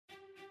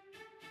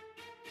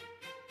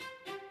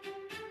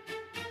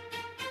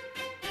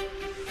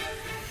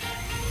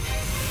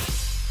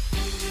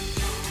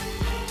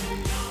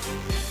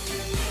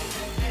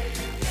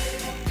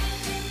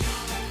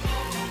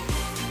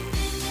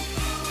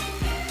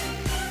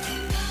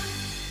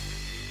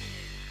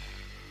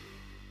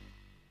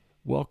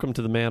Welcome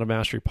to the Man of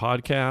Mastery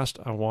podcast.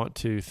 I want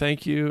to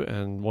thank you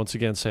and once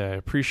again say I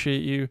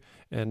appreciate you.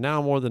 And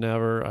now more than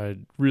ever, I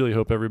really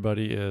hope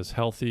everybody is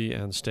healthy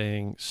and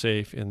staying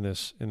safe in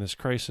this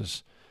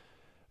crisis.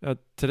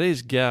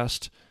 Today's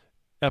guest,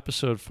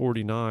 episode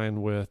 49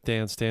 with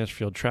Dan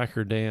Stanchfield,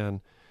 Tracker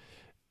Dan.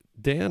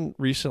 Dan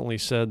recently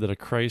said that a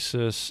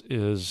crisis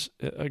is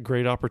a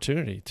great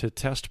opportunity to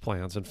test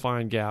plans and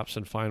find gaps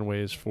and find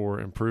ways for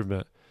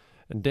improvement.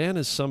 And Dan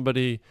is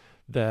somebody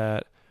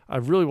that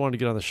I've really wanted to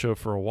get on the show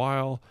for a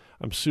while.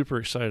 I'm super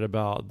excited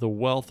about the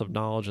wealth of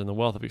knowledge and the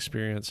wealth of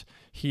experience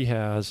he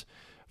has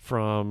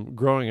from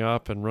growing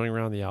up and running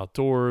around the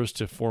outdoors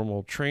to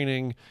formal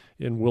training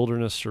in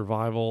wilderness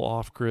survival,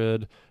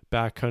 off-grid,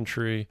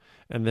 backcountry,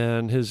 and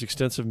then his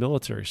extensive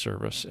military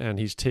service. And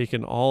he's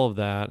taken all of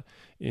that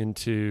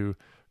into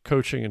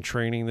coaching and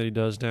training that he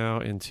does now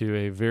into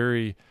a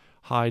very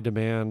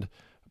high-demand,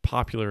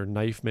 popular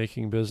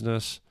knife-making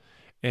business.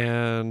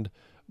 And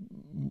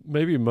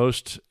maybe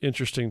most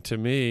interesting to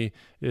me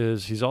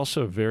is he's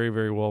also very,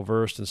 very well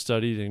versed and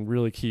studied and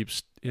really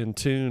keeps in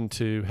tune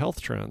to health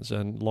trends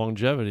and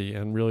longevity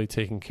and really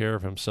taking care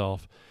of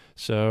himself.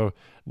 So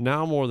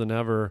now more than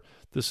ever,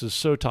 this is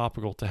so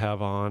topical to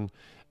have on.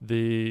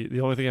 The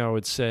only thing I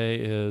would say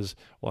is,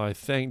 well, I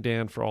thank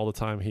Dan for all the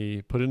time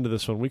he put into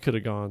this one. We could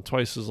have gone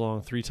twice as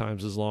long, 3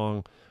 times as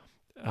long.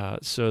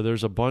 So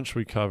there's a bunch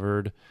we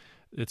covered.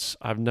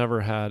 I've never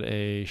had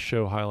a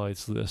show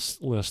highlights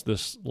list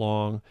this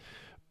long,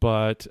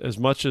 but as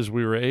much as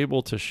we were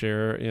able to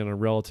share in a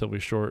relatively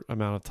short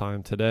amount of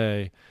time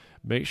today,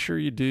 make sure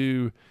you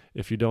do,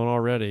 if you don't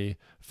already,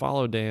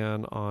 follow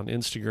Dan on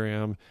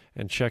Instagram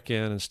and check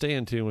in and stay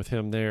in tune with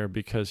him there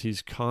because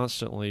he's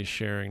constantly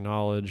sharing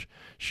knowledge,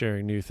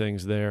 sharing new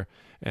things there.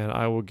 And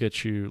I will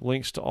get you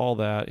links to all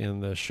that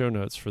in the show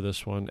notes for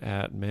this one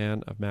at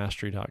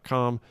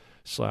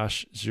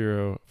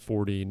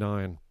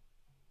manofmastery.com/049.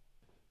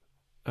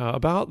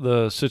 About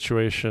the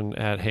situation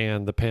at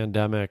hand, the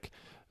pandemic,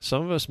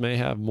 some of us may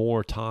have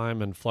more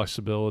time and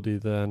flexibility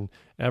than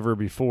ever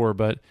before,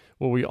 but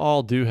what we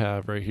all do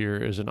have right here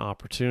is an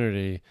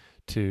opportunity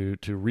to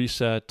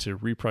reset, to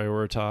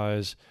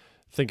reprioritize,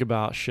 think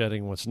about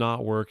shedding what's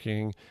not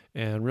working,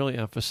 and really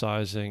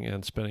emphasizing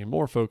and spending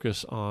more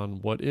focus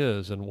on what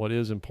is and what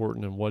is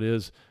important and what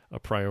is a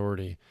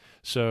priority.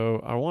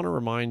 So I want to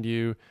remind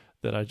you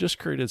that I just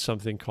created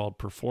something called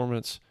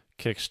Performance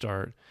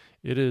Kickstart.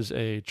 It is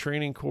a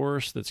training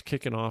course that's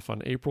kicking off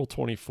on April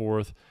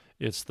 24th.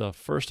 It's the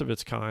first of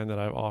its kind that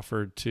I've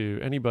offered to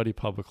anybody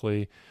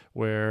publicly,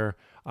 where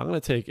I'm going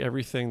to take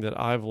everything that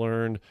I've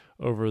learned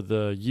over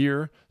the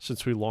year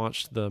since we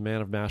launched the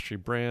Man of Mastery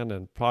brand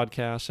and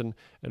podcast, and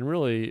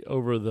really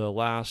over the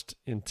last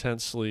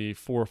intensely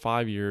 4 or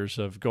 5 years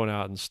of going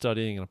out and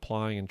studying and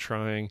applying and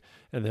trying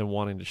and then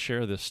wanting to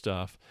share this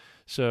stuff.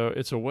 So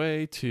it's a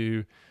way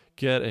to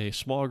get a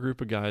small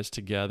group of guys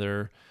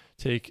together,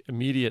 take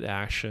immediate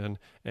action,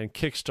 and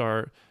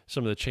kickstart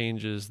some of the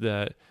changes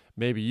that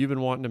maybe you've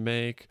been wanting to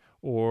make,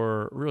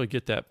 or really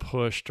get that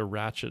push to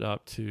ratchet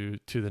up to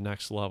the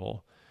next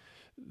level.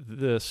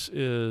 This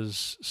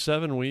is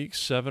 7 weeks,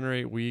 7 or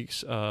 8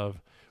 weeks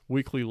of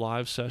weekly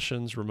live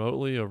sessions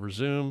remotely over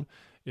Zoom.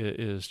 It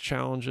is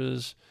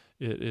challenges,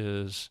 it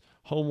is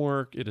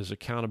homework, it is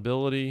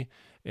accountability.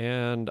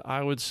 And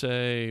I would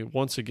say,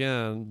 once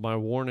again, my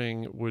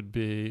warning would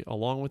be,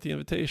 along with the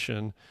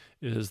invitation,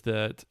 is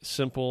that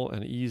simple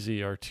and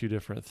easy are 2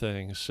 different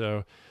things.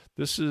 So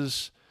this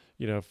is,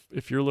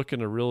 if you're looking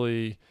to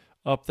really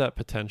up that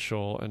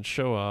potential and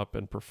show up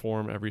and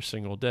perform every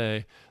single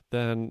day,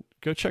 then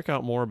go check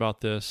out more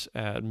about this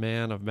at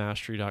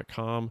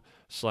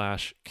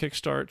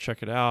manofmastery.com/kickstart.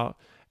 Check it out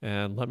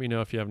and let me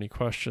know if you have any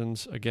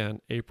questions. Again,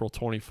 April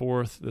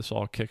 24th, this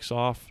all kicks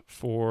off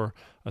for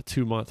a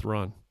 2-month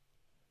run.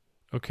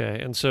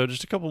 Okay, and so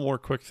just a couple more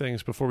quick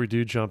things before we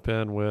do jump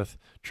in with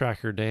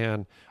Tracker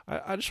Dan.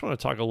 I just want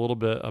to talk a little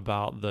bit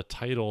about the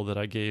title that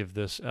I gave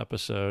this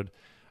episode.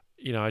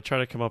 I try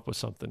to come up with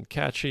something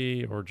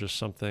catchy or just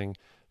something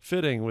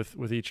fitting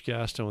with each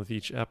guest and with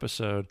each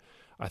episode.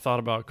 I thought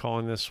about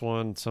calling this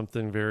one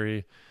something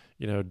very,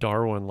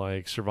 Darwin,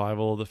 like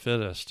survival of the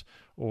fittest.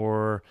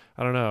 Or,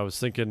 I don't know, I was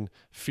thinking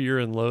fear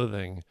and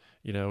loathing.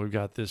 We've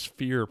got this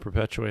fear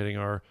perpetuating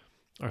our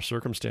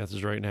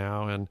circumstances right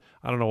now. And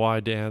I don't know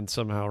why Dan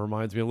somehow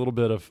reminds me a little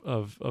bit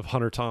of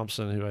Hunter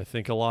Thompson, who I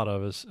think a lot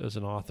of as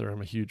an author.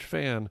 I'm a huge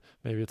fan.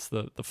 Maybe it's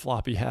the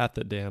floppy hat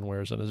that Dan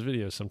wears on his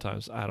videos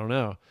sometimes. I don't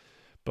know.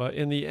 But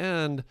in the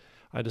end,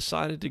 I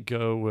decided to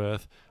go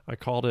with, I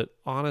called it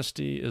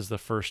Honesty is the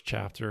First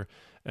Chapter.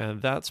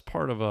 And that's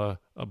part of a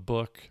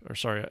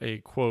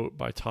quote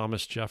by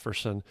Thomas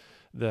Jefferson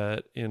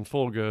that in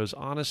full goes,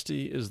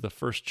 honesty is the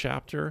first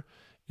chapter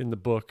in the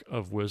book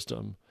of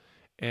wisdom.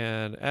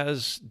 And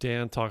as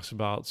Dan talks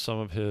about some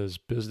of his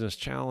business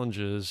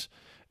challenges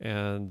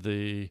and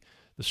the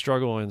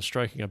struggle in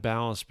striking a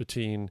balance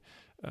between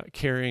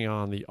carrying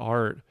on the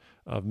art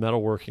of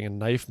metalworking and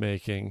knife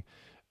making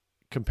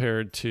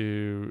compared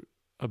to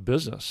a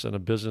business and a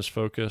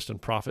business-focused and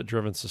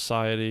profit-driven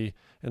society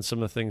and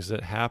some of the things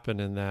that happen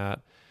in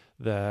that,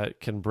 that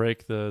can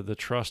break the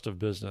trust of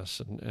business.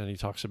 And he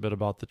talks a bit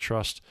about the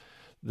trust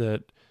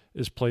that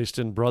is placed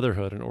in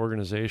brotherhood and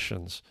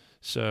organizations.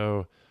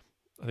 So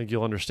I think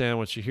you'll understand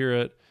once you hear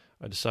it.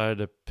 I decided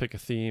to pick a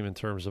theme in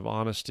terms of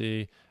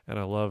honesty, and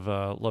I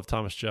love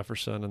Thomas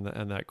Jefferson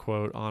and that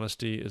quote: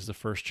 "Honesty is the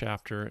first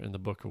chapter in the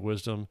book of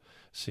wisdom."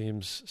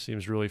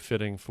 Seems really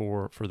fitting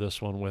for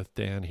this one with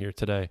Dan here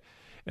today.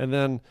 And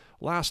then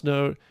last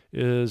note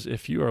is,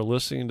 if you are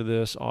listening to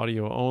this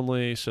audio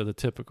only, so the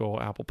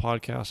typical Apple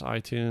Podcasts,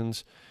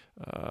 iTunes,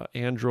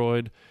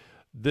 Android,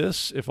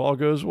 this, if all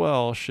goes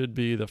well, should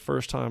be the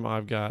first time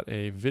I've got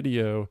a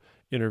video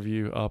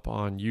interview up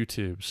on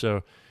YouTube.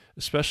 So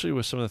especially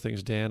with some of the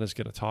things Dan is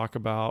going to talk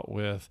about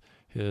with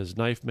his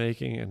knife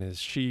making and his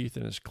sheath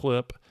and his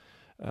clip,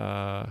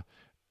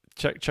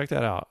 check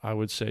that out. I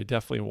would say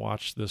definitely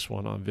watch this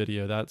one on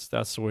video. That's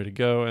the way to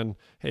go. And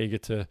hey, you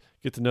get to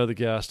know the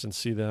guest and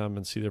see them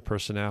and see their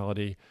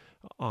personality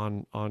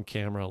on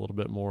camera a little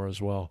bit more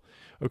as well.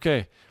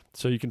 Okay,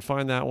 so you can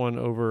find that one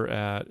over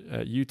at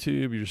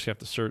YouTube. You just have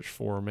to search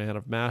for Man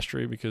of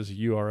Mastery because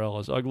the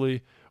URL is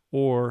ugly,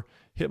 or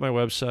hit my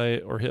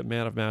website or hit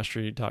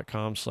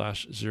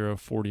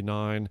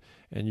manofmastery.com/049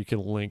 and you can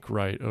link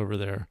right over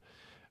there.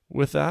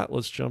 With that,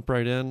 let's jump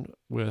right in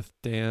with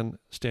Dan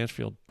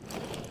Stanchfield.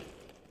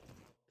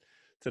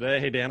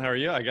 Today, hey Dan, how are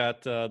you? I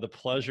got the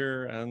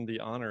pleasure and the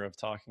honor of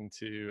talking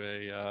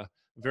to a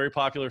very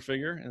popular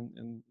figure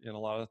in a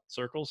lot of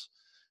circles,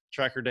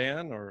 Tracker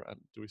Dan, or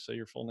do we say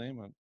your full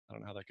name? I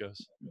don't know how that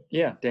goes.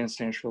 Yeah, Dan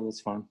Stanchfield,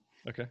 that's fine.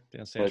 Okay,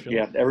 Dan Stanchfield. But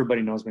yeah,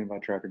 everybody knows me by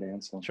Tracker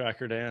Dan. So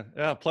Tracker Dan,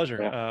 yeah,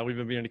 pleasure. Yeah. We've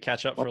been meaning to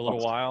catch up for a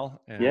little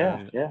while, and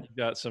yeah. you've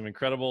got some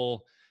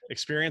incredible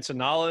experience and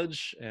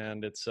knowledge,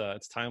 and it's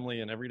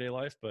timely in everyday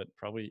life, but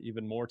probably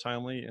even more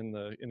timely in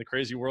the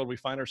crazy world we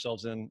find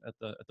ourselves in at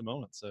the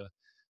moment. So,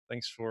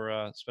 thanks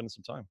for spending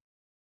some time.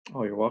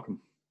 Oh, you're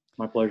welcome.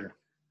 My pleasure.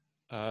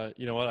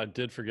 You know what? I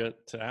did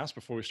forget to ask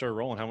before we started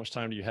rolling. How much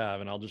time do you have?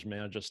 And I'll just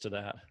manage us to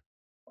that.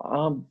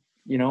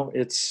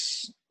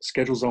 It's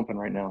schedule's open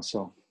right now,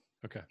 so.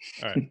 Okay.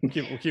 All right.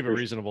 We'll keep it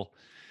reasonable.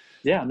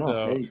 Yeah. No.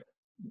 So, hey,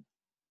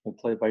 we'll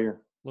play it by ear.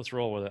 Let's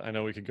roll with it. I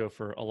know we could go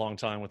for a long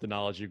time with the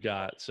knowledge you've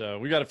got. So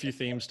we got a few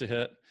themes to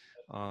hit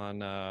on.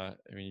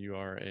 You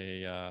are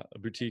a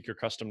boutique or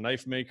custom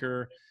knife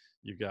maker.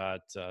 You've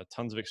got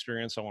tons of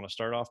experience I want to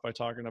start off by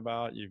talking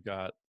about. You've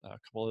got a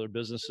couple other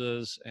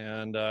businesses,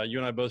 and you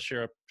and I both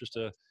share just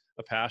a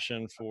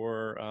passion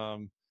for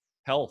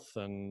health,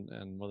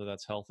 and whether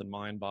that's health in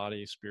mind,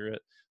 body,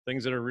 spirit,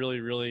 things that are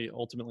really, really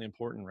ultimately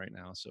important right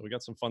now. So we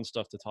got some fun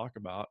stuff to talk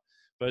about.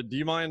 But do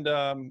you mind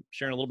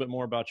sharing a little bit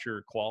more about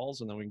your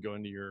quals, and then we can go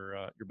into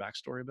your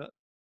backstory a bit?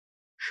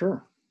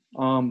 Sure.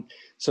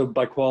 So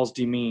by quals,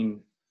 do you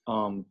mean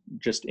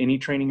just any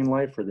training in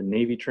life, or the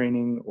Navy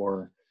training,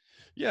 or?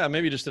 Yeah,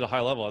 maybe just at a high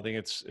level. I think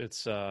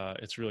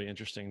it's really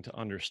interesting to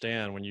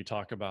understand when you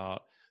talk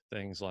about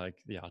things like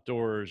the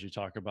outdoors, you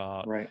talk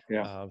about Right.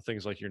 Yeah.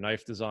 Things like your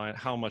knife design,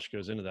 how much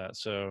goes into that.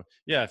 So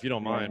yeah, if you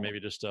don't mind, maybe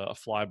just a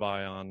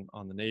flyby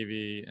on the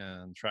Navy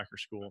and Tracker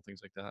School, things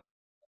like that.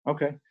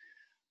 Okay.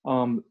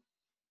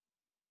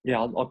 Yeah,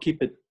 I'll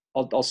keep it.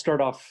 I'll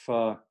start off,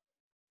 from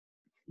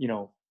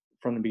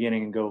the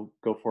beginning and go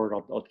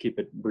forward. I'll keep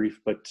it brief,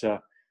 but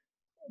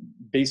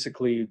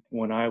basically,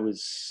 when I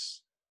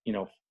was,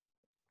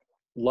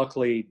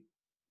 luckily,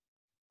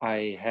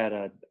 I had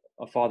a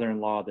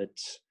father-in-law that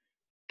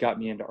got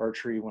me into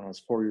archery when I was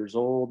 4 years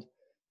old,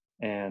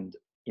 and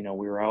we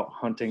were out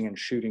hunting and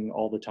shooting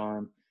all the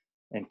time,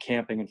 and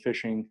camping and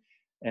fishing.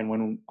 And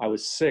when I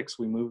was 6,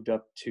 we moved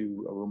up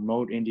to a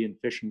remote Indian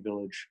fishing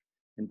village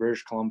in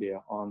British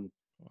Columbia on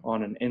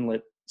an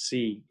inlet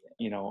sea,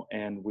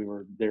 and we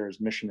were there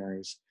as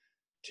missionaries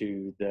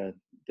to the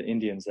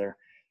Indians there.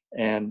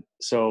 And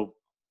so,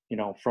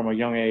 from a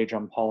young age,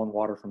 I'm hauling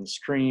water from the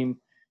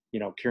stream,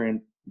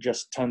 carrying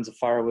just tons of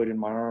firewood in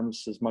my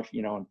arms as much,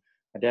 and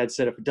my dad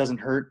said, if it doesn't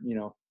hurt,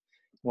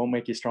 won't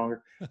make you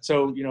stronger.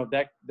 So,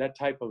 that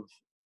type of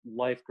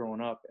life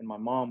growing up. And my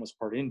mom was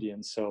part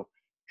Indian. So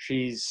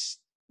she's,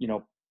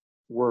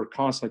 we're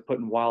constantly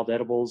putting wild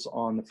edibles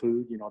on the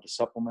food, to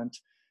supplement,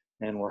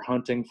 and we're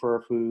hunting for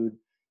our food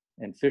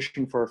and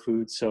fishing for our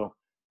food. So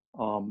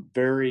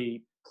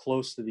very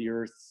close to the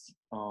earth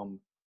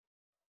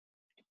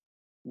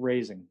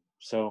raising.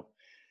 So,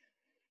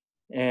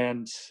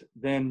 and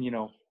then,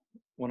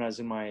 when I was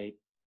in my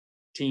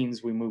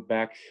teens, we moved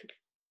back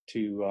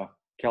to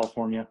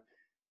California,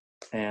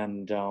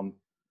 and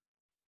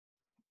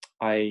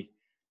I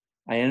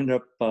ended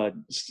up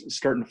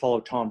starting to follow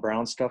Tom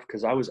Brown stuff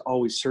because I was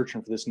always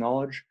searching for this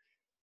knowledge.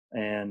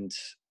 And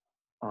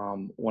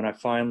when I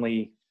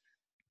finally,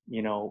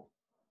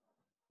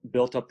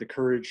 built up the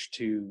courage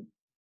to,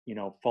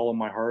 follow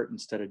my heart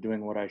instead of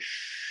doing what I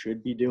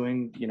should be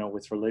doing,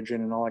 with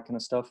religion and all that kind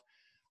of stuff,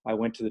 I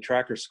went to the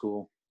Tracker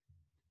School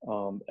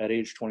at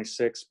age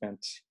 26,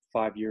 spent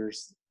 5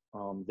 years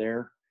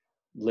there,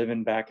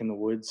 living back in the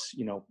woods,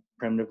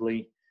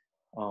 primitively,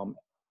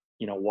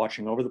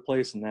 watching over the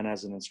place, and then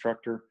as an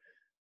instructor.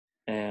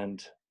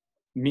 And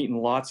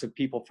meeting lots of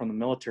people from the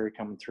military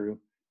coming through,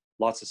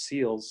 lots of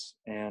SEALs.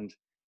 And,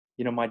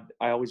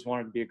 I always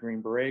wanted to be a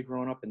Green Beret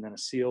growing up, and then a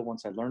SEAL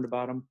once I learned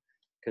about them,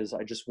 because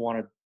I just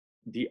wanted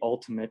the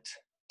ultimate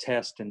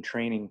test and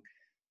training,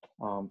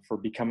 for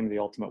becoming the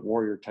ultimate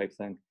warrior type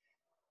thing.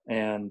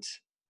 And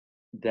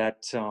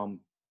that,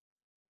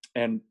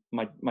 and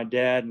my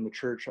dad and the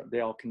church, they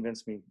all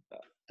convinced me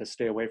to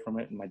stay away from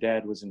it. And my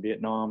dad was in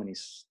Vietnam, and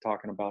he's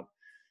talking about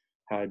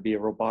how I'd be a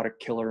robotic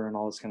killer and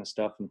all this kind of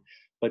stuff.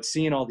 But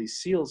seeing all these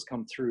SEALs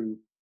come through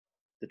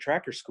the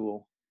tracker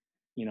school,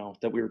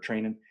 that we were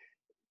training,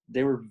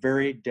 they were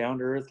very down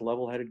to earth,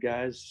 level headed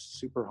guys,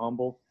 super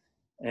humble.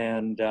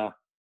 And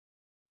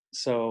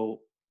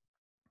so,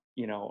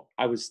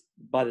 I was,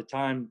 by the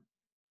time,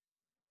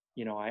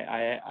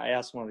 I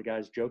asked one of the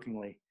guys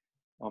jokingly,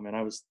 and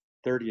I was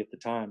 30 at the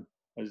time.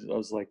 I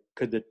was like,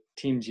 could the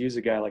teams use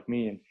a guy like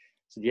me? And I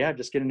said, yeah,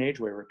 just get an age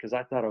waiver, because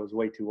I thought I was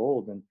way too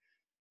old. And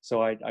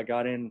so I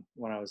got in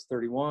when I was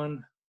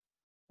 31.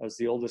 I was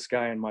the oldest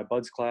guy in my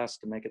buds class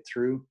to make it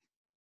through.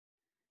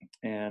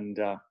 And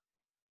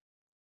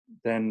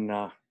then,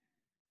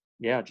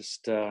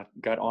 just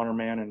got honor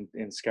man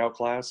in scout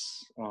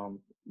class,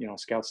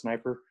 scout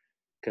sniper,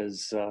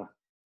 because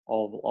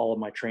all of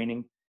my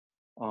training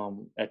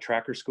at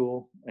tracker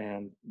school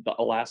and the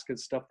Alaska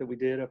stuff that we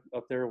did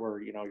up there, where,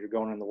 you're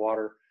going in the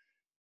water,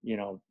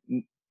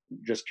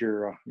 just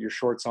your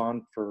shorts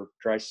on for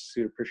dry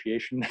suit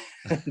appreciation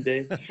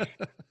day.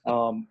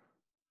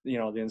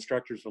 The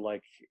instructors were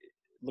like,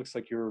 looks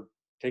like you're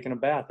taking a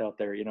bath out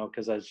there,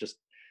 because I was just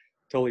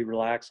totally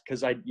relaxed,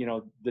 because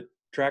the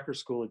tracker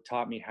school had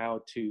taught me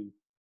how to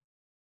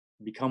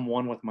become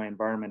one with my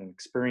environment and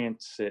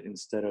experience it,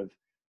 instead of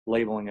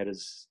labeling it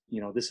as,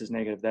 this is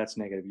negative, that's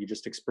negative. You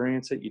just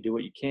experience it, you do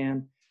what you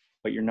can,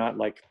 but you're not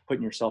like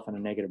putting yourself in a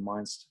negative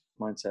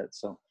mindset.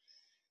 So,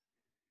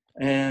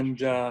 and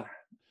Do you,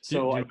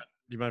 so do I, you, do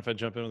you mind if I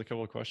jump in with a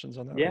couple of questions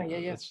on that?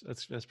 yeah.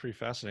 That's pretty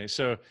fascinating.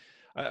 So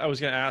I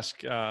was going to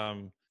ask,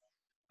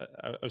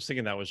 I was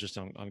thinking that was just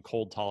on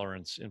cold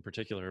tolerance in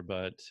particular,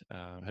 but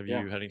have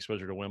Yeah. you had any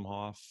exposure to Wim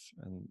Hof,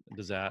 and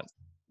does that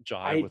jive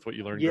I with what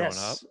you learned growing up?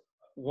 Yes,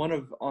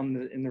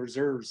 in the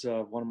reserves,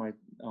 one of my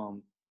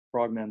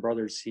frogman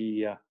brothers,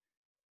 he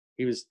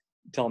was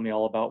telling me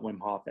all about Wim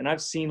Hof, and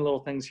I've seen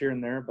little things here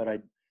and there, but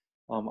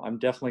I'm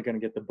definitely going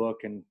to get the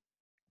book and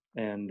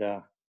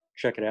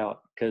check it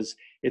out, because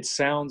it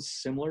sounds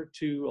similar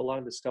to a lot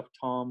of the stuff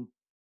Tom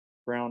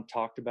Brown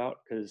talked about,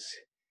 because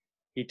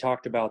he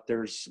talked about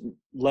there's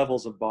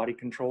levels of body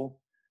control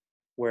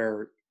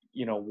where,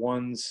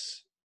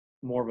 one's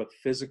more of a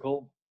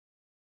physical,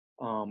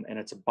 and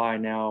it's a buy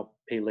now,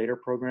 pay later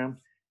program.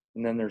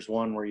 And then there's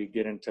one where you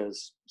get into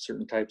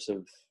certain types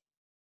of,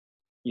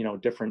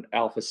 different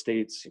alpha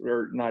states,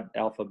 or not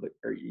alpha, but,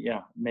 or,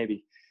 yeah,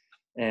 maybe.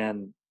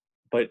 And,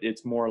 but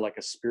it's more like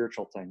a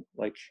spiritual thing.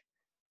 Like,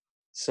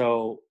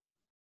 so,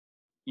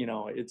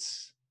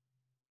 it's,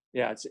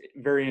 yeah, it's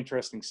very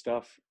interesting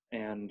stuff.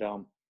 And,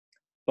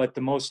 but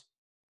the most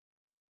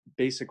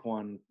basic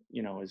one,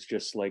 is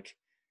just like,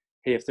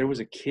 hey, if there was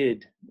a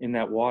kid in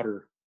that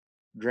water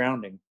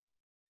drowning,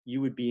 you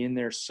would be in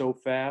there so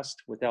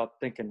fast without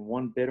thinking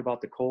one bit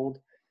about the cold,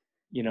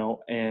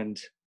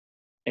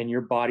 and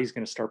your body's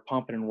going to start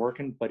pumping and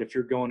working. But if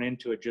you're going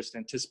into it just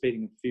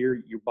anticipating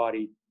fear, your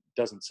body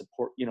doesn't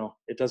support,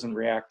 it doesn't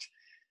react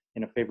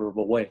in a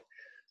favorable way.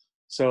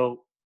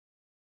 So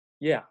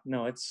yeah,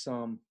 no, it's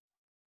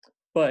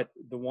but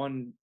the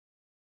one,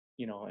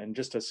 and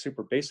just a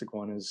super basic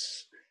one,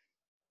 is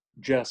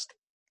just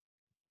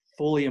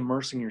fully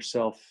immersing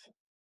yourself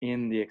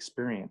in the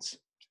experience.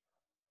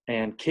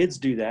 And kids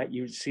do that.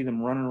 You see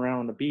them running around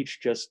on the beach,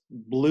 just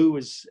blue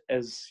as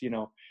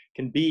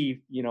can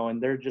be,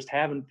 and they're just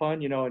having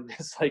fun, and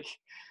it's like,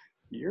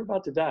 you're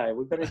about to die.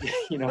 We better get,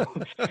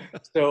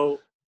 So,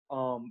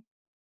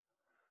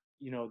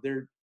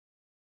 there,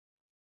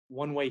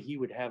 one way he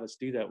would have us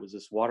do that was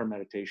this water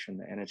meditation.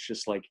 And it's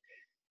just like,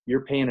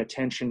 you're paying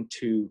attention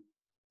to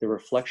the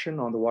reflection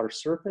on the water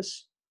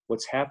surface,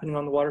 what's happening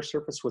on the water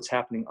surface, what's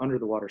happening under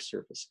the water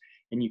surface.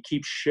 And you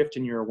keep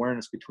shifting your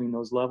awareness between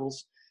those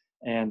levels.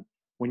 And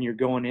when you're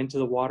going into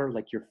the water,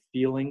 like, you're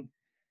feeling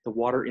the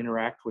water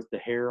interact with the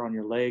hair on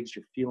your legs,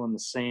 you're feeling the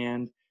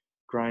sand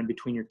grind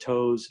between your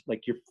toes,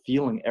 like, you're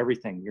feeling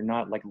everything. You're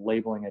not like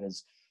labeling it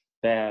as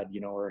bad,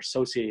 or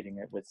associating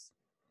it with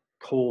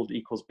cold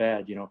equals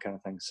bad, kind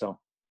of thing. So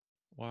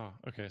Wow.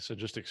 Okay. So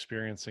just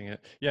experiencing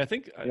it. Yeah, I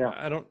think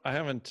yeah. I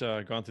haven't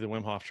gone through the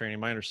Wim Hof training.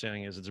 My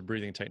understanding is it's a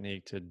breathing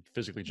technique to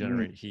physically Mm,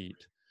 generate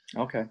heat.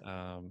 okay.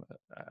 Um,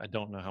 I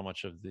don't know how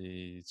much of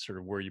the sort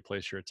of where you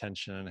place your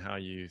attention and how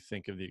you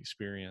think of the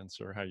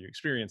experience, or how you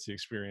experience the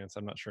experience.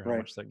 I'm not sure how Right.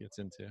 much that gets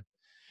into.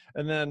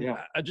 And then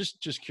Yeah. I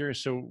just curious.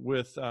 So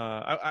with,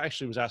 I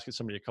actually was asking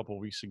somebody a couple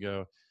of weeks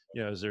ago,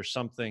 is there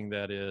something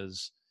that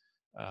is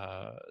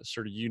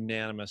sort of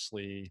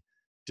unanimously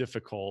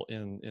difficult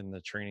in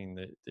the training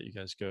that you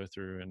guys go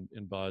through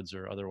in buds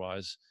or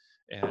otherwise?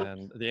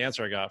 And the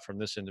answer I got from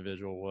this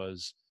individual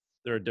was,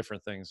 there are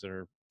different things that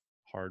are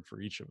hard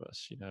for each of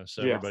us, you know,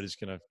 so Yeah. everybody's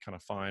going to kind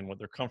of find what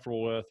they're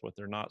comfortable with, what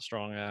they're not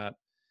strong at.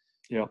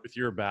 Yeah. With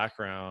your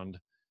background,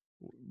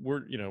 where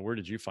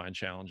did you find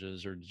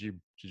challenges, or did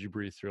you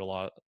breathe through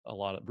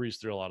breeze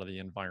through a lot of the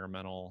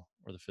environmental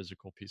or the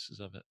physical pieces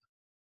of it?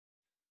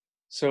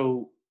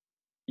 So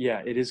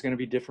yeah, it is going to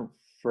be different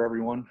for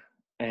everyone.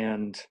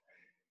 And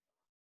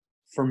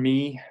for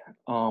me,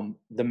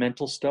 the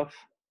mental stuff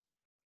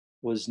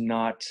was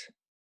not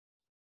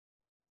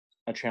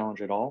a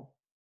challenge at all,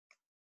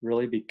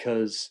 really,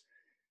 because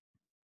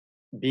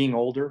being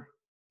older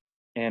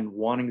and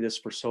wanting this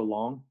for so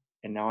long,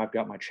 and now I've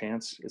got my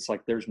chance, it's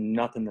like there's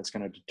nothing that's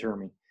going to deter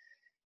me.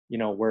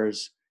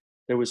 Whereas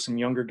there was some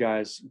younger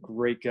guys,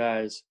 great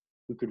guys,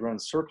 who could run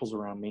circles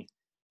around me,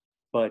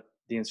 but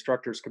the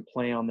instructors could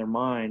play on their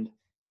mind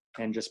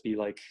and just be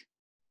like,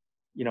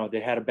 they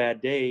had a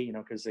bad day,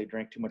 because they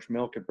drank too much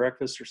milk at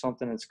breakfast or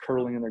something. It's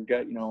curdling in their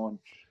gut,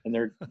 and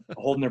they're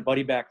holding their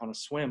buddy back on a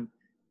swim.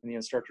 And the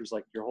instructor's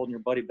like, you're holding your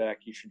buddy back.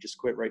 You should just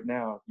quit right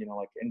now,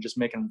 and just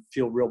making them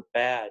feel real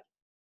bad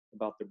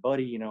about their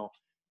buddy,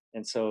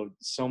 And so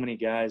many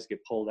guys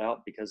get pulled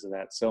out because of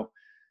that. So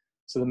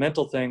the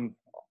mental thing,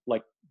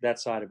 like that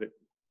side of it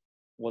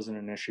wasn't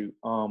an issue.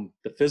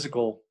 The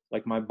physical,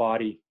 like my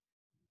body,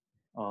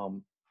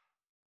 um,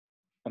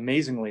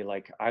 amazingly,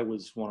 like I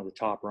was one of the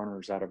top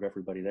runners out of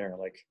everybody there.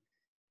 Like,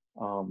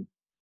 um,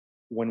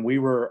 when we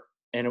were,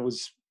 and it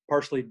was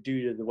partially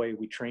due to the way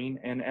we train.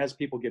 And as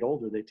people get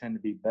older, they tend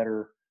to be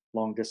better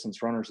long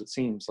distance runners. It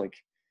seems like,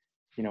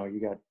 you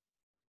got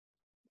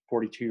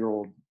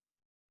 42-year-old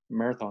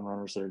marathon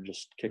runners that are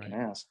just kicking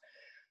Right. ass.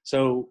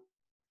 So,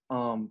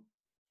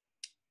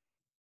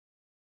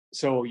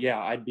 so yeah,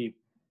 I'd be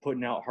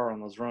putting out hard on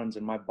those runs,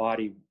 and my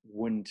body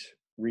wouldn't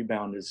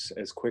rebound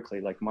as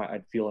quickly. Like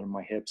I'd feel it in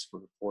my hips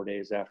for 4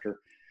 days after.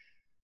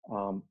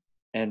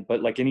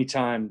 But like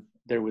anytime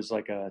there was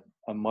like a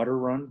mutter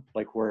run,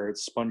 like where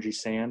it's spongy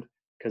sand,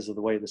 because of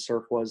the way the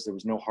surf was, there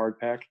was no hard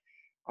pack.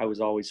 I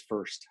was always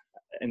first,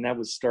 and that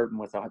was starting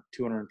with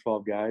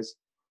 212 guys,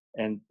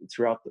 and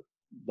throughout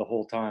the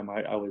whole time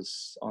I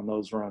was on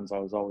those runs, I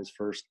was always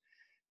first.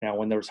 Now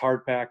when there was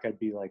hard pack, I'd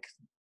be like,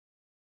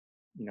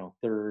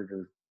 third,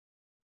 or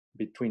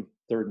between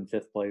third and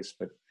fifth place.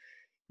 But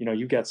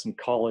you've got some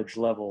college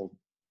level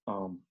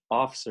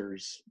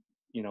officers,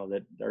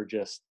 that are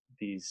just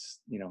these,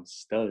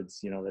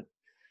 studs, that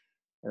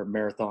are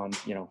marathon,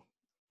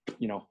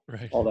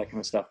 Right. all that kind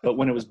of stuff. But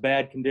when it was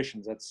bad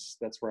conditions,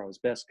 that's where I was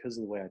best, because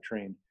of the way I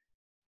trained,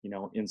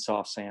 in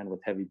soft sand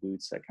with heavy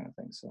boots, that kind of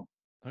thing. So,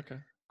 Okay,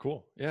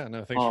 cool. Yeah,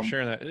 no, thanks for um,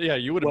 sharing that. Yeah,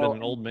 you would have been well,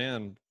 an old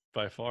man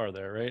by far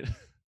there, right?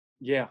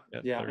 yeah,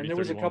 At yeah. And 30, there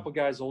was a 31. couple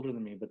guys older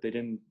than me, but they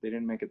didn't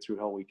make it through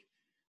Hell Week.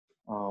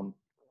 Um,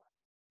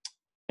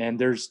 and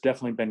there's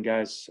definitely been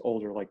guys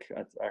older. Like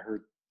I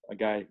heard a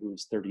guy who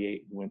was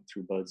 38 who went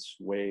through buds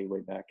way, way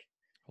back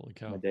Holy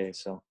in the cow. day.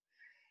 So,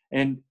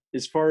 and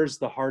as far as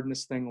the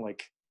hardness thing,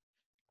 like,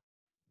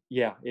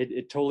 yeah,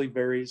 it totally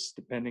varies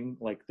depending.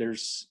 Like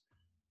there's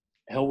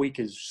Hell Week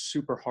is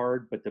super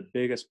hard, but the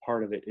biggest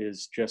part of it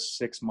is just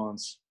 6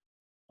 months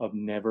of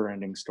never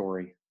ending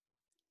story.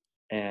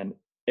 And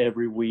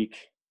every week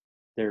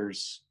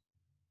there's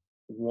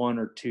one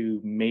or two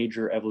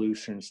major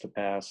evolutions to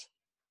pass.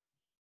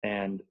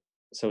 And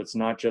so it's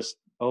not just,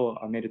 oh,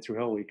 I made it through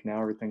Hell Week, now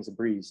everything's a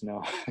breeze.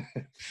 No.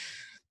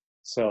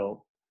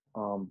 So,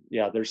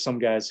 yeah, there's some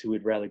guys who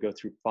would rather go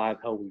through 5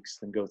 Hell Weeks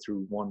than go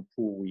through one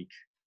pool week,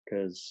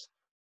 because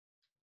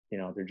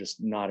they're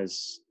just not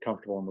as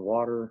comfortable in the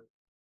water,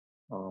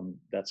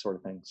 that sort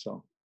of thing.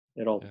 So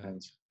it all Yeah.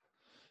 depends.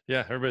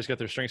 Yeah, everybody's got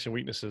their strengths and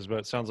weaknesses, but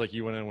it sounds like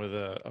you went in with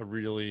a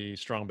really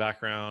strong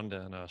background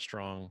and a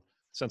strong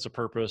sense of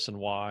purpose and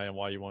why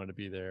you wanted to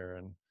be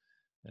there,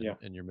 Yeah,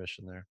 and your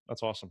mission there.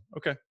 That's awesome.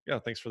 Okay. Yeah,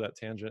 thanks for that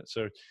tangent.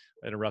 So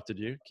I interrupted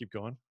you. Keep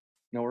going.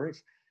 no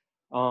worries.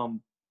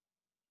 Um,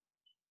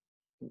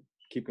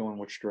 keep going.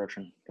 Which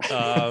direction?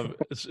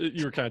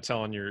 You were kind of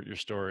telling your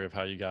story of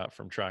how you got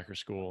from tracker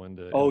school Oh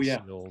into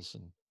yeah, SEALs,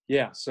 and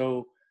yeah.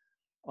 So,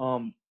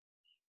 um,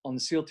 on the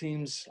SEAL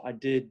teams, I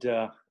did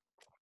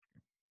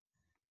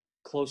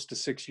close to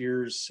 6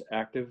 years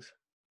active,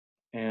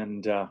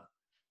 and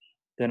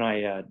then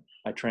I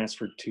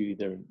transferred to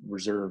the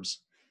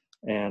reserves,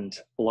 and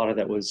a lot of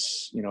that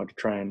was to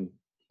try and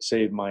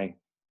save my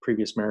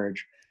previous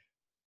marriage,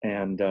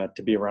 and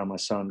to be around my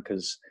son,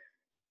 because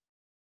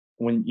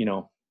when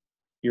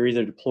you're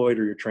either deployed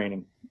or you're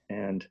training,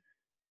 and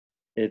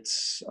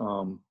it's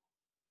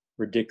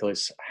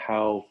ridiculous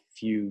how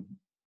few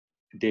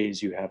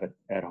days you have it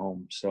at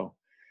home. So,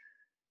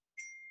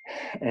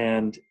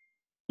 and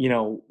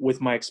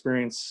with my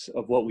experience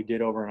of what we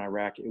did over in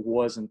Iraq, it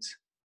wasn't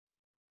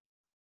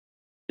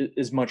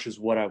as much as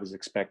what I was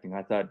expecting.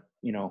 I thought,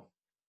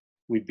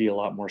 we'd be a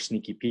lot more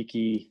sneaky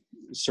peeky,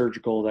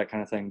 surgical, that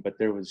kind of thing. But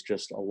there was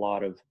just a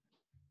lot of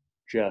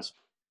just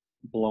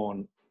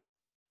blowing,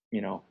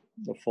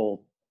 the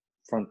full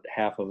front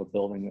half of a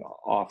building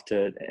off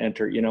to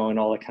enter, and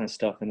all that kind of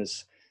stuff. And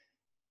it's,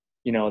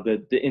 the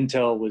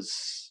intel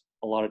was,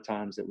 a lot of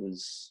times it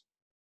was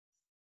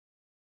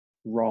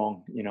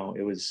wrong.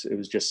 It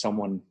was just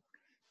someone,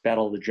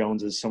 Battle of the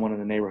Joneses. Someone in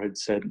the neighborhood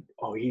said,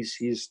 "Oh,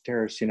 he's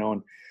terrorist,"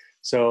 and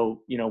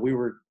so we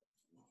were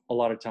a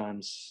lot of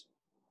times,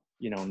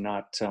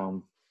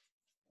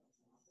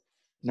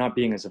 not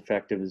being as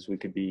effective as we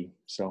could be.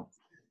 So,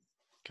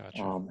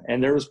 Gotcha.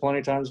 and there was plenty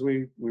of times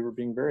we were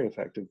being very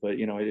effective, but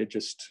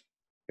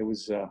it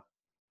was,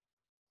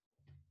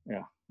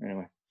 yeah.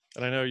 Anyway,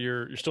 And I know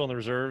you're still in the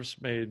reserves,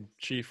 made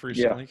chief yeah.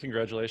 recently.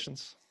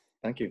 Congratulations.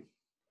 Thank you.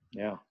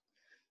 Yeah,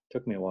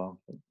 took me a while.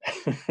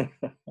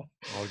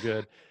 All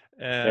good.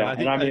 And Yeah, I and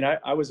think I I mean,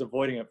 I was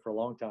avoiding it for a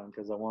long time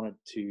because I wanted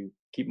to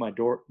keep my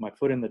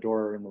foot in the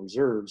door in the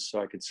reserves so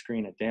I could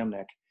screen at Dam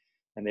Neck,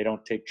 and they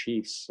don't take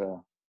chiefs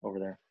over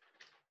there.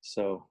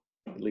 So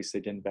at least they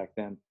didn't back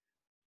then.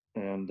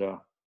 And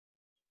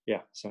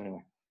yeah, so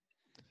anyway.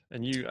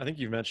 and I think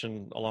you've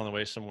mentioned along the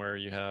way somewhere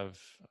you have,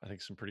 I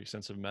think, some pretty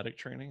extensive medic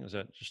training. Is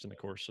that just in the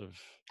course of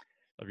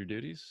your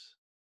duties?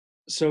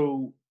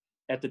 So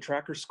at the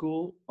tracker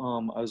school,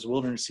 I was a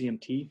wilderness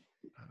CMT,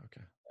 Oh,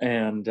 okay.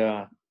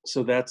 and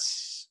so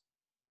that's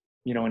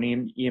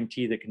an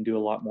EMT that can do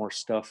a lot more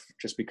stuff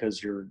just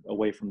because you're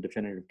away from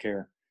definitive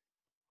care.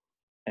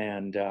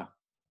 And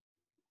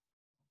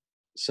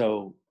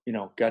so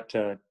got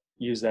to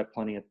use that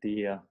plenty at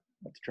the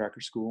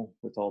tracker school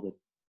with all the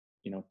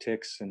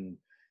ticks and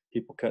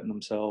people cutting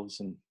themselves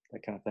and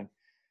that kind of thing.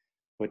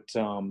 But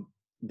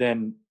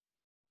then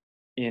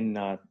in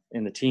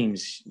the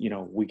teams,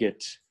 we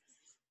get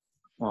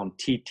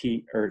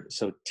TT or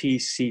so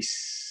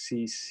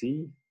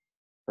TCCC,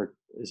 or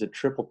is it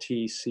triple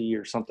TC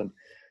or something?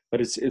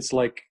 But it's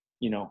like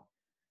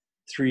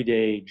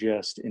 3-day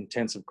just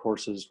intensive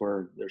courses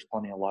where there's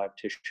plenty of live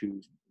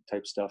tissue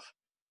type stuff,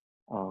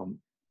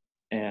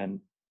 and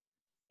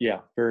yeah,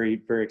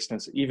 very very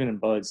extensive. Even in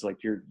buds,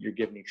 like you're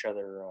giving each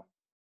other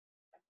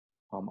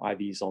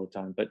IVs all the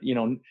time, but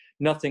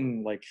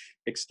nothing like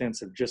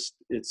extensive. Just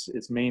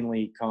it's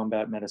mainly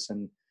combat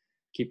medicine,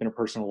 keeping a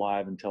person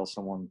alive until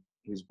someone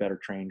who's better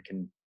trained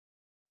can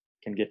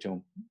get to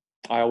them.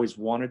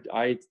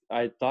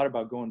 I thought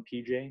about going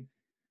PJ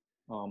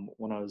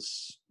when I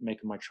was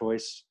making my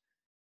choice,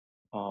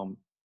 um,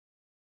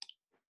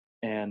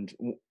 and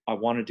I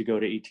wanted to go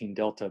to 18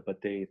 Delta,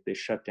 but they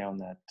shut down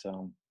that.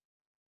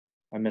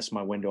 I missed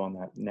my window on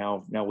that.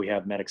 Now we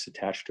have medics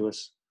attached to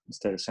us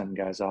instead of sending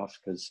guys off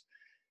because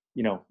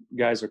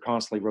guys are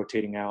constantly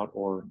rotating out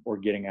or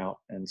getting out,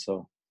 and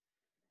so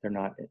they're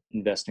not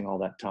investing all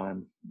that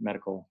time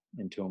medical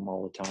into them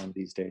all the time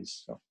these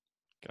days. So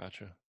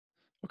Gotcha.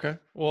 Okay.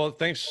 Well,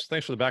 thanks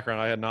for the background.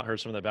 I had not heard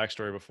some of that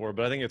backstory before,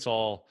 but I think it's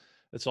all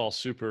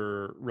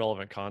super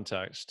relevant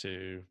context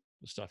to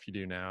the stuff you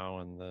do now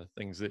and the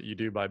things that you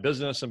do by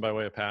business and by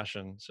way of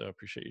passion. So I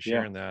appreciate you yeah,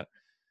 sharing that.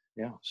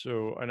 yeah,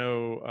 So I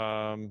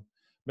know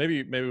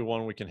maybe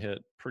one we can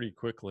hit pretty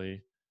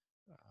quickly,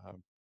 uh,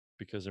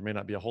 because there may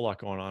not be a whole lot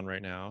going on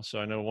right now. So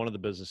I know one of the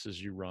businesses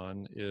you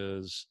run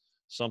is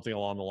something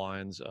along the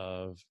lines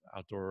of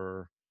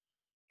outdoor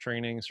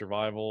training,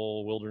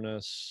 survival,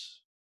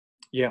 wilderness.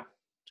 yeah,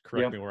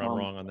 Correct yeah, me where I'm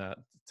wrong on that.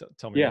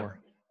 Tell me yeah. more.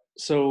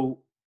 So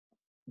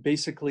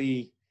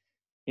basically,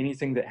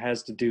 anything that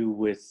has to do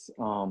with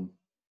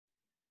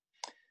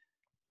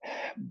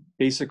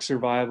basic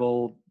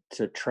survival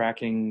to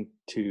tracking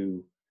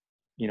to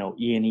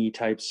E&E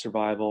type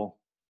survival.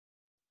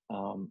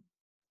 Um,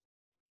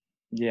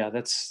 yeah,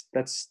 that's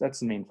the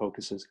main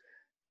focuses,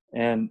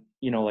 and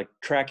like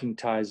tracking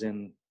ties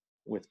in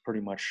with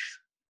pretty much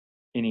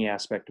any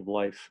aspect of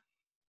life,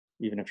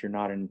 even if you're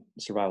not in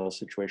a survival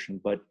situation.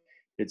 But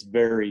it's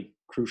very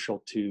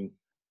crucial to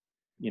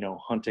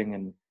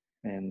hunting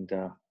and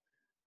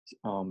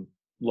um,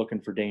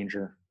 looking for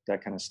danger,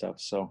 that kind of stuff.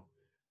 So,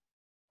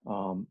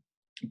 um,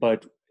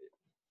 but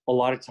a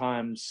lot of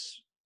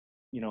times,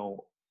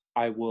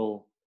 I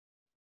will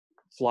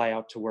fly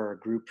out to where a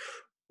group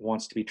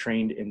wants to be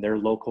trained in their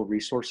local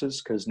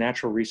resources because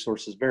natural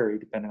resources vary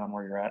depending on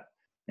where you're at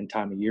and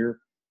time of year,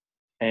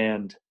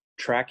 and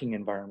tracking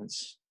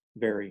environments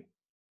vary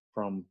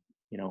from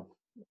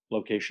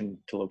location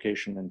to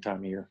location and time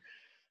of year.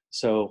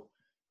 So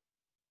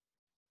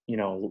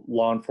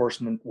law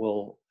enforcement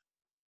will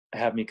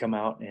have me come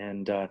out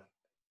and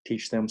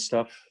teach them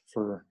stuff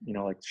for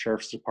like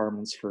sheriff's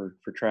departments for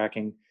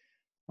tracking.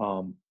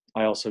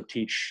 I also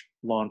teach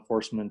law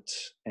enforcement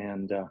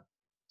and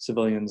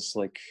civilians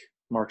like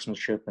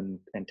marksmanship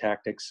and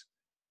tactics.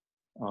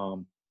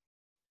 Um,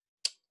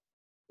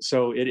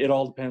 so it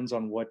all depends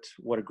on what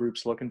a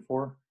group's looking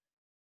for,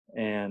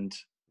 and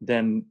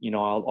then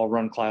I'll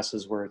run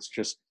classes where it's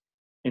just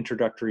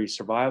introductory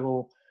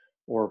survival,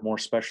 or more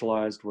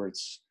specialized where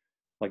it's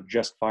like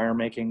just fire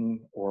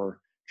making or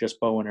just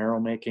bow and arrow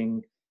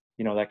making,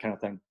 that kind of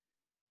thing.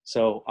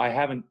 So I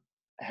haven't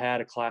had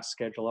a class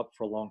schedule up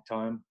for a long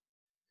time,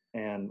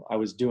 and I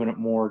was doing it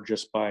more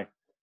just by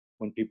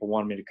when people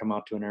wanted me to come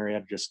out to an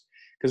area, just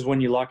because when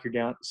you lock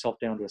yourself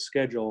down to a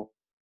schedule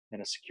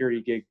and a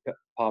security gig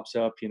pops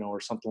up, or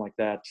something like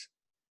that,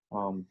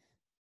 um,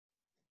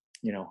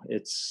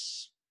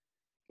 it's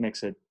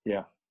makes it,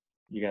 yeah,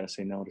 you got to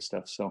say no to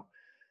stuff. So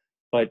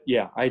But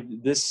yeah,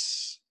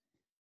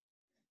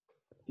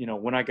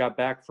 when I got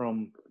back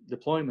from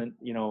deployment,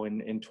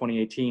 in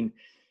 2018,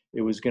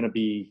 it was going to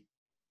be,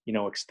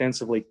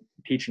 extensively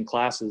teaching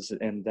classes.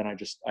 And then I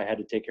had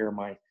to take care of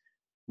my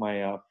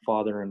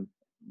father and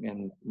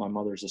my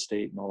mother's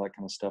estate and all that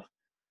kind of stuff.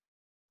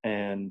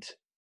 And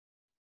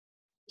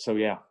so,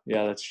 yeah,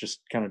 that's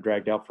just kind of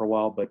dragged out for a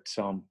while, but,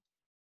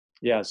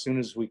 yeah, as soon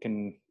as we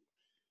can,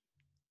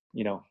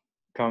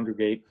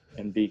 congregate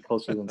and be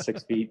closer than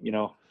 6 feet,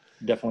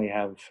 definitely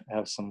have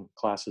some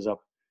classes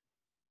up.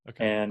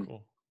 Okay, And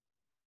cool.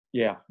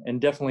 yeah,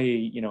 and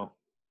definitely, going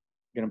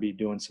to be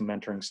doing some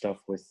mentoring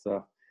stuff with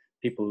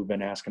people who've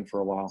been asking for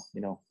a while.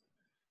 All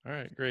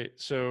right, great.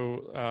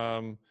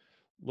 So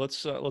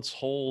let's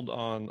hold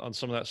on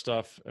some of that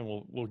stuff, and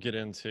we'll get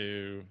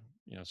into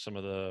some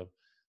of the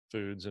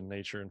foods and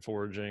nature and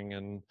foraging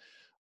and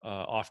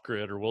off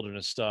grid or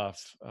wilderness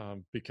stuff,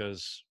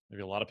 because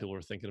maybe a lot of people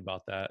are thinking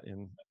about that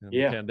in the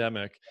Yeah,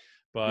 pandemic.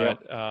 yeah,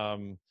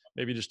 But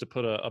maybe just to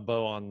put a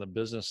bow on the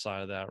business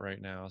side of that right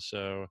now.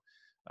 So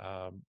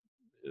um,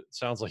 it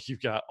sounds like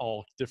you've got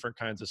all different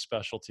kinds of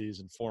specialties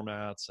and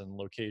formats and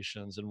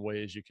locations and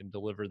ways you can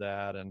deliver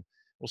that, and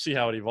we'll see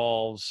how it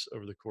evolves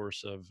over the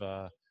course of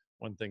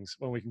when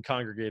we can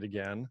congregate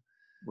again.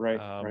 right,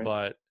 right.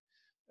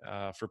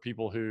 But for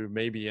people who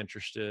may be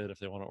interested, if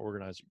they want to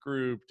organize a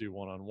group, do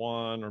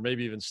one-on-one, or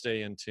maybe even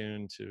stay in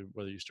tune to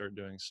whether you start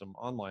doing some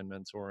online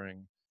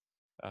mentoring,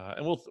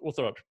 and we'll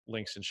throw up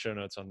links and show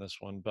notes on this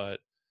one. But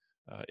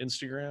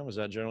Instagram, is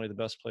that generally the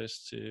best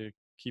place to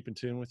keep in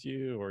tune with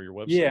you, or your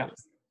Yeah,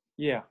 website?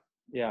 yeah,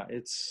 yeah.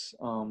 It's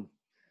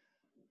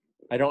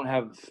I don't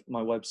have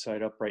my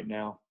website up right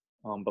now,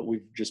 but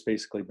we've just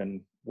basically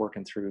been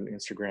working through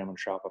Instagram and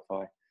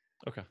Shopify.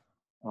 Okay, got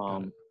it.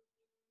 Um,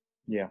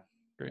 yeah,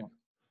 Great. yeah,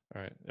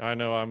 All right. I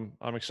know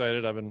I'm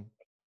excited. I've been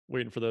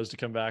waiting for those to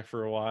come back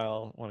for a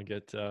while. I want to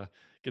get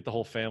the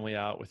whole family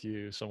out with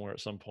you somewhere at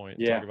some point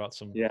and talk yeah, about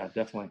some yeah.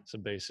 Definitely,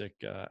 basic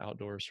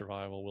outdoor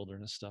survival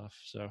wilderness stuff.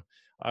 So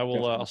I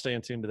will I'll definitely. stay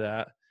in tune to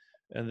that.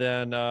 And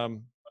then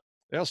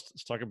yeah,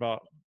 let's talk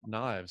about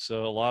knives.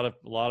 So a lot of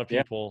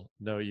Yeah, people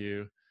know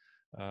you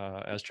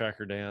as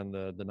Tracker Dan,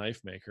 the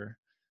knife maker.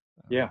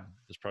 yeah,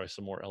 There's probably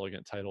some more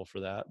elegant title for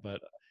that, but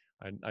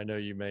I know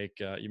you make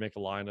a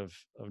line of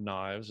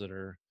knives that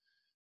are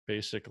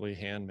basically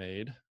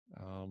handmade,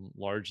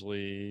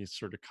 largely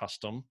sort of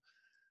custom.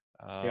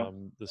 yeah,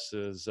 This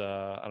is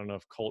I don't know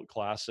if cult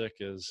classic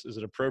is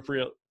an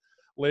appropriate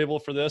label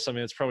for this. I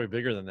mean, it's probably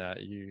bigger than that.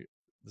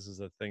 This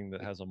is a thing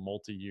that has a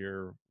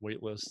multi-year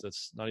wait list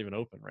that's not even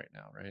open right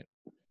now, right?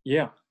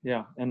 yeah,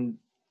 yeah. And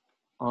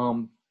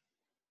um,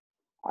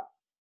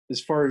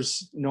 as far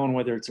as knowing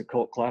whether it's a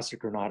cult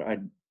classic or not, I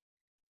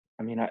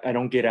mean, I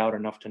don't get out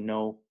enough to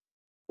know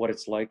what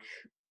it's like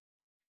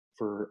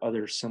for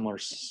other similar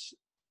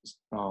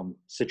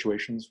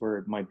situations where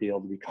it might be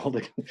able to be called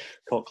a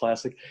cult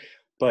classic.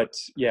 But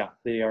yeah,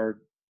 they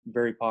are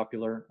very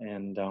popular,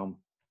 and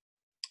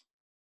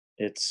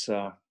it's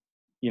and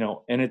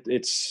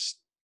it's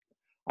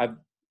I've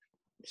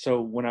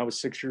so when I was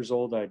 6 years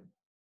old, I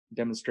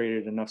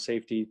demonstrated enough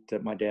safety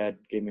that my dad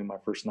gave me my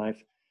first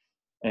knife,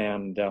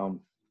 and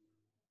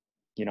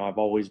I've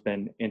always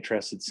been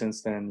interested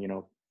since then.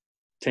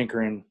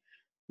 Tinkering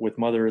with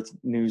Mother Earth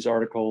news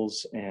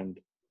articles and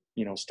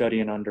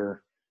studying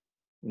under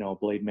a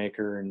blade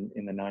maker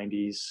in the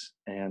 90s,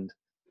 and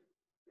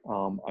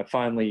I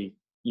finally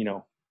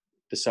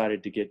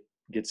decided to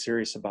get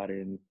serious about it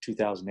in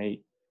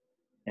 2008,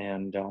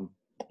 and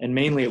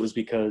mainly it was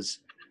because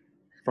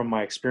from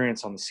my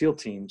experience on the SEAL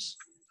teams,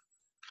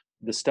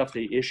 the stuff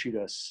they issued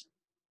us,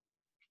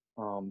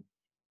 um,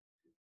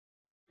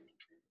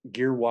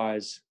 gear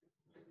wise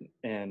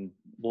and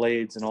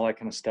blades and all that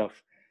kind of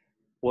stuff,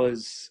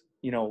 was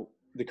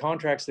the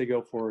contracts they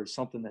go for is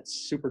something that's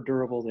super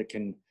durable, that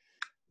can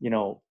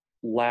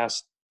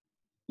last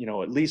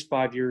at least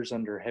 5 years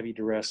under heavy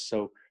duress.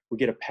 So we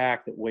get a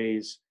pack that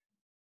weighs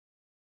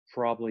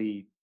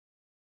probably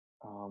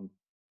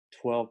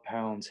 12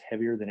 pounds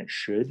heavier than it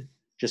should,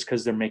 just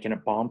because they're making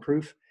it bomb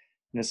proof.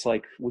 And it's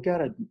like, we got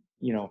to,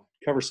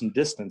 cover some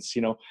distance,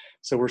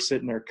 so we're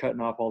sitting there cutting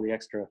off all the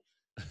extra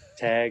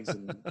tags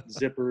and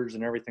zippers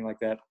and everything like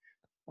that.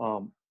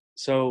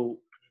 So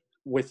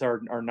with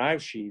our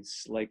knife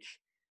sheaths, like,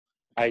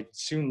 I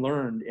soon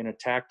learned in a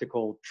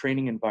tactical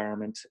training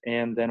environment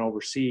and then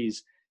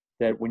overseas,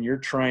 that when you're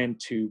trying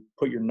to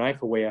put your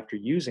knife away after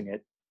using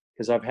it,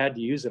 because I've had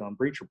to use it on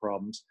breacher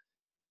problems,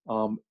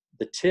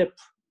 the tip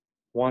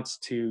wants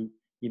to,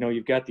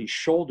 you've got these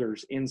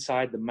shoulders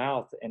inside the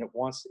mouth, and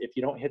if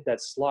you don't hit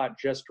that slot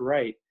just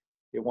right,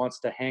 it wants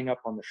to hang up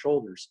on the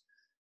shoulders.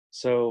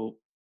 So,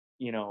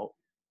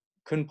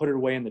 couldn't put it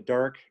away in the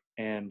dark.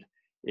 And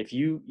if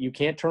you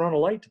can't turn on a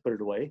light to put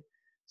it away,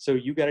 so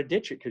you got to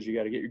ditch it because you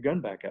got to get your gun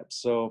back up.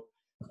 So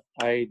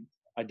I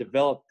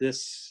developed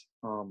this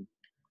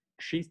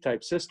sheath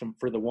type system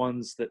for the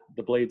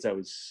blades I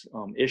was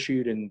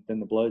issued, and then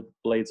the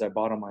blades I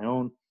bought on my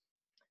own.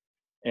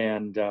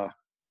 And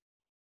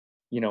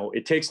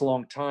it takes a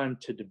long time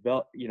to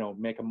develop,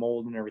 make a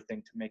mold and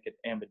everything to make it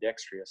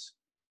ambidextrous.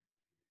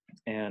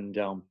 And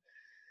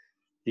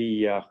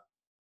the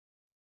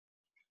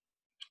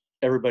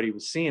everybody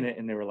was seeing it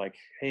and they were like,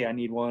 hey, I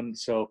need one.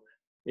 So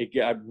it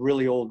got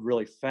really old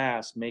really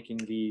fast, making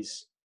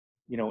these,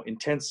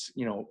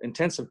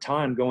 intensive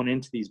time going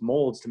into these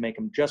molds to make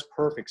them just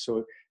perfect.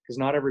 So, because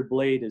not every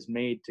blade is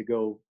made to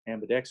go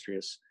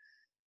ambidextrous.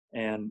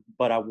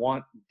 But I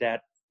want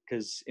that,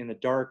 because in the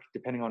dark,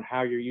 depending on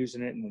how you're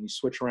using it, and when you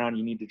switch around,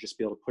 you need to just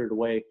be able to put it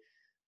away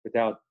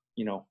without,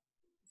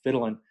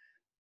 fiddling.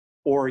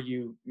 Or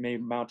you may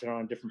mount it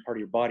on a different part of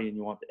your body and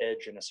you want the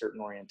edge in a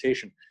certain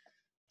orientation.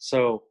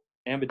 So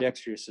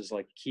ambidextrous is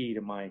like key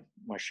to my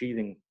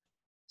sheathing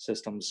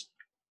systems.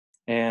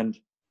 And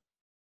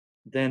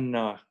then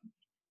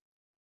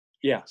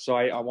so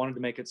I wanted to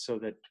make it so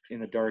that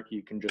in the dark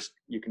you can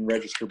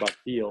register by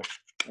feel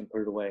and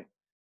put it away,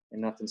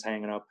 and nothing's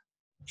hanging up,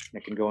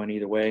 and it can go in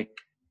either way.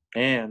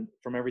 And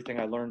from everything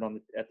I learned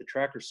at the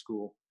tracker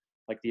school,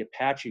 like the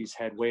Apaches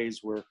had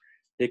ways where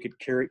they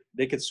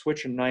could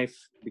switch a knife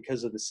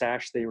because of the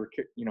sash they were,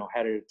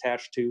 had it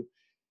attached to.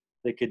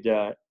 They could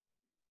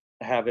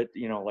have it,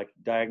 like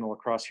diagonal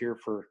across here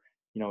for,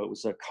 it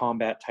was a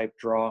combat type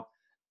draw,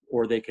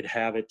 or they could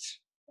have it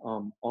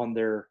on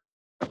their,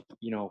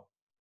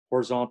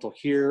 horizontal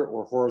here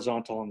or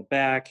horizontal on the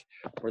back,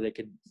 or they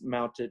could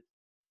mount it.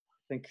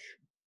 I think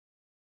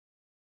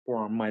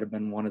forearm might have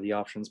been one of the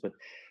options, but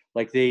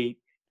like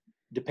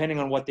depending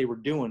on what they were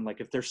doing,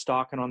 like if they're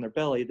stalking on their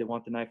belly, they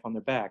want the knife on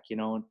their back,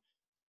 and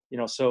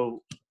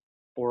so,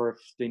 or if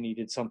they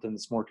needed something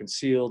that's more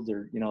concealed,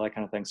 or that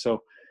kind of thing.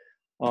 So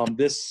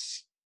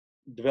this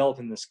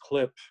developing this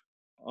clip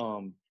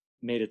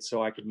made it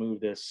so I could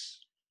move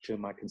this to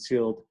my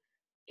concealed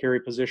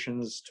carry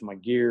positions, to my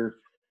gear.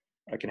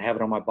 I can have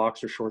it on my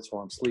boxer shorts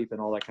while I'm sleeping,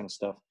 all that kind of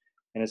stuff.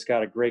 And it's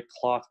got a great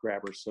cloth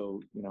grabber, so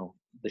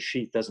the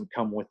sheath doesn't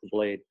come with the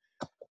blade.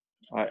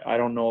 I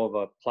don't know of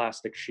a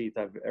plastic sheath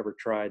I've ever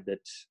tried that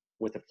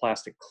with a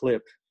plastic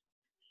clip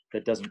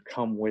that doesn't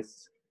come with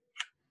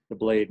the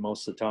blade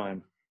most of the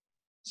time.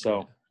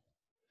 So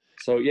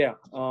yeah.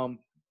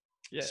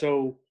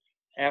 So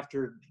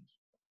after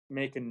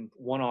making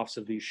one-offs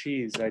of these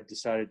sheaths, I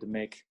decided to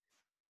make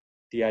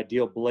the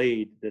ideal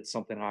blade that's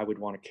something I would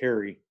want to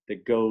carry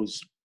that goes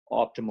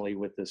optimally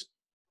with this,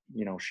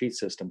 sheath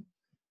system.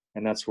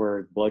 And that's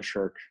where Blood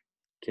Shark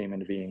came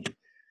into being.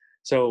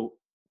 So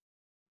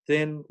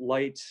thin,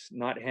 light,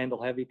 not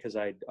handle heavy, because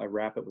I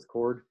wrap it with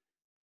cord.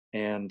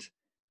 And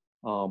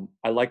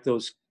I like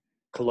those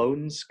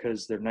colognes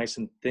because they're nice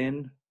and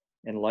thin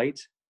and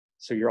light.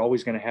 So you're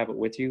always going to have it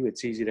with you.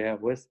 It's easy to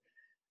have with.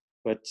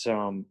 But,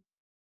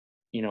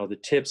 the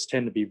tips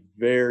tend to be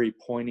very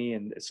pointy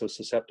and so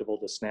susceptible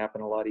to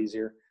snapping a lot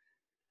easier.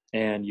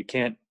 And you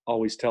can't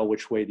always tell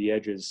which way the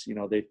edge is.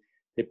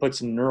 They put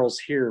some knurls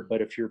here,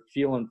 but if you're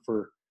feeling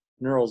for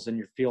knurls and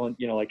you're feeling,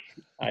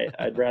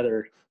 I'd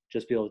rather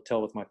just be able to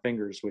tell with my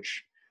fingers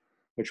which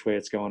way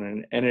it's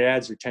going. And it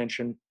adds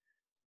retention.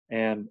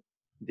 And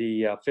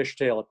the fish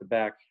tail at the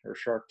back, or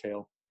shark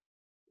tail,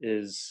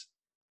 is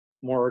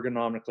more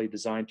ergonomically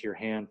designed to your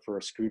hand for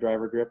a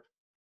screwdriver grip.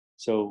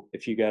 So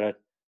if you got to,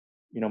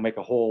 make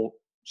a hole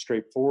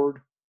straight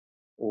forward,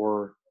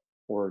 or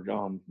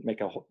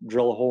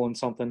drill a hole in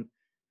something,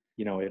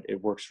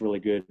 it works really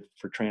good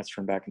for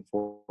transferring back and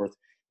forth.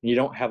 And you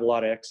don't have a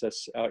lot of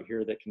excess out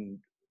here that can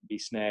be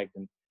snagged,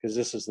 and because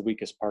this is the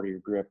weakest part of your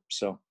grip.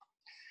 So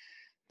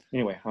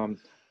anyway, I'm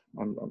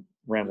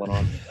rambling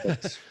on.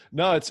 But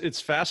No,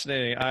 it's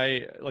fascinating.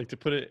 I like to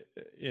put it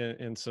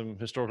in some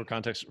historical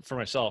context for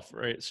myself,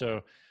 right?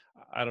 So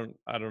I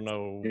don't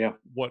know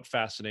what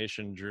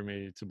fascination drew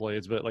me to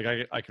blades, but like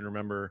I can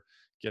remember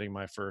getting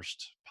my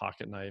first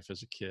pocket knife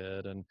as a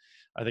kid, and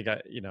I think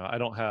I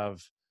don't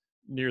have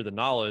near the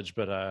knowledge,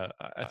 but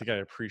I think I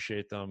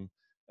appreciate them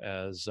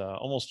as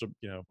almost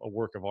a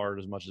work of art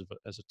as much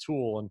as a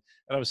tool. And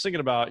I was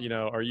thinking about,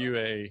 are you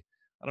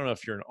I don't know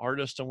if you're an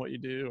artist in what you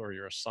do, or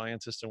you're a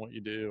scientist in what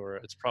you do, or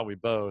it's probably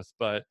both.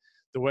 But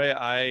the way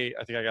I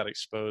think I got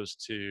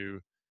exposed to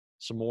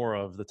some more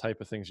of the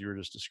type of things you were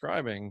just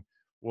describing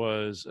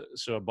was,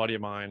 so a buddy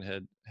of mine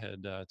had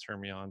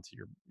turned me on to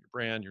your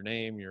brand, your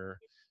name, your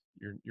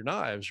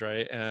knives,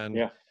 right?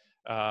 And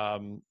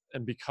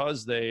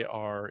because they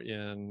are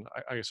in,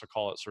 I guess I'll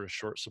call it sort of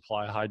short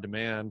supply, high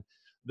demand,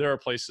 there are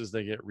places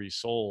they get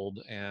resold.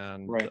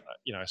 And right.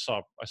 I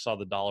saw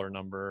the dollar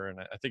number, and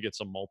I think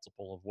it's a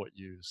multiple of what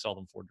you sell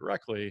them for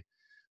directly.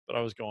 But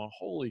I was going,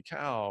 holy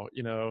cow,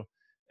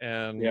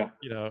 and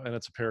and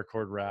it's a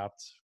paracord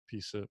wrapped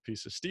piece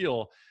of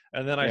steel.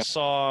 And then I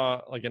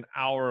saw like an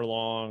hour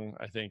long,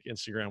 I think,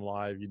 Instagram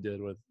live you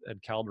did with Ed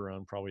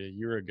Calderon probably a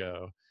year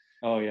ago.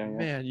 Oh yeah.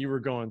 Man, you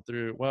were going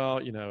through, well,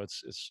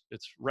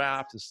 it's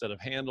wrapped instead of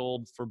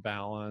handled for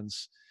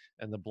balance,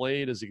 and the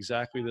blade is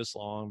exactly this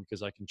long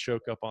because I can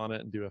choke up on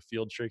it and do a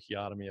field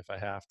tracheotomy if I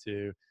have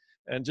to.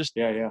 And just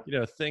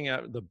thing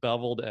out the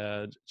beveled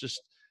edge,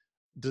 just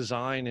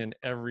design in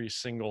every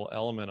single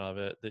element of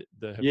it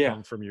that have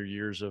come from your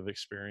years of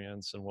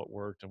experience and what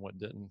worked and what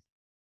didn't.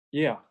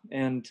 Yeah.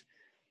 And,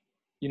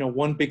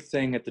 one big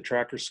thing at the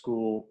tracker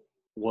school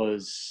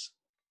was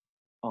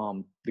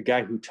the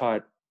guy who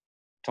taught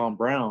Tom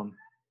Brown,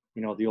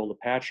 the old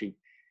Apache.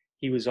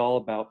 He was all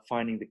about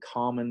finding the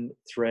common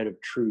thread of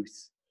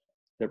truth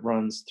that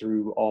runs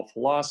through all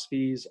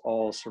philosophies,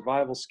 all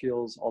survival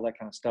skills, all that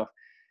kind of stuff.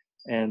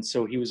 And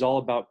so he was all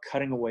about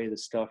cutting away the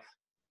stuff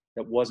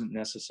that wasn't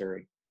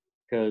necessary,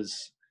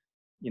 because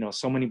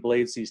so many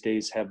blades these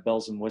days have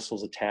bells and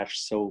whistles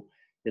attached. So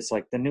it's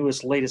like the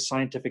newest, latest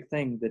scientific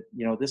thing that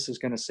this is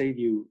going to save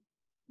you,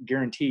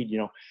 guaranteed.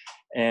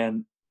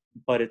 And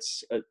but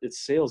it's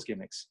sales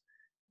gimmicks.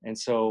 And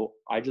so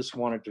I just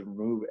wanted to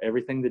remove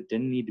everything that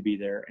didn't need to be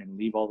there and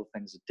leave all the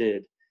things that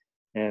did.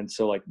 And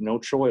so, like, no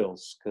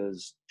choils,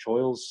 because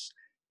choils,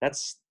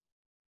 that's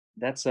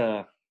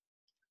a,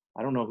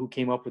 I don't know who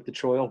came up with the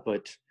choil,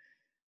 but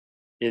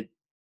it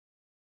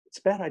it's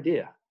a bad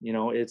idea.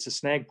 It's a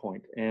snag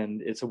point,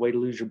 and it's a way to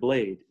lose your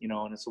blade,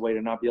 and it's a way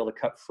to not be able to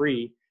cut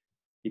free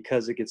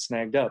because it gets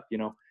snagged up.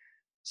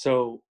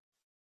 So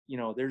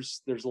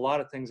there's a lot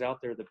of things out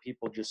there that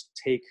people just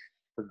take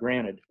for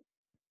granted.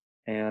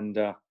 And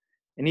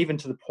even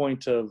to the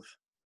point of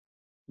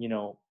you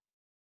know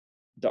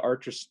the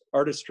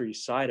artistry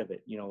side of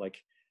it. Like,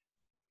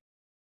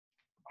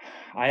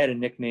 I had a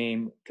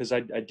nickname because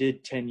I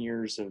did 10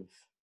 years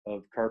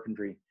of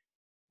carpentry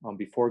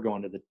before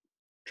going to the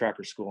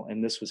tracker school,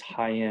 and this was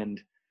high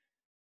end,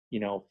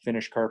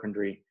 finished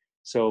carpentry.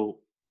 So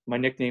my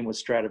nickname was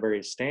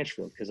Stradivarius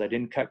Stanchfield, because I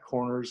didn't cut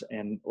corners,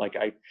 and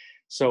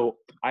so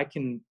I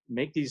can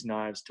make these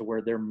knives to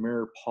where they're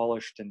mirror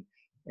polished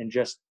and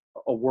just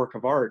a work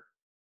of art.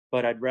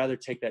 But I'd rather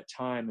take that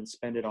time and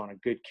spend it on a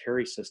good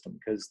carry system,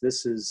 because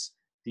this is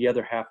the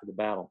other half of the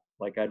battle.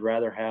 Like, I'd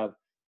rather have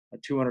a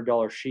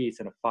 $200 sheath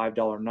and a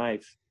 $5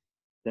 knife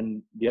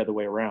than the other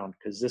way around,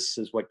 because this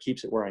is what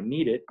keeps it where I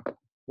need it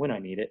when I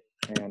need it.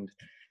 And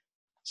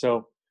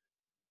so,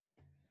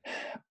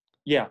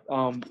 yeah,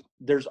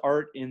 there's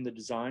art in the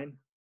design,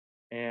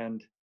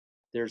 and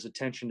there's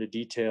attention to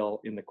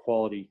detail in the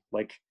quality.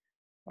 Like,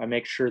 I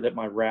make sure that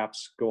my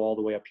wraps go all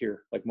the way up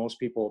here. Like, most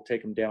people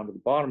take them down to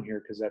the bottom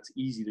here because that's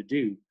easy to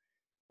do.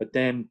 But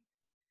then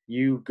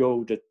you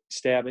go to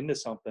stab into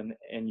something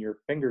and your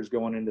fingers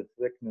going into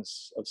the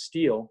thickness of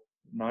steel,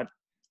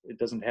 it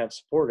doesn't have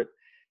support.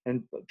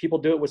 And people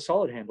do it with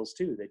solid handles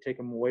too. They take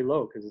them way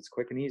low because it's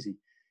quick and easy.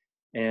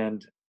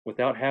 And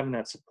without having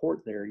that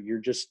support there, you're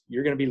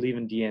going to be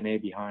leaving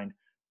DNA behind,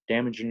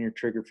 damaging your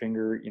trigger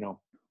finger,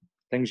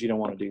 things you don't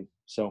want to do.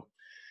 So,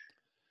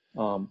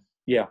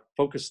 yeah,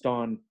 focused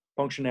on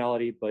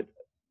functionality, but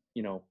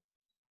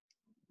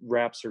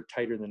wraps are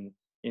tighter than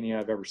any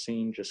I've ever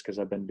seen, just because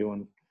I've been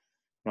doing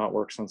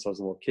knotwork since I was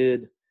a little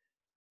kid.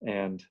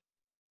 And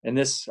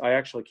this, I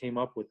actually came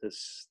up with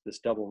this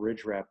double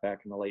ridge wrap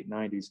back in the late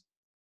 90s.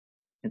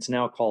 It's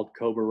now called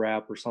Cobra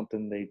wrap or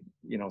something.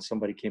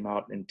 Somebody came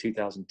out in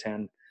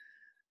 2010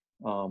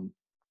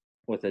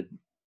 with a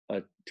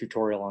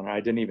tutorial on it. I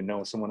didn't even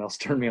know, someone else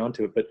turned me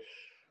onto it.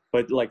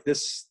 But like,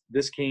 this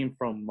came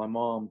from my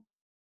mom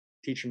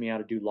teaching me how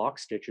to do lock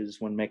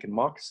stitches when making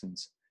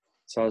moccasins.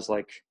 So I was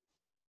like,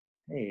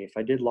 hey, if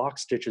I did lock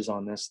stitches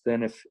on this,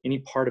 then if any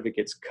part of it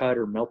gets cut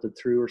or melted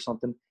through or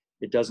something,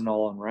 it doesn't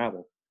all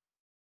unravel.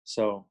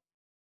 So,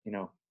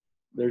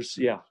 there's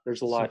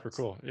a lot. Super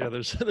cool. Yeah,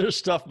 there's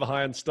stuff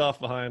behind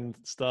stuff,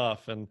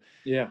 and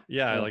Yeah.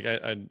 like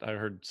I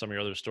heard some of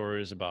your other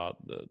stories about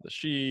the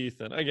sheath,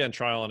 and again,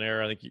 trial and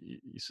error. I think you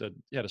said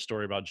you had a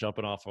story about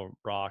jumping off a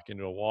rock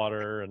into a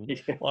water and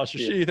Yeah. lost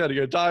your sheath, had to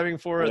go diving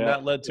for it, and Yeah.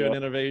 that led to an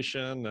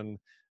innovation. And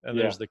Yeah.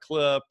 there's the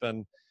clip,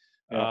 and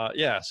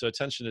Yeah. so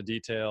attention to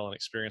detail and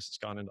experience that's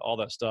gone into all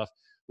that stuff,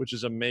 which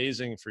is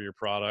amazing for your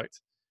product.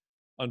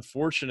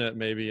 Unfortunate,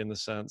 maybe, in the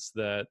sense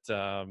that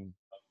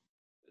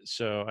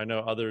so I know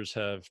others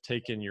have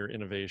taken your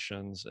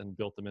innovations and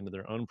built them into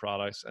their own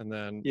products, and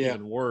then Yeah.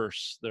 even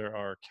worse, there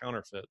are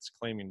counterfeits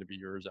claiming to be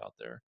yours out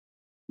there.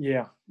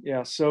 Yeah.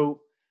 Yeah.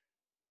 So,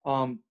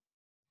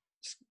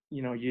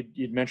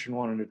 you'd mentioned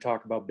wanting to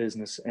talk about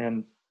business,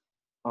 and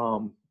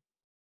um,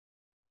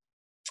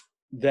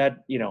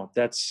 that's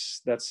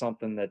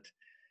something that,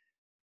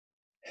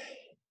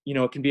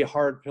 it can be a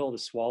hard pill to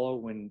swallow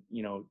when,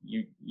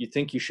 you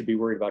think you should be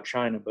worried about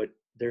China, but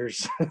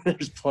there's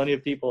there's plenty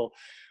of people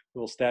who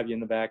will stab you in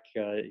the back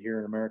here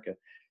in America.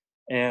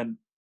 And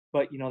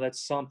but that's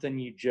something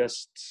you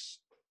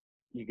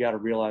got to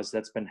realize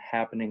that's been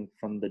happening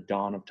from the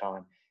dawn of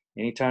time.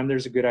 Anytime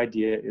there's a good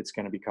idea, it's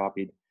going to be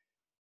copied.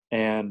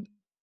 And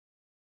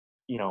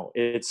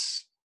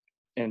it's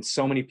and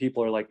so many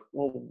people are like,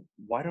 well,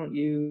 why don't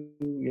you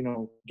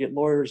get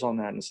lawyers on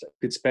that and stuff?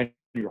 You could spend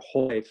your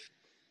whole life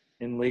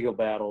in legal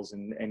battles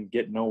and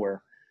get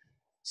nowhere.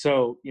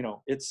 So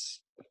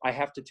I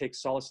have to take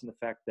solace in the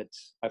fact that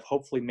I've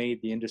hopefully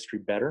made the industry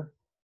better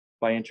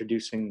by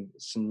introducing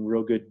some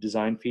real good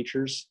design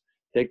features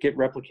that get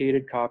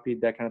replicated,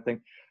 copied, that kind of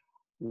thing.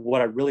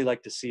 What I really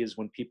like to see is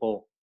when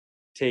people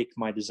take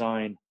my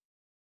design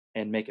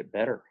and make it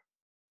better,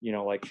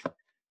 like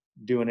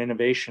do an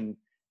innovation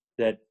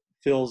that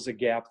fills a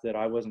gap that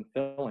I wasn't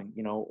filling,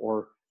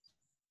 or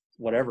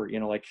whatever,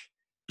 like,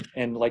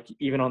 and like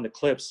even on the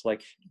clips,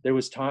 like there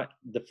was time,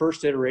 the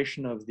first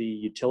iteration of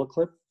the Utila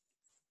clip,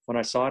 when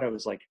I saw it, I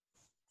was like,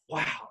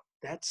 wow,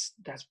 that's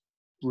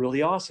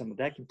really awesome.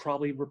 That could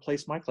probably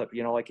replace my clip,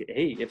 like,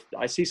 hey, if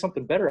I see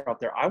something better out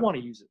there, I want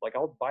to use it. Like,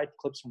 I'll buy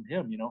clips from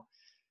him,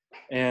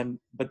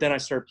 but then I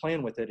started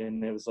playing with it,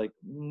 and it was like,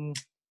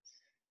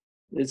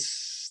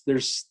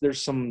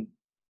 there's some,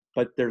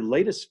 but their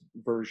latest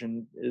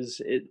version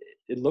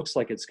it looks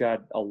like it's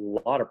got a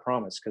lot of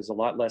promise, because a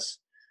lot less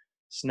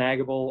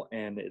snaggable,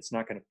 and it's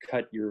not going to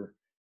cut your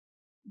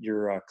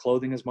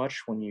clothing as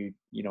much when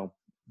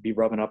be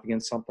rubbing up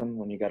against something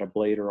when you got a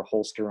blade or a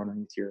holster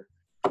underneath your.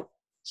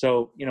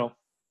 So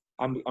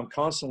I'm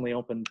constantly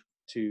open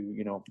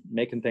to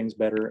making things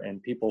better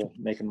and people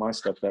making my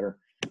stuff better.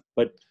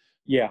 But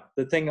yeah,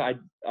 the thing I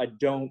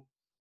don't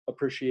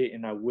appreciate,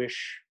 and I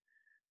wish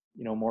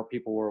more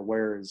people were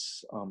aware,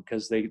 is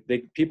because they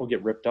people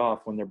get ripped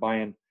off when they're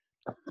buying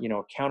a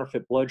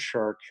counterfeit blood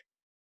shark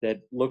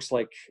that looks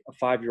like a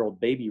 5-year-old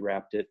baby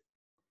wrapped it,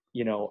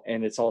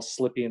 and it's all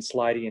slippy and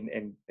slidey,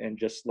 and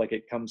just like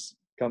it comes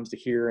to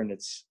here, and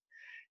it's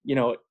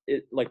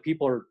it, like,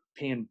 people are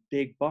paying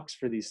big bucks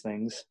for these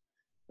things,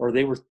 or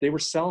they were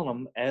selling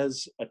them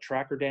as a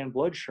Tracker Dan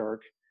blood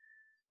shark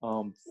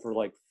for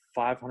like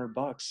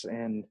 $500,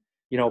 and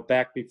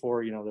back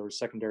before there was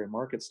secondary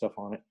market stuff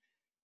on it.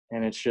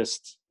 And it's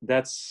just,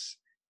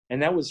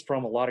 and that was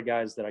from a lot of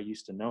guys that I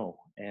used to know,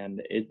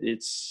 and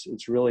it's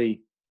really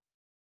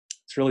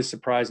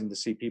surprising to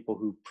see people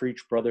who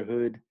preach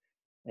brotherhood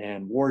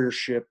and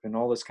warriorship and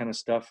all this kind of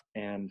stuff,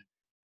 and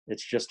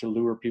it's just to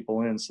lure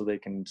people in so they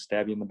can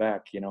stab you in the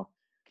back,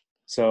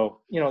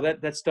 so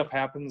that stuff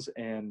happens,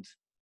 and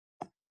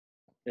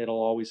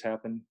it'll always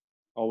happen,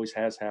 always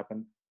has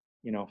happened,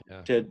 Yeah.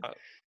 to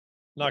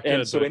Not and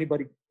good, so but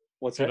anybody,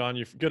 what's good that? on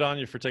you. Good on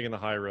you for taking the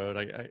high road.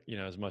 I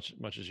as much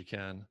as you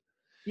can.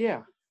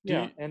 Yeah, Do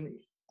yeah. you, And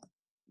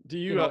do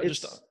you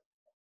just it's,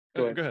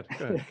 go ahead. go ahead.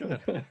 Go ahead. Go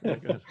ahead. Yeah,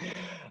 go ahead.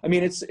 I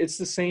mean, it's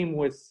the same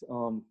with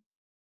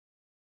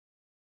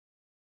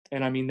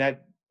and I mean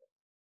that,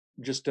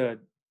 just a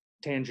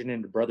tangent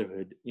into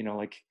brotherhood,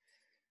 like,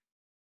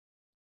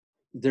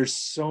 there's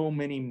so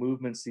many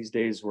movements these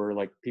days where,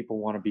 like, people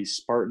want to be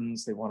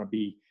Spartans, they want to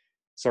be,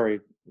 sorry,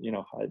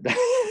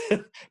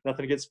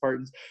 nothing against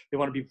Spartans, they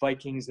want to be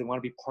Vikings, they want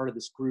to be part of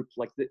this group,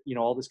 like,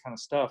 all this kind of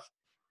stuff.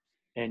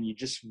 And you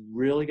just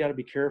really got to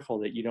be careful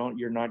that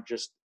you're not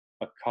just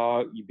a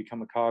cog, you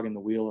become a cog in the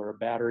wheel, or a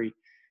battery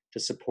to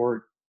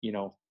support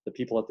the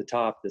people at the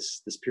top,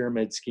 this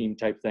pyramid scheme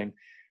type thing,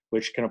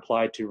 which can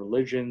apply to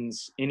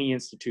religions, any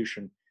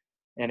institution.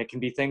 And it can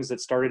be things that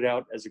started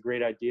out as a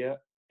great idea,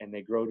 and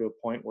they grow to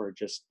a point where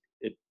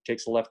it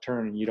takes a left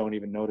turn and you don't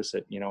even notice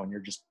it, and you're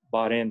just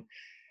bought in.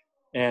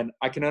 And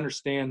I can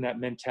understand that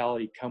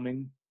mentality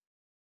coming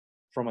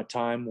from a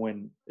time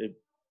when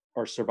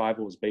our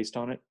survival was based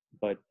on it,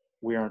 but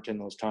we aren't in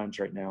those times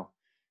right now.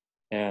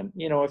 And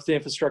if the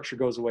infrastructure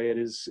goes away, it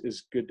is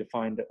good to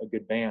find a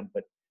good band,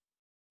 but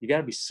you got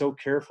to be so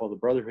careful of the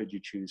brotherhood you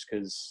choose,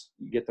 because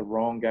you get the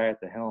wrong guy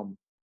at the helm,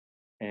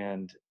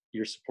 and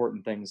you're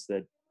supporting things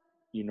that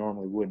you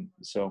normally wouldn't.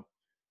 So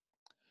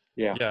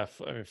yeah. Yeah,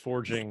 I mean,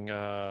 forging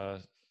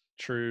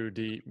true,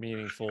 deep,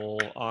 meaningful,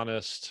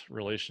 honest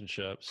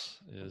relationships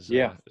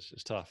Yeah.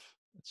 is tough.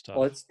 It's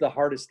Well, tough. it's the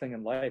hardest thing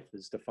in life,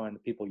 is to find the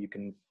people you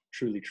can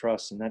truly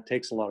trust, and that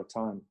takes a lot of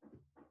time.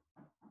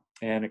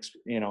 And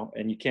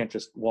and you can't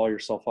just wall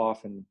yourself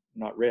off and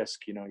not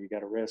risk. You got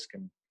to risk,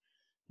 and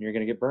you're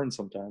going to get burned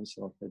sometimes.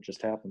 So it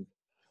just happened.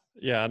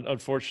 Yeah,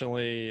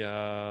 unfortunately,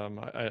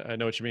 I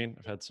know what you mean.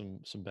 I've had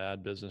some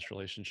bad business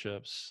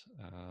relationships.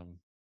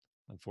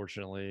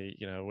 Unfortunately,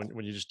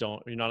 when you just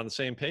you're not on the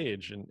same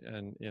page,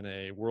 and in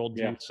a Yeah.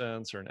 worldview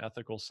sense or an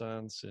ethical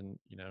sense, and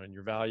in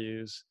your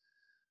values,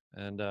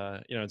 and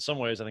in some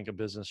ways, I think a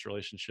business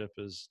relationship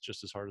is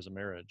just as hard as a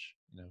marriage.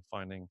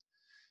 Finding,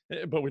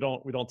 but we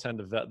don't tend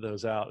to vet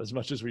those out as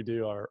much as we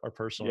do our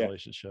personal Yeah.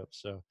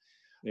 relationships. So,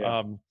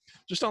 Yeah.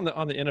 just on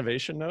the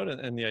innovation note,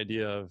 and the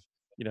idea of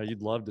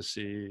you'd love to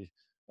see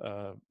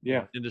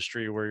Yeah.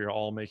 industry where you're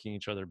all making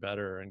each other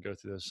better and go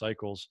through those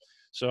cycles.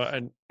 So,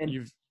 and And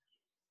you've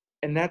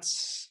and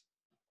that's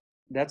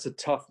a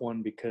tough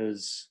one,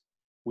 because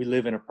we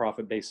live in a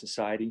profit-based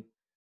society.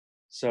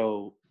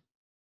 So,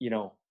 you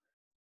know,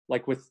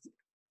 like, with,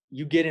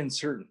 you get in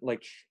certain,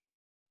 like,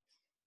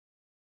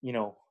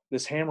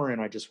 this hammer in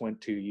I just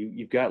went to,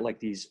 you've got like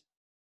these,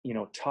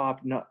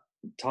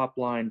 top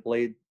line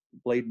blade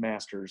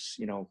masters,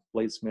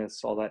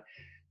 bladesmiths, all that,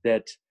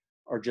 that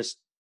are just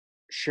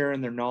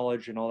sharing their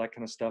knowledge and all that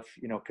kind of stuff,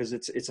 because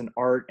it's an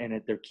art,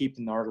 and they're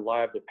keeping the art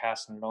alive, they're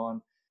passing it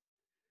on.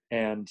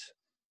 And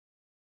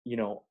you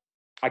know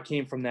I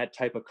came from that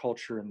type of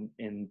culture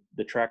in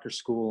the tracker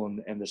school,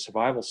 and the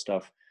survival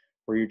stuff,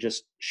 where you're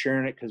just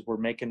sharing it because we're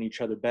making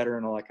each other better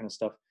and all that kind of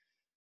stuff.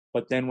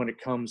 But then when it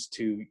comes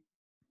to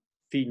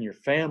feeding your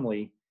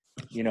family,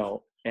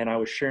 and I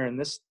was sharing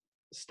this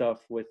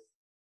stuff with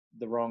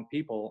the wrong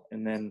people,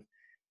 and then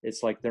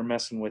it's like they're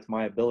messing with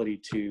my ability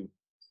to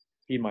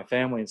feed my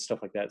family and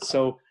stuff like that.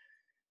 So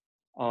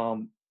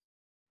um,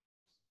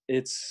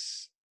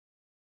 it's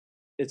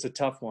it's a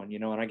tough one,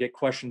 and I get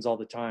questions all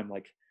the time,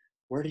 like,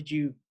 where did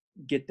you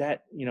get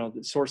that,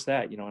 source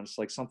that, and it's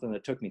like something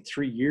that took me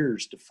 3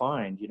 years to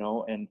find,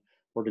 and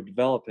or to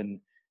develop. And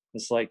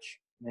it's like,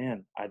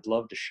 man, I'd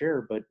love to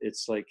share, but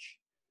it's like,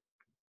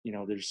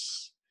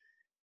 there's,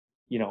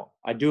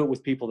 I do it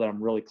with people that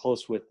I'm really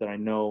close with that I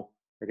know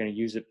are going to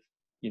use it,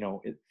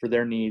 for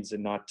their needs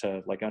and not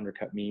to like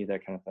undercut me,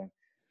 that kind of thing.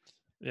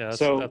 Yeah,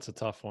 So that's a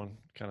tough one,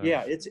 kind of.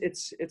 yeah,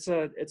 it's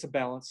a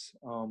balance.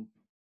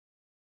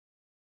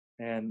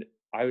 And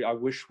I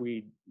wish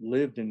we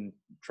lived in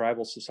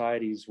tribal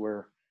societies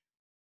where,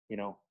 you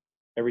know,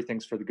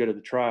 everything's for the good of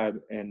the tribe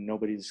and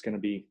nobody's going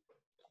to be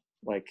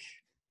like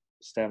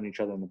stabbing each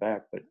other in the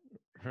back. But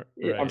I'm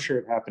Right. sure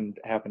it happened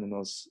in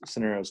those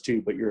scenarios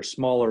too. But you're a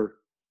smaller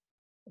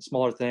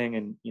thing,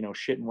 and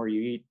shitting where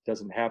you eat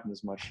doesn't happen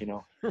as much,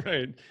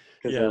 Right.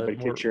 because Yeah, everybody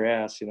kicks your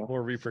ass.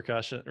 more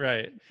repercussion.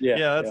 Right. Yeah,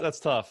 Yeah, yeah, that's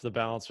tough. The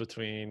balance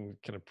between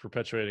kind of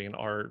perpetuating an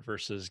art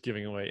versus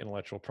giving away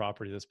intellectual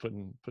property that's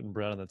putting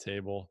bread on the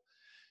table.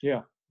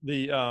 yeah,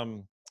 The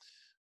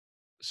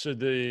so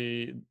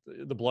the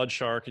blood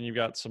shark, and you've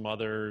got some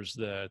others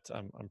that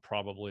I'm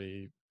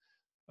probably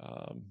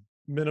um,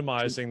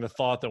 minimizing the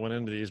thought that went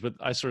into these, but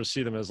I sort of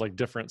see them as like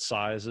different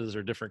sizes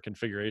or different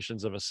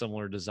configurations of a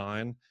similar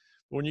design.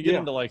 But when you get yeah.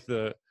 into like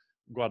the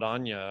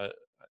guadagna,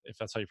 if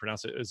that's how you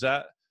pronounce it, was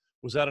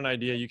that an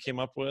idea you came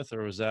up with,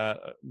 or was that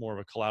more of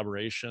a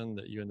collaboration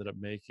that you ended up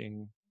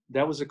making?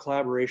 That was a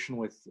collaboration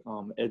with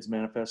Ed's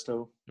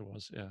Manifesto. It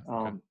was, yeah.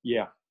 Okay.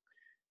 Yeah,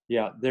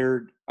 yeah.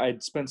 There,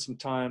 I'd spent some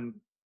time,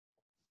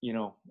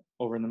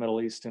 over in the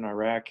Middle East, in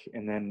Iraq,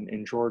 and then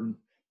in Jordan,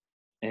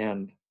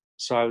 and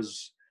so I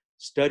was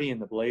studying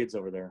the blades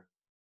over there,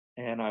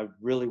 and I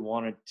really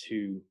wanted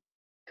to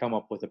come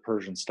up with a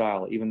Persian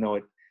style, even though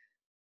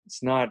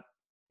it's not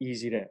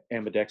easy to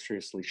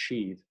ambidextrously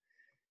sheathe.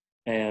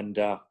 And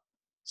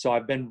so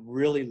I've been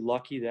really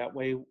lucky that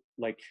way.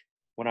 Like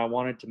when I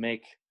wanted to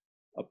make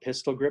a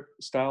pistol grip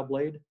style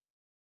blade,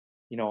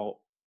 you know,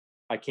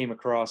 I came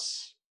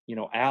across,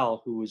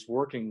 Al, who was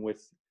working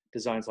with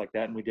designs like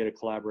that, and we did a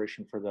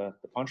collaboration for the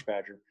Punch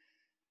Badger.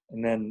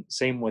 And then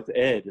same with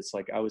Ed. It's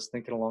like I was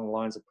thinking along the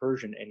lines of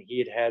Persian, and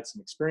he had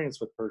some experience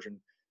with Persian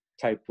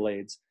type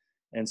blades,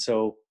 and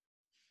so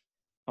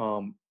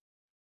um,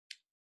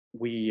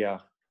 we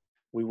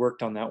we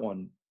worked on that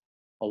one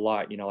a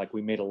lot. Like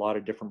we made a lot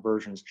of different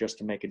versions just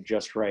to make it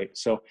just right.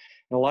 So,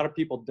 and a lot of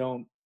people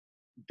don't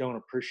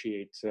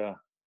appreciate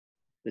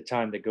the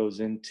time that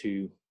goes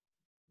into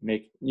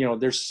make.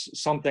 There's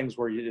some things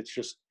where it's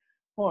just,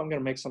 oh, I'm going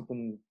to make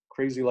something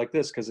crazy like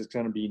this because it's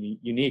going to be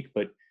unique,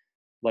 but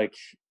like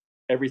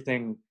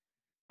everything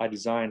I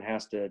design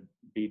has to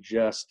be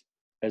just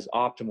as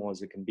optimal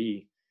as it can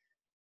be.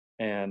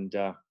 And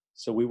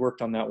so we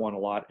worked on that one a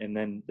lot. And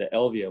then the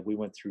Elvia, we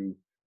went through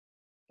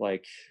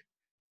like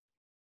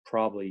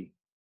probably,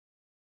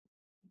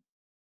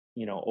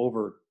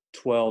 over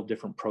 12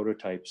 different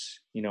prototypes,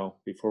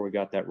 before we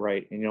got that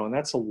right. And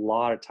that's a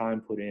lot of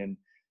time put in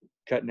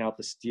cutting out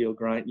the steel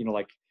grind,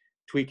 like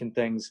tweaking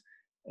things.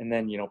 And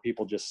then,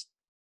 people just,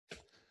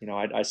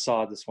 I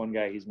saw this one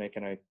guy, he's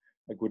making a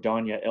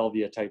Guadagna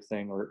Elvia type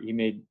thing, or he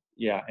made,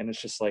 yeah. And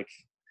it's just like,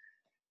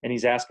 and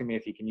he's asking me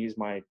if he can use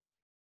my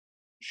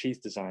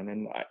sheath design.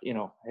 And I,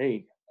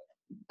 hey,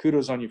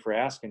 kudos on you for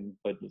asking,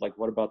 but like,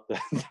 what about the,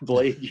 the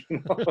blade?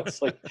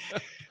 It's like,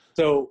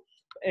 so,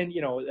 and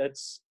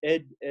that's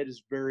Ed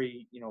is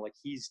very, like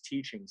he's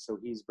teaching, so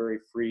he's very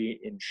free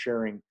in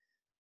sharing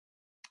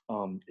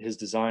his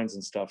designs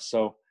and stuff.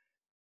 So,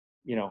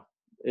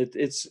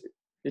 it's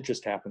it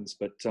just happens.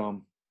 But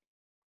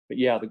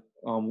yeah,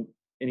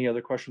 any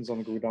other questions on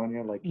the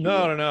Guadagna? Like you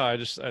No, were, no, no. I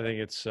think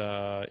it's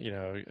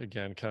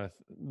again, kind of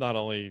not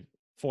only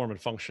form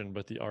and function,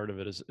 but the art of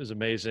it is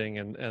amazing,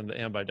 and the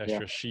yeah,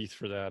 ambidextrous sheath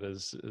for that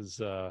is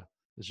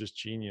just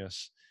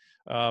genius.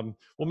 Well,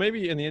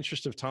 maybe in the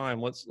interest of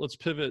time, let's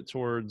pivot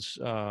towards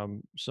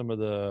some of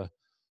the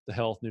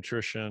health,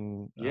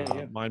 nutrition, yeah,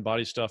 yeah, mind,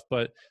 body stuff.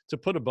 But to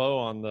put a bow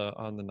on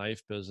the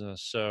knife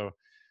business, so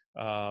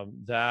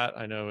that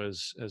I know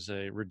is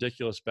a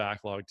ridiculous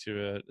backlog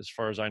to it. As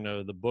far as I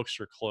know, the books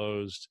are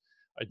closed.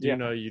 I do yeah.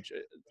 know you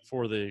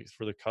for the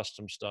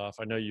custom stuff.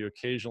 I know you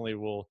occasionally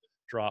will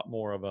drop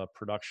more of a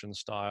production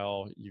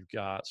style. You've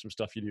got some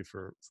stuff you do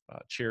for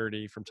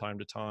charity from time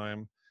to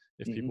time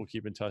if Mm-hmm. people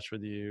keep in touch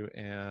with you.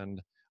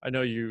 And I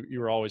know you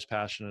were always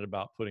passionate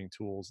about putting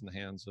tools in the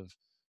hands of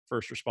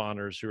first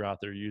responders who are out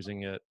there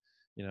using it,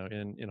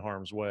 in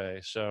harm's way.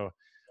 So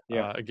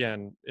Yeah,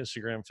 again,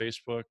 Instagram,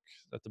 Facebook,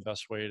 that's the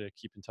best way to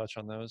keep in touch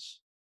on those.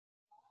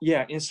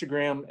 yeah.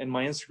 Instagram, and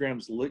my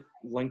Instagram's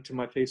linked to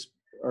my face,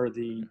 or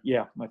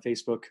my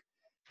Facebook.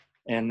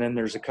 And then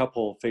there's a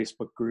couple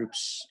Facebook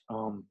groups,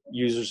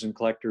 users and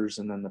collectors,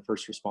 and then the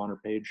first responder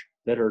page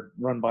that are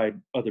run by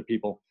other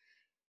people.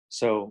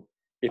 So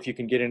if you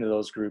can get into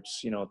those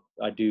groups,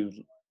 I do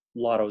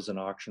lottos and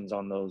auctions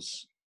on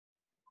those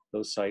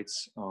those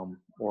sites,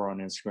 or on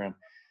Instagram.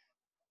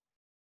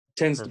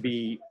 Tends to Perfect.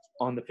 be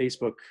on the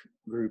Facebook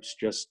groups,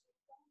 just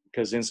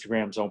because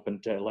Instagram's open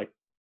to, like,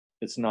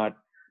 it's not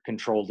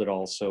controlled at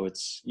all, so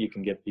you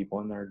can get people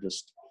in there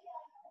just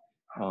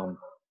um,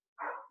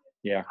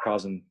 yeah,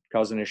 causing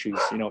issues,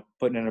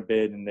 putting in a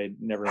bid and they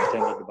never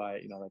intended to buy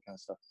it, that kind of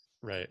stuff.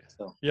 Right.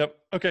 So Yep.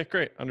 Okay,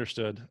 great.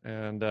 Understood.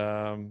 And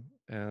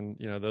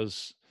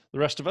those, the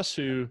rest of us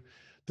who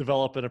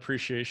develop an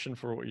appreciation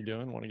for what you're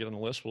doing, want to get on the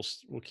list,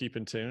 we'll keep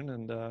in tune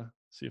and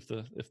see if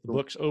the cool.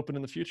 book's open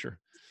in the future.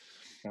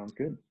 Sounds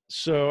good.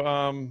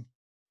 So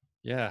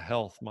yeah,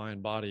 health,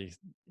 mind, body,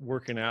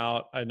 working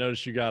out. I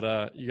noticed you got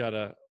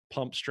a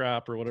pump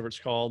strap or whatever it's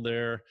called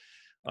there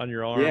on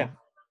your Yeah.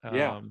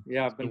 arm.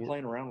 Yeah. I've been So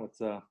playing around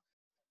with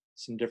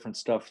some different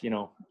stuff,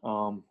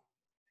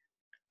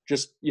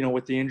 just,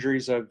 with the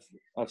injuries I've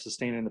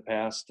sustained in the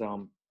past.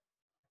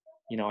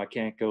 I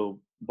can't go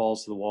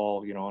balls to the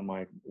wall, on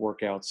my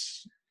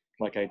workouts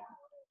like I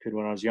could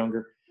when I was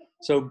younger.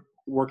 So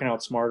working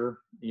out smarter,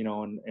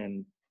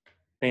 and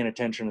paying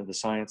attention to the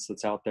science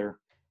that's out there.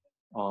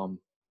 Um,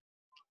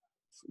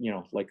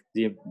 like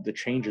the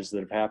changes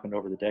that have happened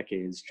over the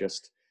decades,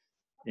 just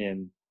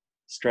in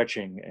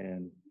stretching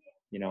and,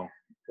 you know,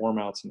 warm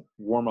ups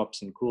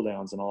and cool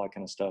downs and all that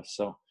kind of stuff.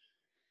 So,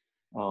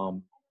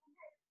 um,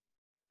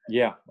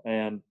 yeah.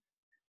 And,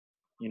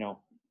 you know,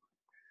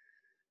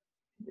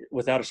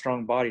 without a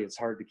strong body, it's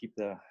hard to keep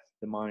the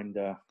mind,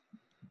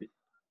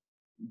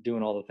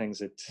 doing all the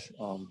things it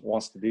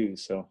wants to do.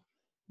 So,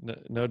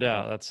 no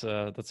doubt that's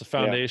a yeah,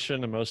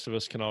 foundation, and most of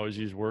us can always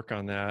use work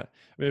on that.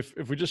 I mean,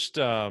 if we just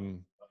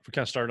if we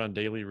kind of start on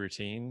daily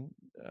routine,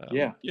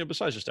 yeah,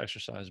 besides just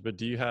exercise, but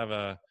do you have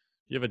a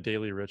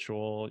daily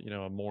ritual,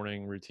 a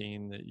morning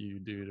routine that you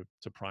do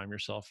to prime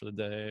yourself for the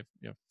day,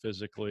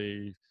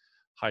 physically,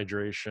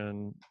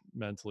 hydration,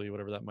 mentally,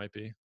 whatever that might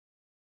be?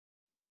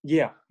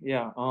 yeah,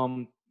 yeah.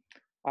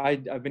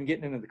 I've been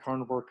getting into the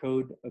carnivore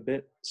code a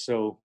bit.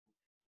 So,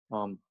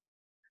 um,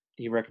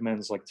 he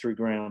recommends like 3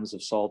 grams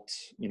of salt,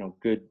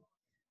 good,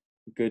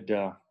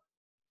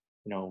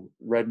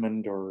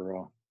 Redmond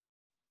or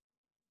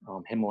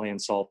Himalayan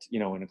salt,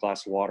 in a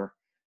glass of water.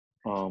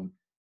 Um,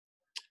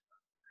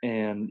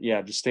 and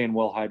yeah, just staying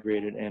well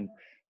hydrated. And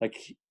like,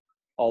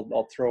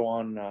 I'll throw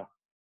on the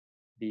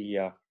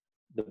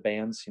the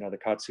bands, the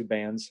Katsu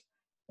bands,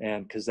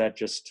 and because that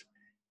just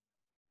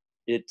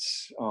it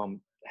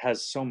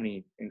has so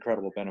many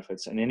incredible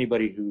benefits. And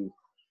anybody who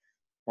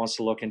wants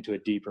to look into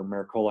it deeper,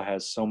 Maricola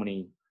has so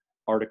many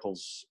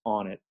articles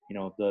on it.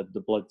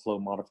 The blood flow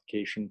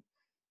modification,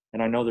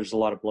 and I know there's a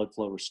lot of blood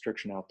flow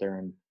restriction out there,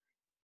 and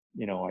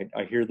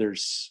I hear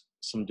there's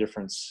some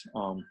difference,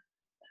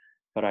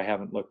 but I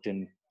haven't looked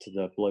into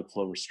the blood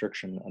flow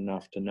restriction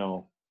enough to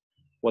know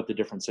what the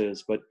difference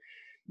is. But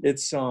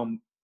it's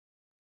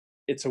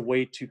it's a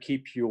way to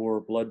keep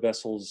your blood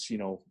vessels,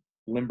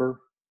 limber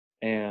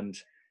and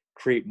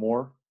create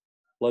more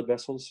blood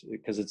vessels,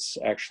 because it's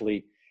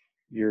actually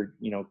you're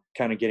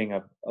kind of getting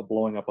a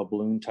blowing up a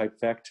balloon type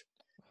effect.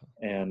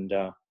 And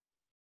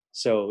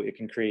so it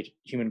can create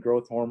human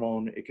growth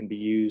hormone. It can be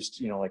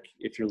used, like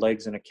if your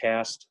leg's in a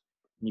cast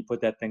and you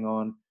put that thing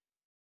on,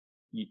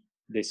 you,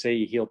 they say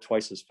you heal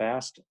twice as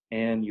fast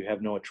and you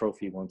have no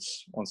atrophy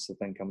once the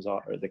thing comes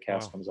off or the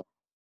cast Wow. comes off.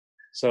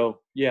 So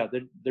yeah,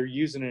 they're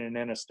using it in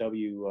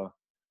NSW,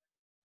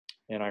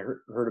 and I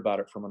heard about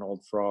it from an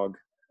old frog,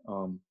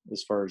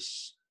 as far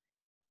as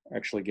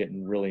actually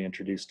getting really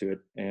introduced to it.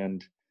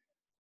 And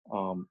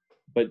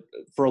but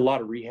for a lot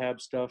of rehab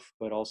stuff,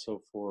 but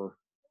also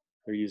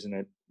they're using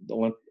it.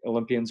 The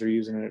Olympians are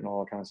using it and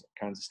all kinds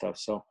of stuff.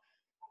 So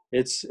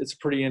it's a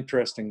pretty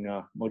interesting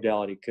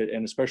modality,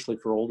 and especially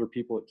for older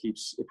people,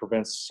 it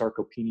prevents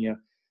sarcopenia,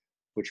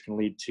 which can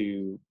lead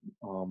to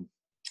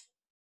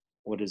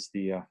what is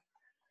the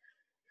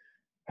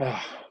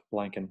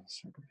blanking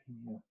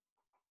sarcopenia,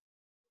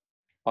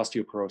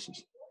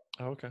 osteoporosis.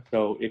 Oh, okay.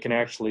 So it can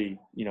actually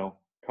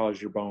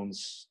cause your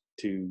bones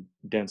to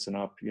densen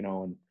up,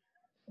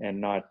 and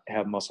not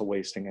have muscle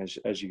wasting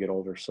as you get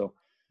older. So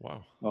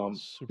Wow.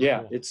 Super yeah,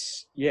 cool.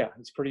 it's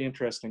pretty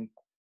interesting.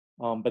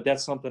 But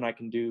that's something I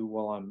can do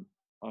while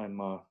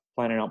I'm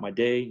planning out my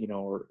day,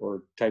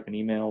 or typing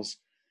emails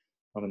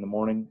in the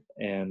morning.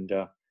 And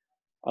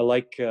I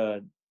like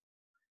the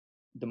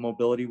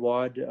mobility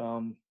wad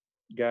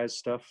guys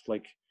stuff,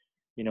 like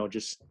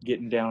just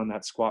getting down in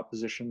that squat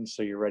position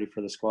so you're ready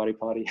for the squatty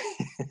potty.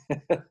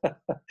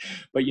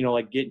 But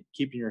like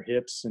keeping your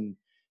hips and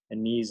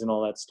knees and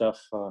all that stuff,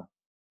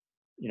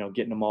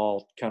 getting them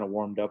all kind of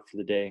warmed up for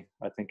the day,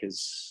 I think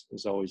is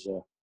always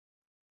a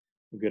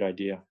good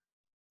idea.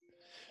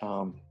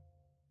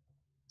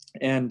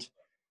 And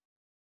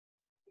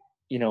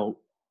you know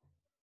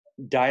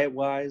diet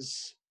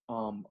wise,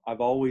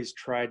 I've always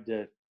tried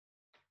to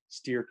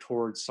steer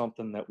towards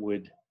something that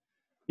would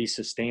be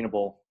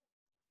sustainable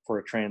for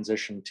a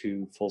transition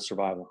to full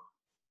survival.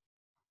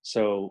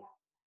 So,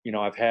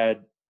 I've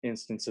had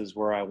instances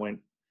where I went,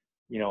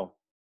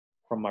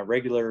 from my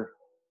regular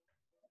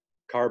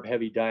carb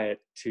heavy diet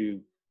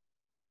to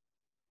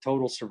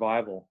total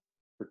survival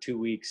for 2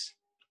 weeks,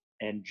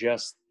 and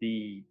just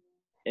the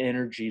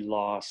energy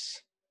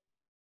loss,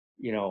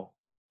 you know,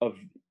 of,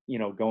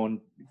 going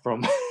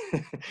from,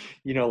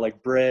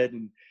 like bread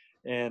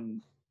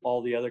and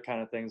all the other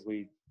kind of things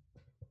we,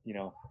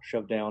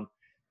 shove down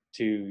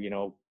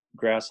to,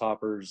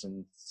 grasshoppers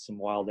and some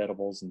wild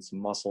edibles and some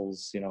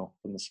mussels,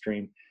 from the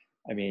stream.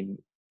 I mean,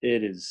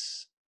 it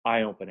is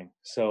eye opening.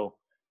 So,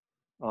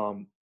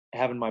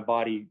 having my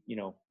body,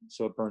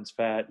 so it burns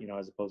fat,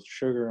 as opposed to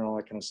sugar and all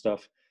that kind of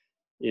stuff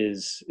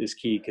is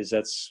key, because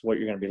that's what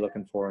you're going to be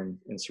looking for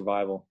in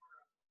survival.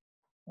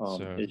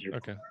 So, Is your,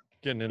 okay.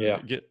 Getting yeah,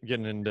 into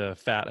getting into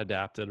fat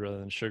adapted rather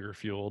than sugar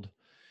fueled.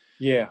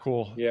 yeah,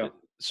 Cool. yeah.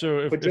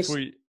 So But if just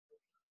we,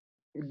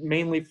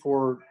 mainly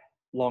for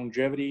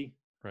longevity,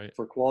 right.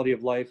 for quality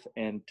of life,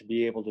 and to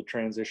be able to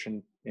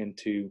transition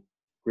into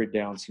grid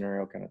down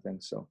scenario kind of thing.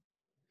 So,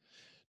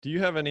 Do you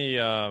have any,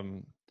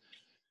 so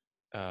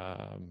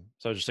I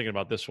was just thinking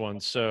about this one.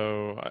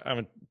 So I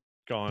haven't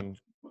gone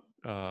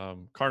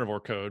carnivore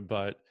code,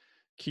 but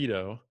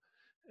keto.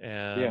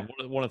 yeah, And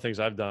one of the things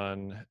I've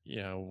done,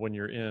 when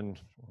you're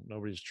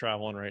nobody's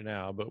traveling right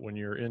now, but when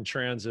you're in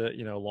transit,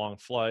 long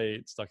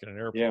flight, stuck in an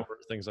yeah,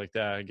 airport, things like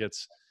that, it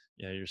gets,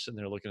 you're sitting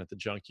there looking at the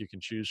junk you can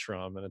choose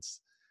from, and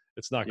it's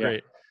not yeah,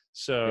 great.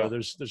 So yeah,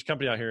 there's a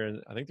company out here,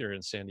 and I think they're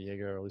in San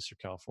Diego or at least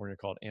California,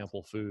 called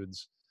Ample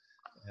Foods,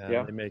 and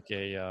yeah. they make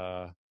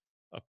a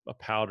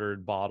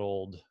powdered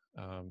bottled.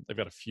 They've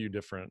got a few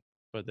different,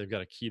 but they've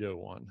got a keto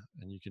one,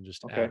 and you can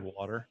just Okay. add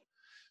water.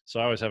 So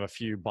I always have a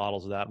few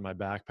bottles of that in my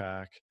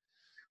backpack,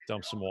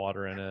 dump some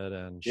water in it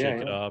and Yeah,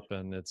 shake it yeah. up.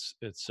 And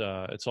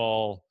it's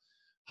all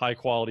high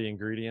quality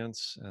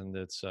ingredients, and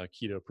it's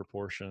keto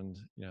proportioned,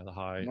 the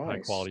high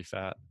Nice. quality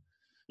fat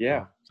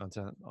Yeah.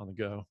 content on the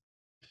go.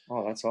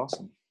 Oh, that's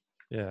awesome.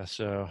 Yeah.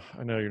 So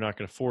I know you're not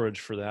going to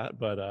forage for that,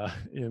 but as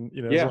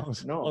Yeah. long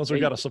No. as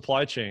we've got Hey, a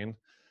supply chain.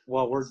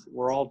 well,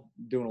 we're all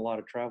doing a lot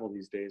of travel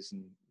these days,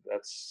 and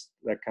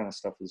that kind of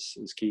stuff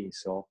is key.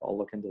 So I'll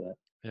look into that.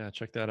 Yeah,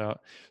 check that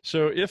out.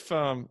 So if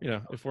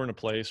we're in a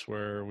place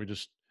where we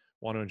just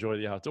want to enjoy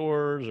the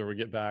outdoors, or we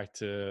get back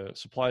to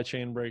supply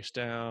chain breaks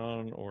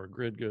down, or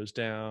grid goes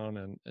down,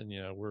 and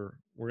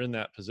we're in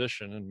that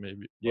position, and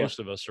maybe Yeah. most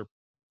of us are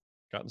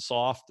gotten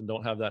soft and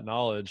don't have that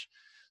knowledge.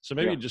 So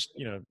maybe Yeah. just,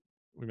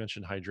 we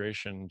mentioned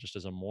hydration just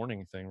as a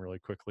morning thing really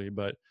quickly,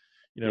 but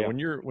Yeah. when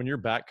you're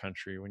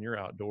backcountry, when you're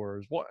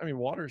outdoors,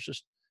 water is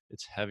just,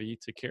 it's heavy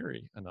to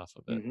carry enough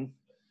of it. Mm-hmm.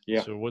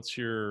 Yeah. So what's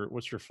your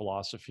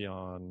philosophy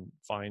on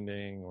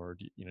finding, or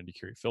do you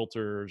carry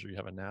filters, or you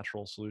have a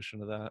natural solution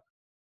to that?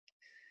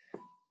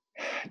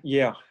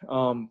 Yeah.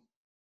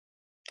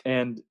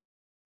 And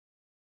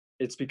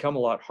it's become a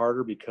lot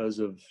harder because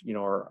of,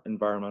 our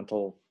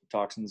environmental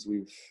toxins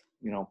we've,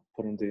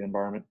 put into the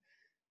environment.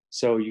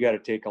 So you got to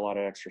take a lot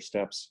of extra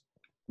steps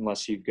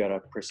unless you've got a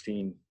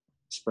pristine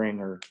spring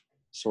or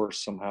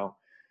source somehow.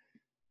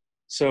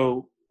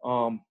 So,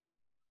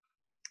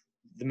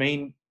 the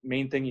main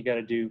thing you got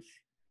to do,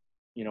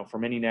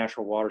 from any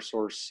natural water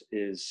source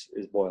is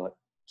boil it.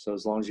 So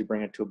as long as you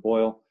bring it to a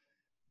boil,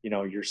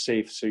 you're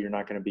safe. So you're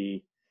not going to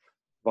be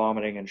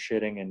vomiting and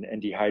shitting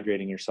and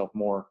dehydrating yourself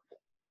more.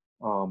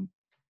 Um,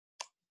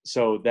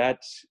 so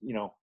that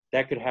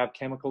could have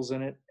chemicals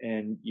in it,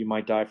 and you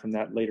might die from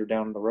that later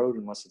down the road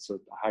unless it's a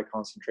high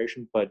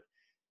concentration. But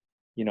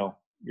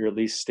you're at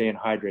least staying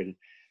hydrated.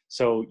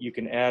 So you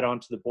can add on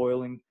to the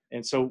boiling.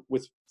 And so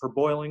for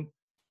boiling,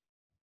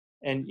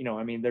 and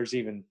I mean, there's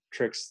even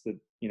tricks that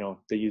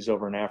they use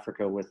over in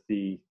Africa with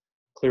the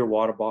clear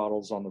water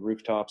bottles on the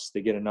rooftops.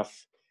 They get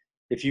enough.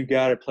 If you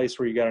got a place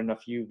where you got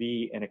enough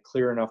UV and a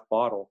clear enough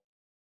bottle,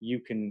 you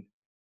can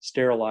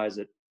sterilize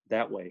it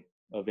that way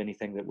of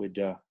anything that would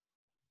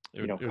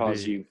It would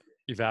cause be you.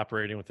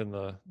 evaporating within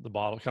the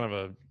bottle, kind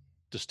of a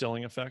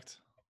distilling effect. Is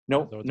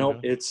No, that what they're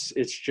no, doing?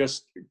 it's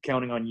just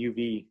counting on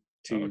UV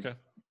Oh, to okay.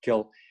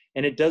 kill,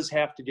 and it does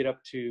have to get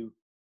up to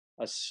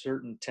a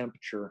certain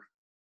temperature.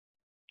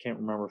 Can't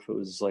remember if it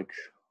was like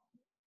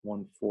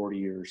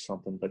 140 or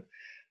something,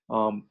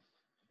 um,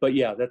 but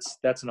yeah,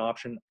 that's an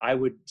option. I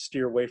would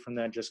steer away from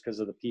that just because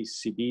of the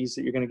PCBs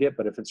that you're going to get.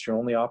 But if it's your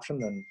only option,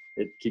 then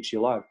it keeps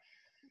you alive.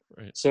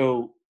 Right.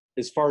 So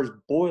as far as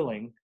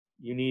boiling,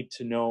 you need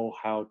to know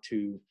how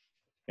to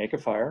make a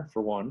fire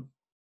for one.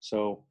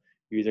 So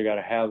you either got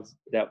to have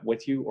that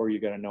with you, or you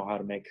got to know how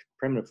to make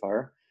primitive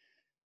fire,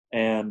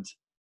 and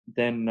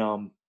then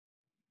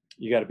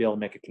you got to be able to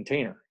make a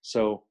container.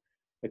 So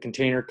a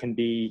container can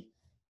be,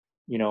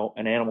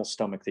 an animal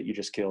stomach that you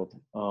just killed.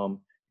 It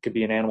could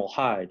be an animal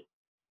hide,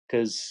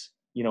 because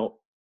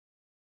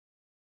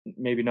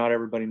maybe not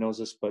everybody knows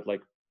this, but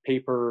like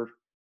paper,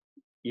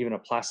 even a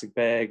plastic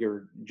bag,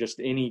 or just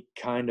any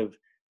kind of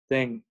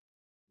thing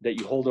that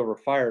you hold over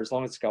fire, as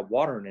long as it's got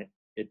water in it,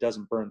 it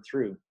doesn't burn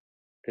through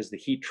because the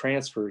heat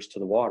transfers to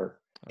the water.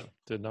 Oh,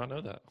 did not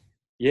know that.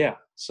 Yeah,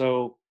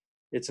 so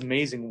it's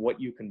amazing what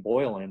you can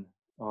boil in,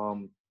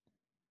 on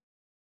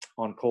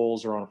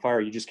coals or on a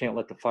fire. You just can't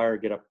let the fire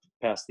get up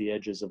past the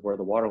edges of where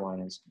the water line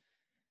is.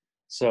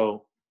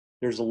 So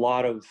there's a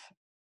lot of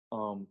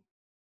um,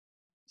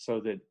 so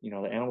that, the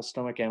animal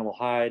stomach, animal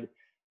hide.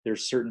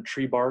 There's certain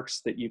tree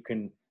barks that you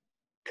can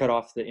cut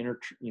off the inner,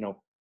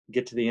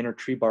 get to the inner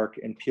tree bark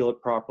and peel it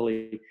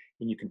properly,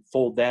 and you can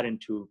fold that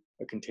into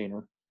a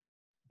container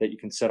that you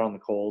can set on the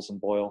coals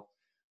and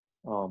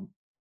um,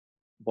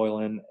 boil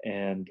in,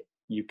 and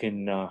you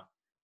can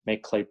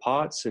make clay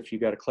pots if you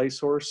got a clay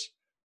source,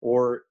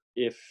 or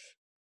if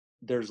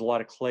there's a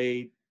lot of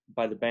clay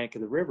by the bank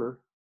of the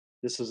river.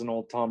 This is an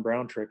old Tom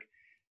Brown trick.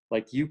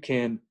 Like, you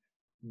can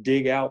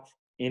dig out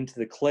into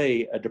the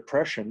clay a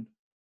depression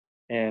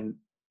and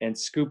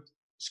scoop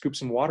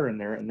some water in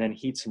there, and then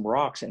heat some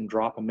rocks and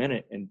drop them in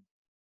it and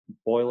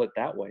boil it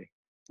that way.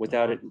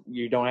 Without it,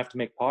 you don't have to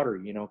make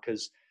pottery,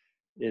 because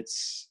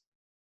it's,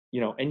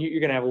 and you're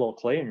going to have a little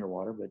clay in your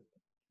water, but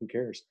who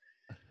cares?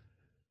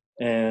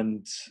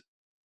 And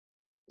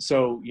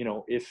so,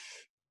 if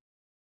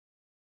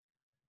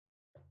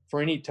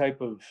for any type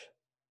of,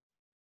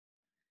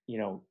 you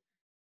know,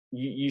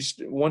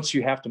 once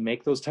you have to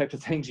make those types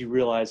of things, you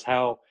realize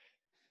how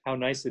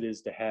nice it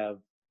is to have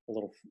a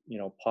little,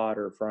 pot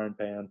or frying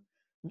pan,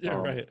 Yeah,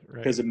 right.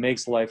 because it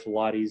makes life a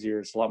lot easier.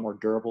 It's a lot more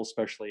durable,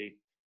 especially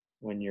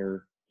when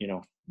you're,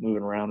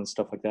 moving around and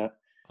stuff like that.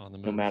 On the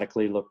move.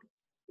 Nomadically,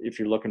 if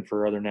you're looking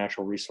for other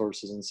natural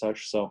resources and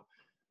such. So,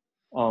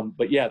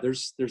 but yeah,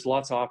 there's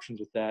lots of options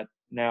with that.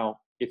 Now,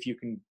 if you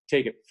can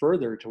take it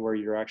further to where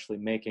you're actually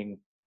making,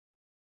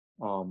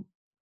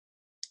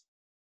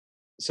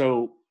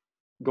 so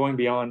going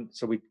beyond,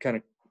 so we kind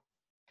of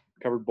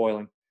covered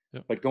boiling,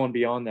 yep. But going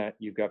beyond that,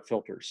 you've got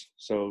filters.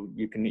 So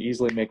you can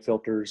easily make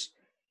filters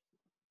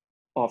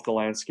off the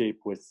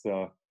landscape with,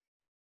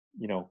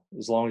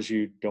 as long as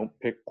you don't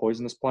pick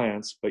poisonous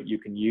plants, but you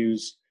can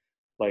use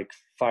like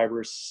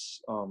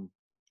fibrous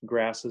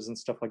grasses and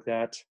stuff like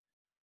that,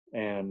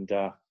 and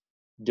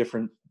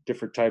different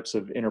types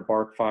of inner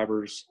bark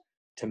fibers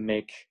to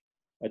make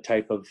a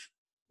type of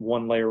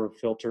one layer of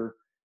filter,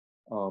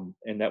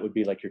 and that would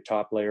be like your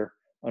top layer.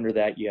 Under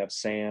that you have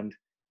sand,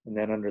 and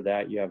then under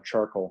that you have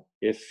charcoal,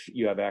 if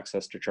you have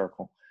access to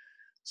charcoal.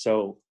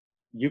 So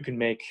you can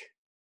make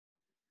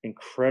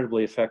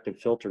incredibly effective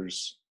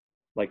filters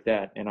like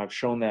that, and I've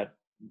shown that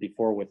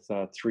before with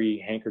 3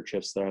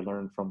 handkerchiefs that I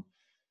learned from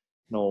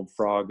an old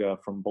frog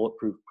from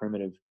Bulletproof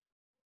Primitive.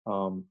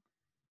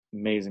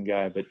 Amazing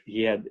guy, but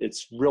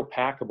it's real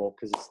packable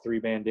because it's 3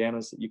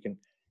 bandanas that you can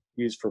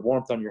use for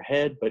warmth on your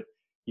head, but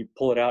you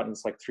pull it out and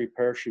it's like 3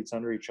 parachutes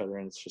under each other,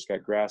 and it's just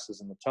got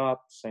grasses in the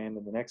top, sand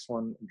in the next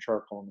one, and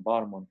charcoal in the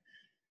bottom one.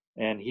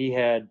 And he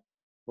had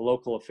the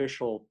local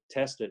official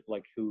test it,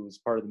 like, who was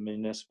part of the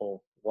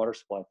municipal water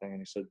supply thing,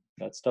 and he said,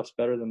 that stuff's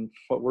better than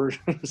what we're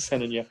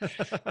sending you.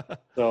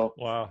 So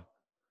wow.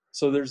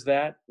 So there's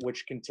that,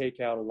 which can take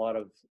out a lot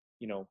of,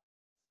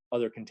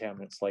 other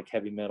contaminants like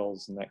heavy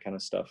metals and that kind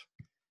of stuff.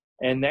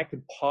 And that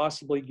could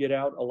possibly get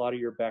out a lot of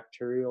your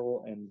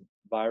bacterial and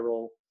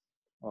viral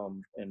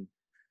and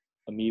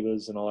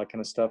amoebas and all that kind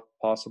of stuff,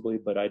 possibly,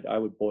 but I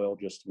would boil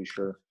just to be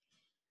sure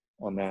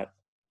on that.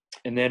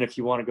 And then if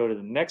you want to go to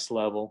the next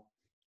level,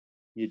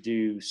 you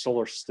do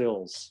solar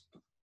stills,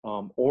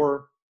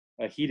 or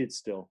a heated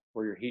still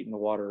where you're heating the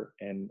water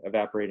and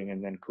evaporating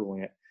and then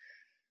cooling it.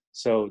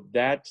 So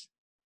that,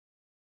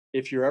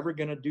 if you're ever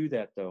going to do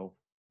that though,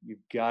 you've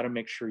got to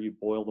make sure you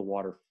boil the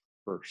water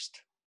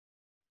first,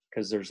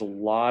 because there's a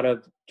lot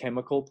of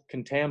chemical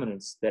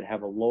contaminants that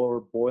have a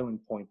lower boiling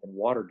point than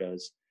water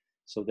does.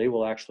 So they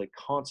will actually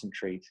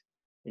concentrate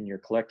in your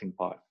collecting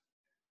pot.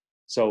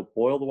 So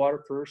boil the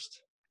water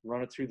first,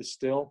 run it through the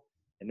still,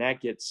 and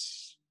that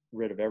gets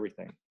rid of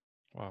everything.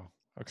 Wow.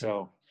 Okay.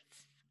 So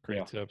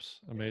great tips.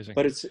 Amazing.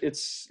 But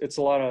it's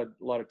a lot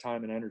of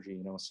time and energy,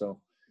 so.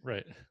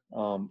 Right.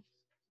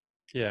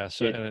 Yeah.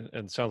 So, and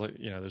it sounds like,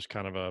 there's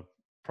kind of a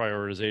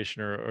prioritization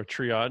or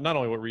triage, not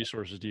only what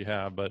resources do you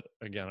have, but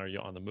again, are you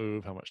on the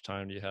move? How much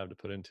time do you have to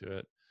put into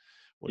it?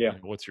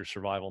 What's your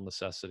survival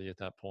necessity at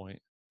that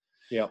point?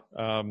 Yeah.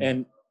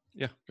 And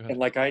yeah, go ahead. And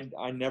like,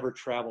 I never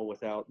travel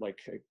without, like,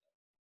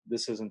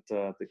 this isn't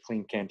the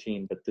clean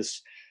canteen, but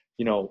this,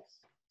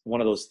 one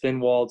of those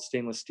thin walled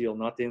stainless steel,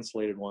 not the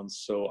insulated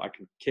ones. So I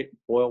can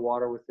boil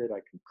water with it.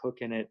 I can cook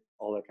in it,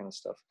 all that kind of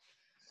stuff.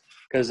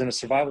 Because in a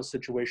survival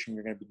situation,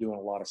 you're going to be doing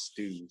a lot of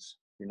stews.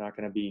 You're not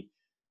going to be,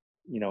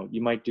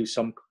 you might do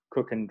some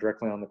cooking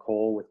directly on the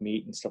coal with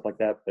meat and stuff like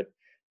that, but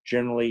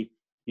generally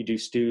you do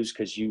stews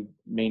because you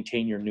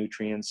maintain your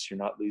nutrients. You're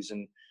not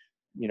losing,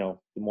 the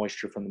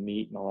moisture from the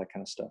meat and all that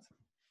kind of stuff.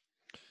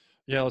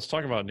 Yeah, let's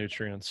talk about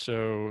nutrients.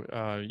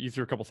 So you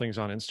threw a couple things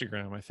on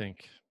Instagram, I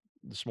think,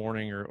 this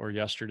morning or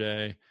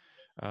yesterday.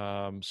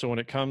 So when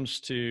it comes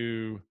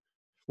to,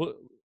 well,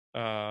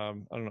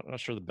 I'm not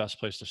sure the best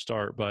place to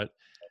start, but,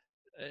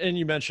 and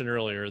you mentioned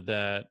earlier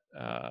that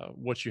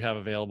what you have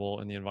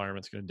available in the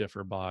environment is going to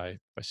differ by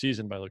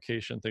season, by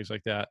location, things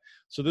like that.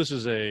 So this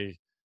is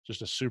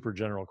just a super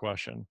general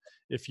question.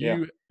 If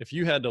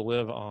you had to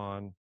live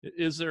on,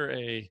 is there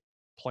a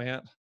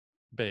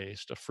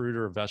plant-based, a fruit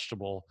or a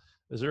vegetable,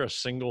 is there a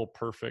single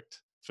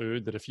perfect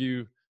food that if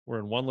you were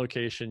in one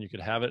location, you could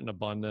have it in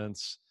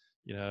abundance,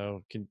 You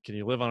know, can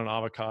you live on an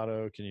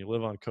avocado? Can you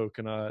live on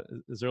coconut?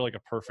 Is there like a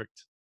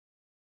perfect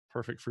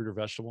fruit or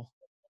vegetable?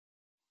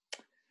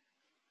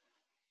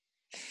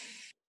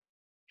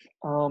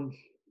 Um,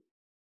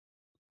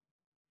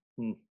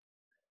 hmm,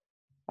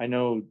 I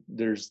know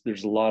there's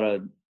a lot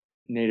of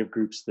native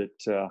groups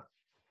that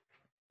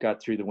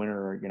got through the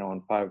winter,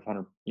 on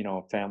 500,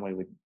 a family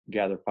would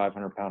gather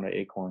 500-pound of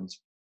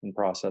acorns and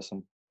process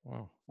them,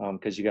 Wow.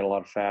 because you got a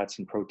lot of fats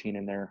and protein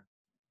in there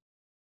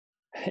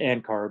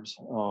and carbs.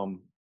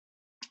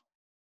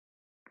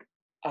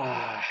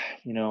 Ah,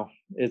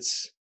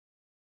 it's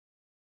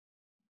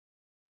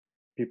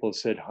people have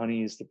said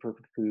honey is the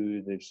perfect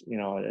food. There's,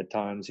 at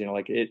times,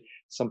 like it.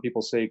 Some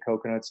people say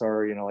coconuts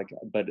are, like,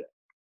 but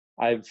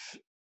I've,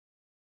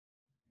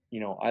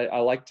 I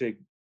like to.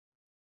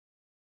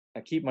 I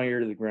keep my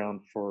ear to the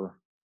ground for,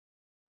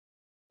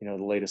 the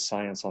latest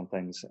science on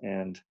things,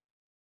 and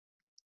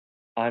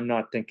I'm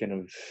not thinking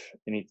of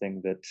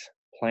anything that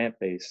plant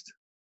based,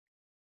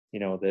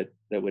 that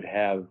would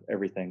have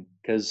everything,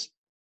 because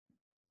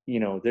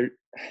there,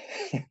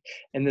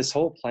 and this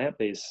whole plant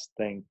based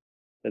thing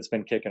that's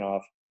been kicking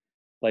off.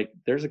 Like,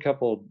 there's a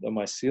couple of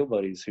my SEAL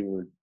buddies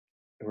who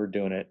are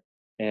doing it,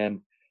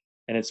 and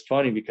it's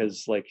funny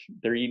because, like,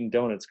 they're eating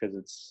donuts because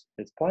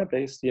it's plant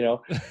based,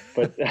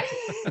 but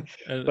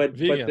And but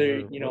vegan they're,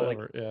 or like,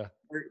 whatever. Yeah.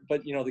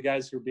 but the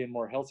guys who are being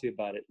more healthy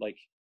about it, like,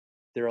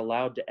 they're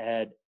allowed to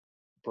add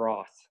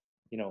broth,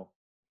 you know,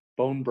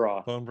 bone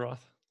broth. Bone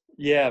broth.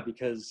 Yeah,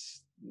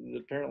 because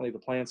apparently the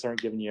plants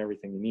aren't giving you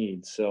everything you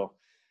need. So,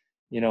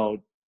 you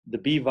know, the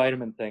B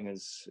vitamin thing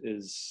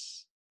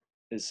is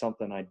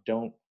something I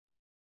don't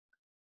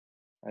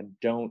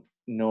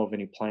know of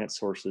any plant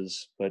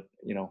sources, but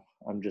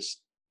I'm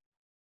just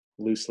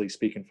loosely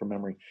speaking from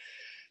memory.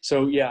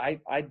 So yeah,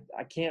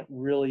 I can't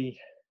really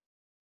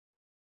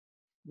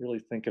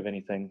think of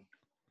anything.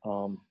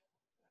 Um,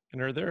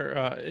 And are there,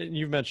 and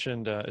you've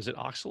mentioned, is it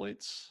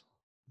oxalates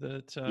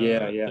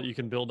yeah, yeah, that you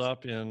can build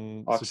up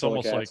in, so it's oxalic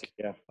almost acid. like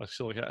Yeah,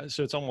 oxalic acid.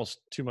 So it's almost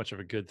too much of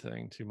a good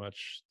thing, too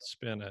much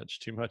spinach,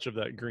 too much of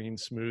that green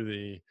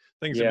smoothie,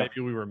 things that yeah, maybe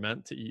we were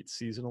meant to eat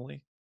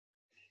seasonally.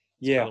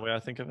 It's kind yeah, of the way I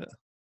think of it.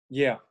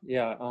 yeah,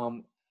 yeah.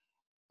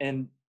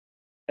 And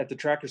at the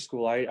tracker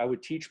school, I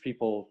would teach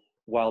people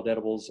wild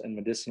edibles and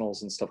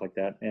medicinals and stuff like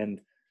that.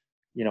 And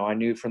I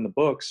knew from the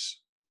books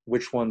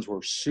which ones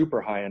were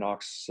super high in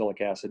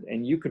oxalic acid,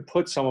 and you could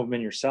put some of them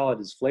in your salad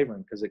as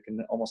flavoring because it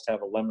can almost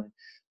have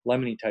a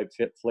lemony type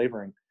fit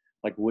flavoring,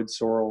 like wood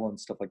sorrel and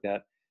stuff like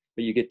that.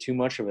 But you get too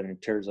much of it and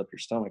it tears up your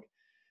stomach.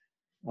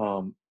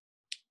 Um,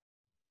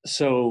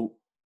 so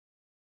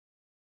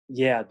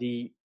yeah,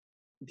 the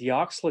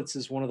oxalates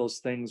is one of those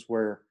things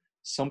where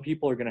some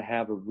people are going to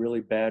have a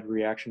really bad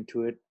reaction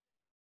to it,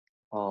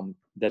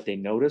 that they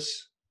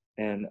notice,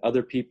 and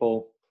other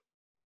people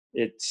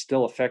it's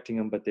still affecting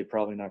them, but they're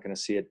probably not going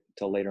to see it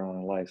till later on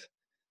in life.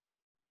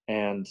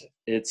 And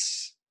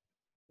it's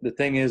the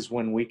thing is,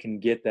 when we can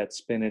get that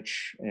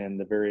spinach and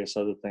the various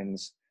other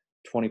things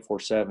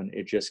 24/7,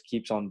 it just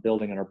keeps on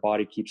building and our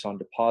body keeps on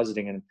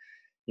depositing. And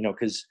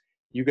because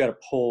you got to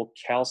pull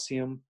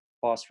calcium,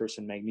 phosphorus,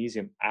 and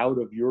magnesium out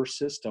of your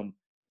system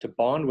to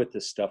bond with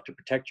this stuff to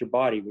protect your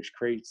body, which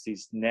creates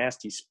these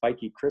nasty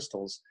spiky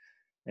crystals.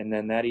 And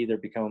then that either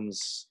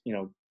becomes,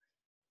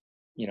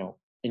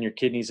 in your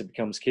kidneys it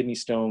becomes kidney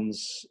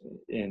stones.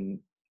 In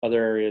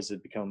other areas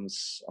it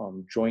becomes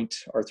joint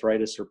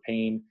arthritis or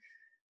pain,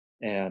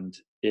 and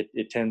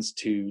it tends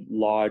to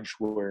lodge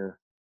where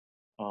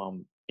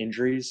old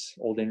injuries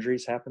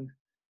happen,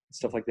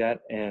 stuff like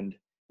that. And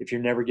if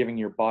you're never giving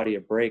your body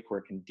a break where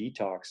it can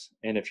detox,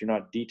 and if you're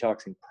not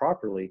detoxing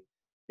properly,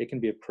 it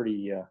can be a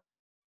pretty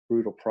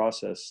brutal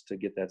process to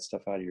get that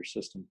stuff out of your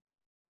system.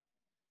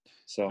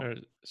 So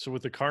So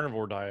with the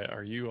carnivore diet,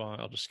 are you on,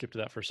 I'll just skip to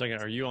that for a second.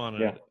 Are you on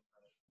yeah,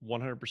 a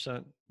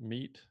 100%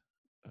 meat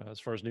as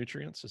far as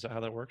nutrients? Is that how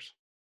that works?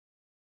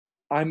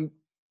 I'm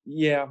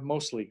yeah,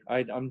 mostly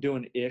I'm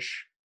doing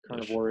Ish.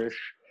 carnivore-ish,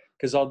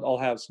 because I'll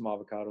have some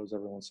avocados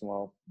every once in a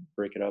while,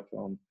 break it up,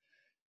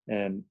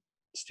 and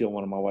steal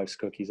one of my wife's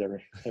cookies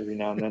every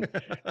now and then.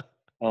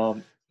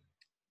 Um,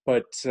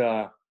 but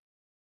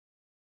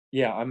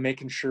yeah, I'm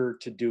making sure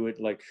to do it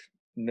like,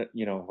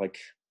 like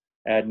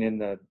adding in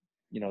the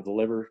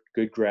liver,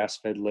 good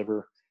grass-fed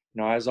liver.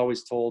 I was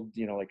always told,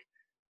 like,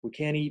 we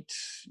can't eat,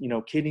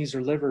 kidneys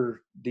or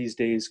liver these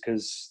days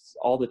because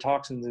all the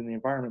toxins in the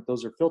environment,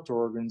 those are filter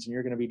organs, and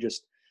you're going to be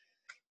just,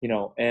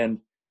 and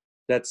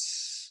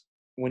that's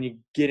when you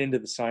get into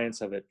the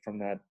science of it from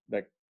that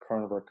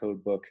carnivore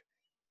code book.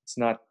 It's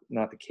not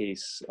the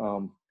case.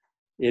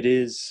 It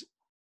is,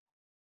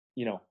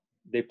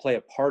 they play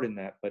a part in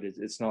that, but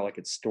it's not like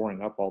it's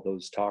storing up all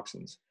those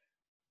toxins.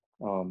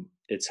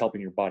 It's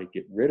helping your body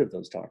get rid of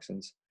those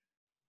toxins.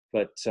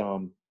 But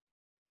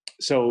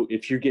so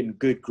if you're getting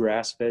good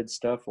grass-fed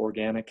stuff,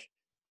 organic,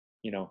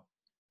 you know,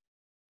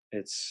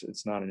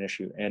 it's not an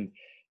issue. And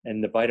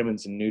the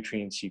vitamins and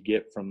nutrients you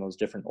get from those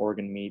different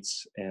organ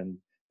meats and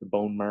the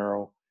bone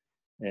marrow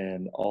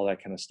and all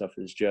that kind of stuff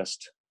is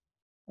just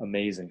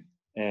amazing.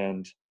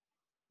 And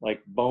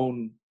like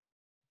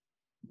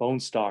bone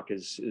stock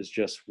is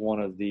just one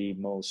of the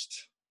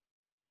most,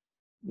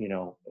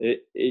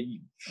 it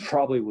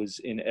probably was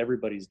in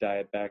everybody's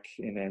diet back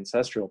in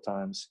ancestral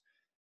times.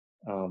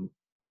 Um,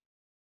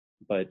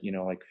 but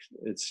like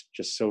it's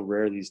just so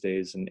rare these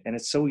days, and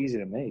it's so easy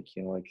to make,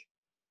 like,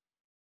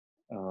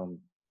 um,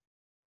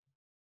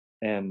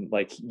 and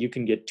like you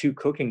can get 2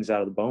 cookings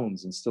out of the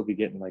bones and still be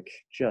getting like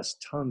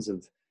just tons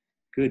of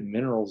good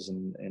minerals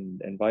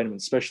and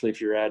vitamins, especially if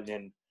you're adding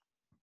in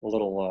a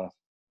little,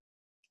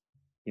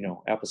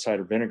 apple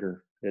cider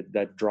vinegar.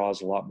 That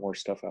draws a lot more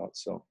stuff out.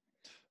 So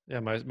Yeah,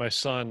 my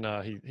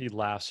son, he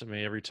laughs at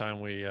me every time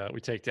we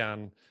take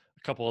down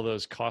a couple of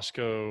those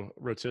Costco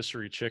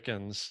rotisserie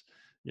chickens.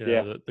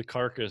 yeah, The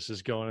carcass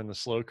is going in the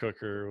slow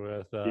cooker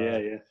with yeah,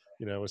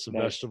 yeah. with some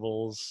Nice,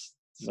 vegetables,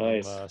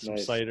 nice, some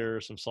nice.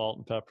 cider, some salt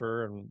and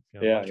pepper, and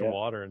a Yeah, bunch of yeah,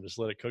 water, and just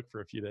let it cook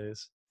for a few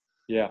days.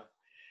 yeah,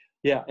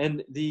 yeah.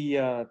 And the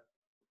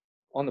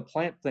on the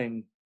plant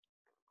thing,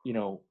 you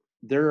know,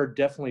 there are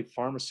definitely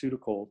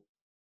pharmaceutical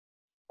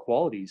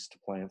qualities to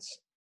plants,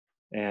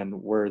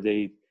 and where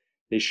they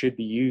should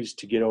be used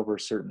to get over a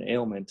certain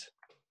ailment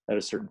at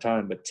a certain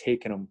time, but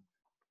taking them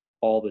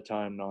all the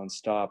time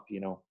nonstop,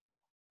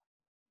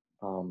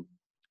 um,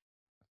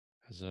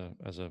 As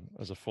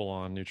a full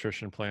on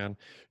nutrition plan.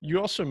 You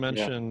also yeah,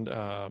 mentioned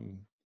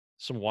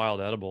some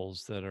wild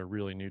edibles that are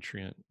really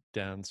nutrient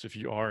dense if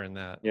you are in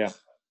that yeah,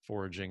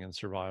 foraging and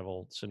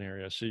survival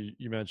scenario. So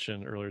you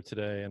mentioned earlier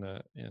today in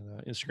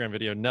an Instagram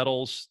video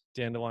nettles,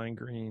 dandelion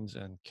greens,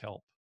 and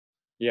kelp.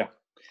 yeah.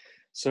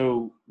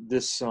 So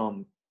this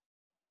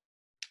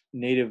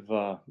native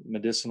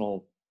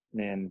medicinal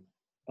man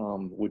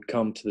would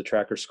come to the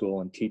tracker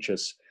school and teach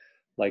us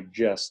like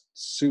just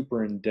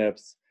super in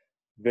depth,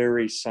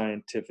 very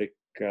scientific.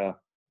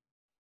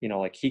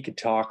 Like he could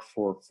talk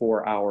for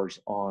 4 hours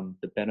on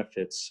the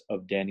benefits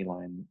of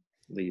dandelion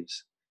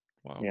leaves.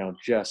 Wow.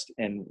 Just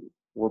and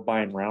we're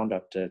buying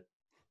Roundup to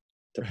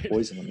Right.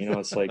 poison them.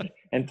 It's like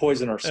and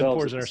poison And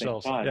ourselves at poison the same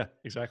ourselves. time. Yeah,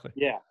 exactly.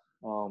 Yeah.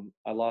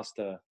 I lost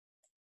an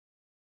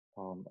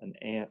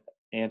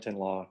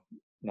aunt-in-law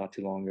not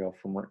too long ago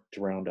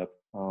to Roundup.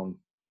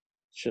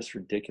 It's just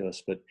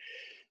ridiculous. But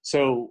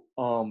so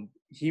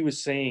he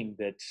was saying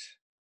that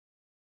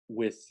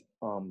with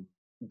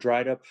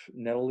dried up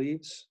nettle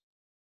leaves,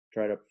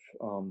 dried up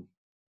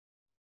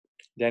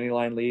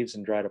dandelion leaves,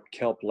 and dried up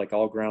kelp, like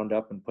all ground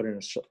up and put in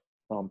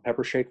a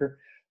pepper shaker,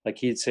 like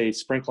he'd say,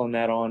 sprinkling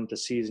that on to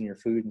season your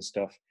food and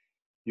stuff.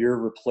 You're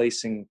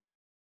replacing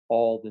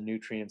all the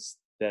nutrients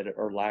that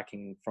are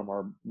lacking from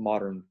our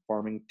modern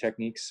farming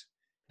techniques,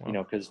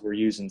 Wow. because we're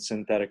using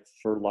synthetic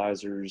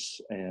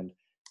fertilizers and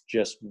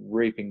just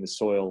raping the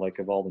soil like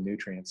of all the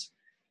nutrients,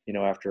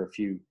 after a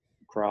few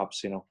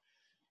crops,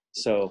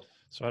 so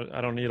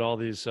I don't need all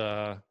these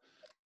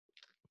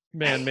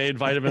man-made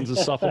vitamins and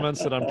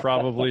supplements that I'm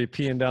probably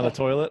peeing down the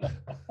toilet.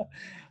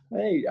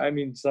 hey, I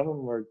mean, some of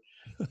them are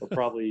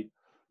probably,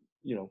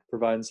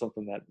 providing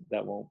something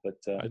that won't, but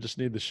I just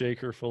need the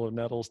shaker full of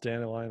nettles,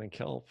 dandelion, and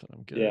kelp, and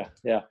I'm good. yeah,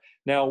 yeah.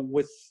 Now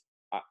with,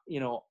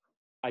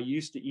 I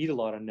used to eat a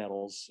lot of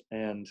nettles,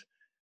 and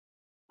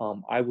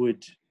I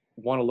would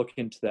want to look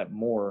into that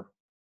more,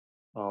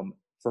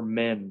 for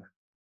men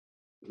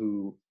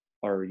who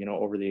are,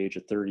 over the age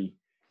of 30.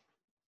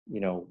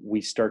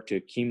 We start to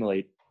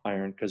accumulate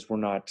iron because we're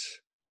not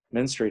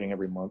menstruating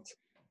every month.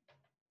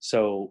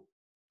 So,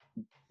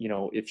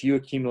 if you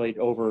accumulate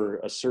over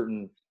a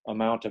certain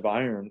amount of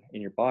iron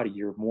in your body,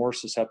 you're more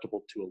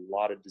susceptible to a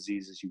lot of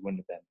diseases you wouldn't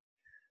have been.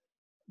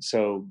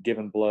 So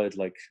giving blood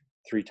like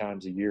 3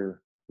 times a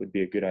year would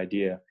be a good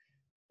idea.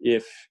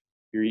 If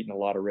you're eating a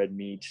lot of red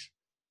meat,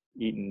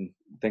 eating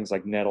things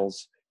like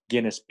nettles,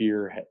 Guinness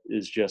beer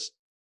is just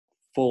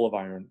full of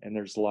iron, and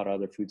there's a lot of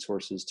other food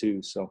sources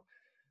too.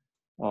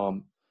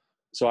 Um,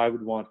 so I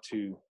would want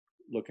to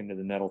look into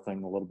the nettle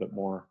thing a little bit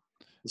more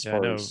as Yeah, I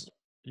far know as,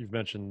 you've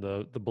mentioned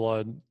the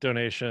blood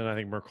donation. I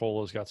think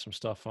Mercola's got some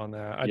stuff on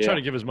that. I try yeah,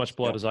 to give as much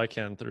blood yeah, as I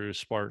can through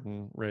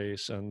Spartan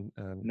race and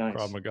Krav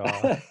nice.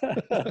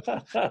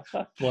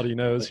 Maga, bloody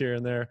nose here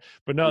and there.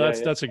 But no, Yeah,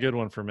 that's a good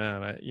one for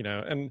men.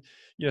 And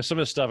some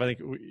of the stuff I think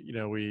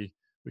we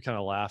kind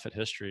of laugh at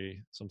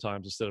history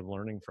sometimes instead of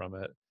learning from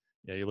it.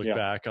 Yeah, you look yeah,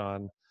 back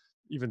on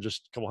even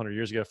just a couple hundred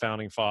years ago,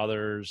 founding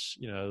fathers,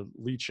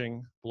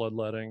 leeching,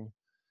 bloodletting,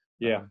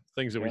 yeah,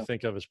 things that we yeah,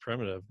 think of as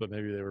primitive, but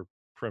maybe they were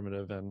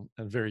primitive and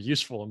very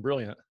useful and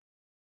brilliant.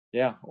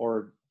 yeah.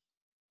 Or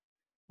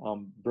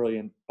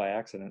brilliant by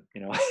accident.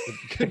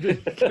 Could be,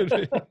 could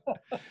be.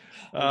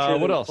 I'm sure there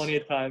What were what plenty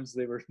of times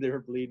they were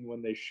bleeding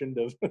when they shouldn't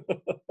have.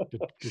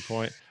 Good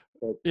point.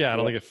 But Yeah, I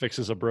don't yeah, think it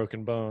fixes a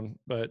broken bone,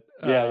 but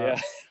yeah,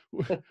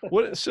 yeah,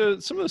 what? So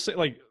some of those things,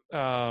 like,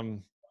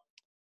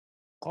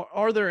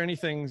 are there any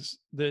things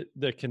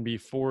that can be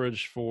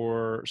foraged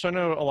for? So I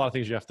know a lot of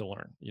things you have to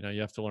learn. You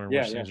have to learn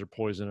yeah, which yeah, things are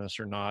poisonous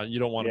or not. You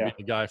don't want to yeah, be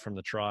the guy from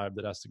the tribe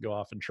that has to go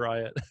off and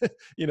try it,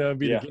 and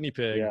be the yeah, guinea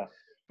pig. yeah,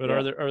 But yeah,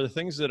 are there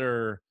things that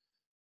are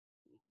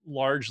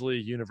largely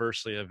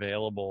universally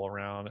available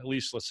around, at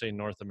least let's say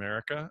North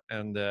America,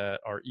 and that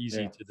are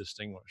easy yeah. to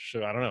distinguish?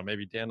 So I don't know,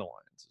 maybe dandelions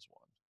is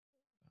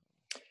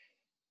one.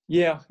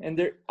 Yeah, and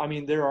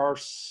there are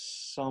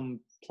some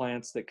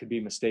plants that could be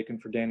mistaken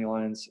for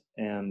dandelions,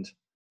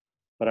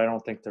 but I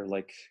don't think they're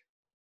like,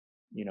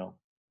 you know,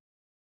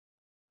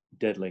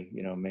 deadly.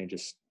 May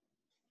just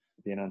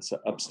be an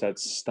upset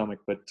stomach,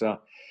 but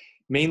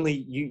mainly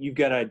you've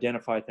got to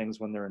identify things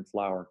when they're in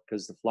flower,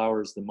 because the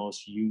flower is the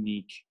most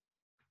unique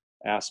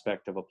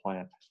aspect of a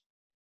plant.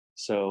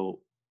 So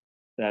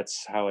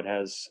that's how it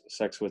has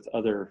sex with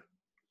other,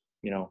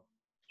 you know,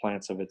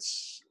 plants of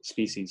its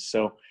species.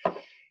 So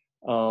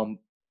um,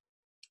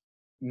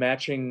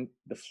 matching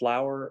the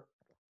flower,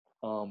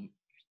 um,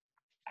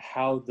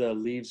 how the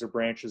leaves or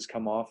branches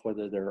come off,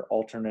 whether they're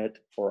alternate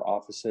or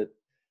opposite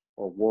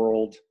or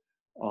whorled,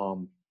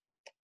 um,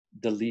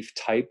 the leaf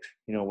type,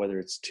 whether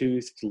it's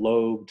toothed,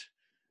 lobed,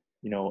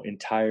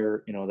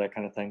 entire, that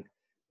kind of thing,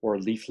 or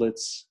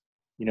leaflets,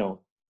 you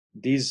know,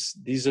 these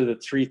are the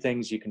three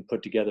things you can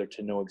put together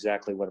to know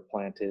exactly what a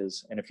plant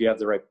is. And if you have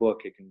the right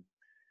book, it can,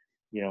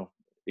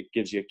 it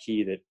gives you a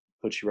key that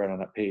puts you right on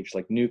that page.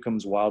 Like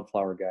Newcomb's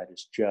Wildflower Guide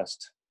is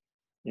just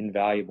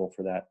invaluable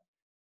for that.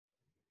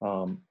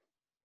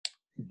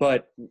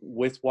 But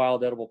with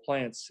wild edible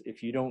plants,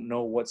 if you don't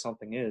know what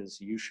something is,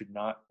 you should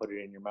not put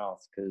it in your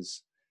mouth,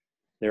 because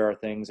there are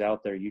things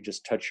out there, you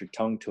just touch your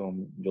tongue to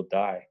them, you'll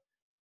die.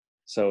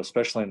 So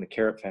especially in the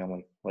carrot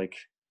family, like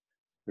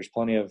there's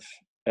plenty of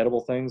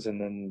edible things,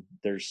 and then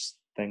there's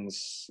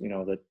things,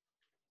 that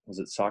was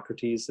it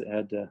Socrates that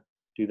had to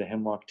do the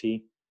hemlock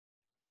tea?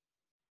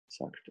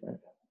 Socrates,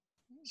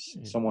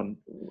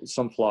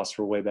 some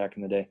philosopher way back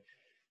in the day.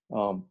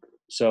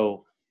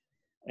 So,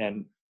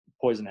 and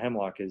poison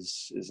hemlock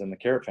is in the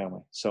carrot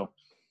family. So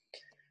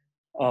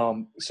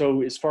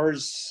as far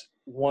as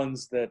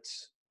ones that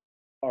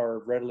are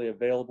readily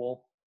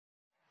available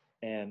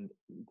and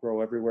grow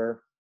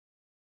everywhere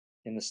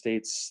in the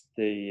States,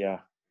 the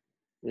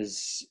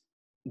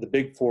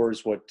big four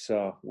is what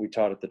we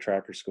taught at the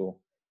tracker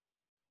school.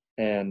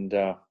 And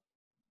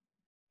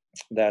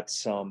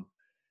that's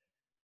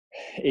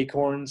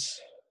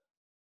acorns,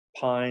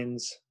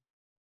 pines,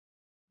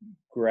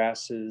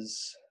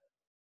 grasses,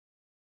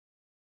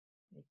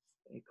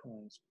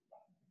 acorns,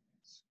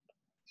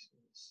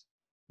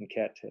 and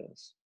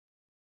cattails.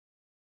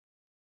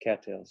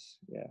 Cattails,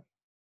 yeah.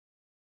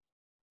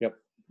 Yep.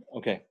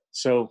 Okay.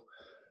 So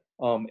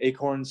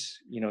acorns,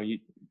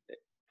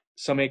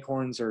 some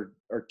acorns are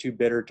too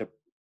bitter to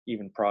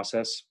even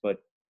process,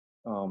 but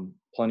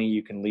plenty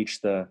you can leach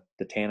the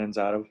tannins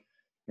out of,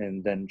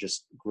 and then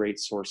just great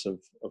source of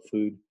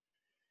food.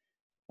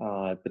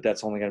 But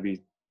that's only going to be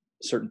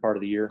a certain part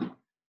of the year.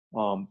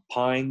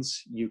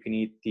 Pines, you can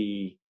eat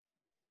the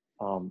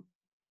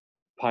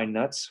pine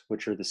nuts,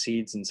 which are the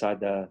seeds inside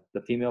the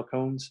female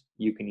cones.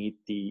 You can eat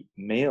the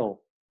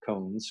male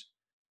cones,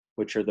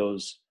 which are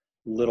those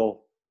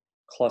little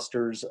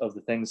clusters of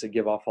the things that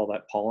give off all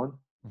that pollen.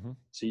 Mm-hmm.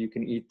 So you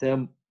can eat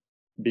them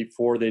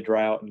before they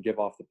dry out and give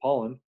off the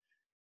pollen.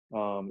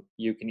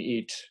 You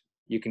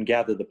can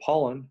gather the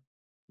pollen.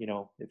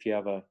 If you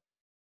have a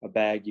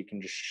bag, you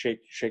can just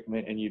shake them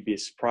in, and you'd be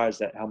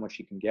surprised at how much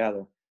you can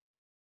gather.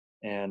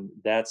 And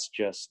that's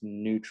just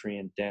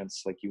nutrient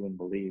dense, like you wouldn't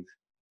believe.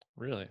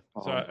 Really?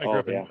 So I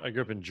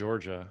grew up in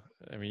Georgia.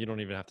 I mean, you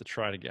don't even have to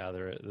try to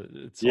gather it.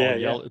 It's all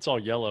yellow. It's all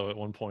yellow at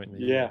one point in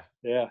the year.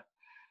 Yeah.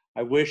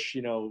 I wish,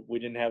 we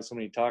didn't have so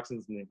many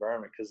toxins in the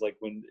environment, because like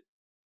when,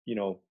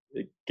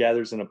 it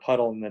gathers in a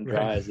puddle and then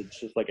dries, right. It's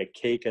just like a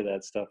cake of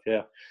that stuff.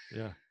 Yeah.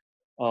 Yeah.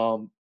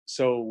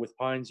 So with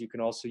pines, you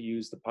can also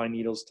use the pine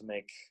needles to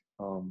make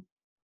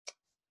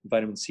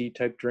vitamin C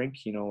type drink,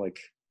 like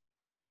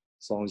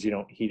as long as you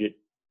don't heat it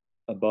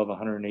above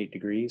 108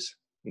 degrees,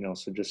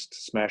 so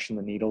just smashing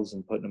the needles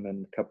and putting them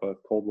in a cup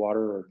of cold water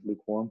or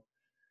lukewarm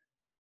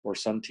or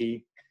sun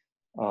tea.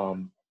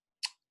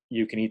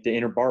 You can eat the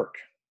inner bark.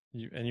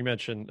 You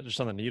mentioned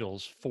just on the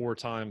needles, 4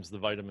 times the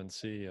vitamin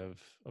C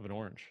of an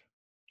orange.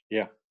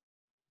 Yeah.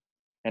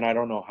 And I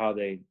don't know how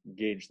they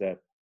gauge that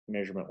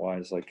measurement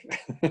wise, like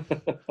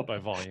by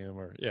volume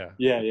or Yeah.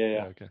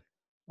 Okay.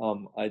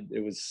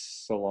 It was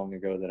so long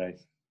ago that I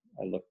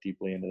looked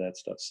deeply into that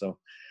stuff. So,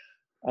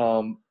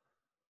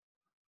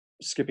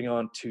 skipping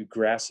on to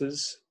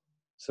grasses.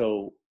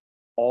 So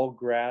all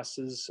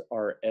grasses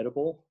are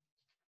edible,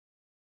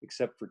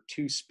 except for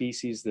 2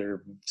 species that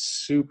are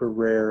super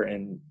rare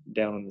and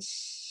down in the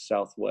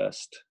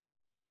Southwest.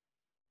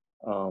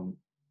 And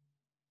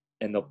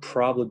they'll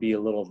probably be a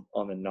little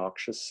on the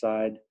noxious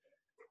side,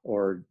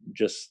 or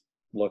just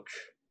look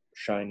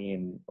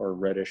shiny or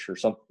reddish or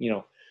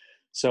something,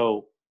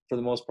 So for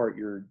the most part,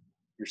 you're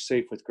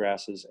safe with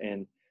grasses.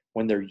 And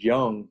when they're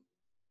young,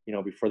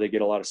 before they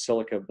get a lot of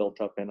silica built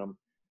up in them,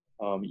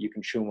 you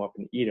can chew them up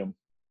and eat them.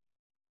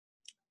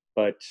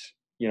 But,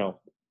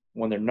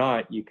 when they're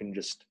not, you can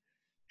just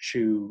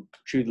chew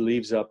the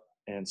leaves up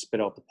and spit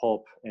out the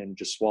pulp and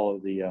just swallow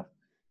the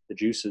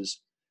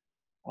juices.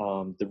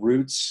 The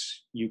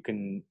roots you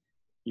can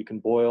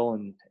boil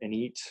and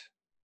eat.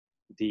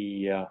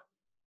 The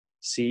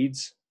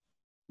seeds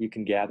you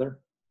can gather,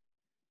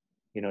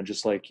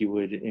 just like you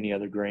would any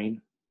other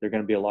grain. They're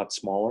going to be a lot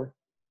smaller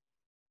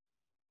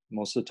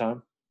most of the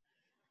time.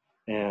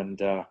 And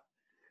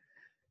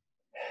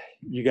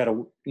you got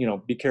to,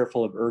 be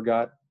careful of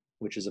ergot,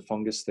 which is a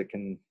fungus that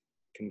can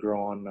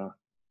grow on.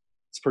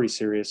 It's pretty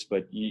serious,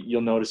 but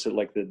you'll notice it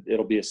like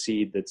it'll be a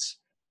seed that's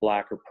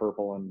black or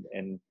purple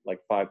and like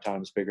 5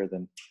 times bigger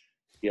than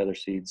the other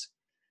seeds.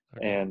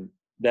 Okay. And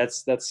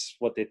that's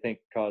what they think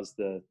caused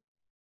the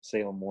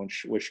Salem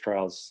witch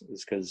trials,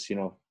 is because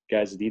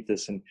guys that eat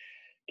this and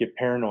get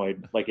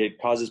paranoid, like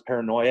it causes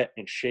paranoia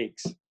and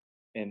shakes,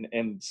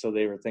 and so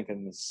they were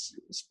thinking this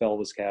spell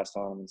was cast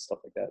on them and stuff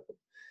like that.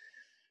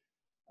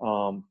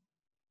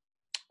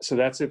 So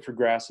that's it for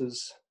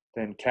grasses.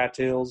 Then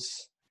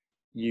cattails,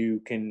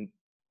 you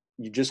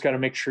just got to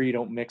make sure you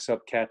don't mix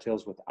up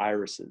cattails with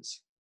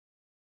irises,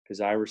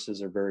 because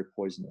irises are very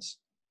poisonous.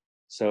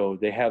 So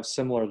they have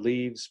similar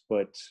leaves,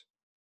 but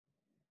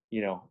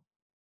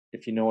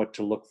if you know what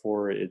to look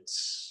for,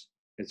 it's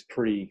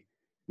pretty,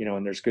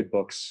 and there's good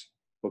books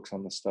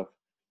on this stuff.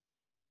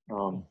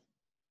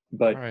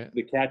 But right.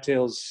 the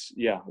cattails,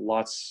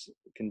 lots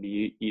can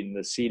be eaten.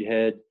 The seed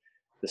head,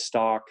 the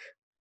stalk,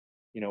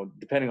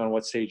 depending on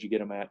what stage you get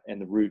them at,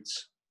 and the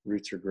roots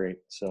are great.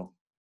 So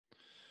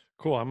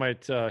Cool. I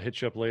might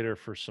hit you up later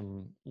for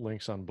some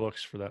links on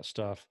books for that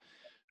stuff.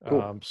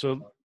 cool.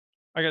 So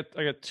I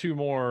got two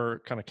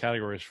more kind of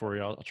categories for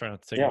you. I'll try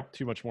not to take Yeah, up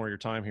too much more of your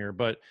time here,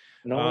 but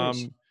no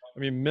worries. I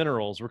mean,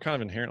 minerals. We're kind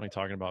of inherently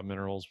talking about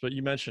minerals, but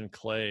you mentioned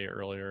clay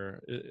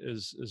earlier.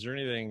 Is there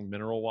anything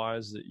mineral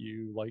wise that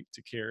you like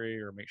to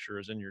carry or make sure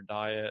is in your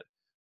diet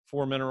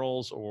for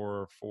minerals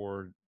or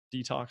for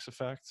detox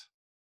effect?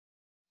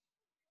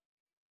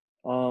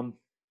 um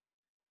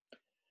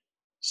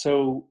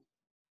so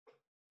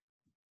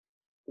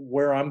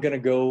where I'm going to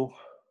go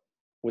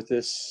with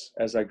this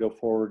as I go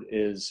forward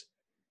is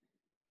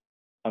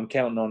I'm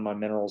counting on my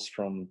minerals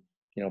from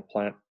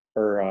plant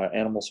or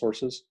animal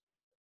sources.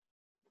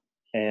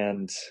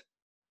 And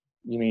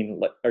you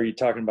mean, are you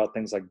talking about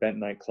things like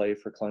bentonite clay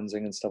for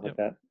cleansing and stuff like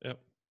Yep. that?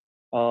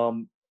 Yep.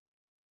 um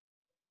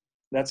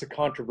that's a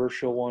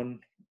controversial one,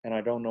 and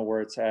I don't know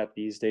where it's at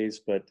these days,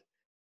 but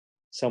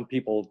some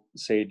people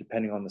say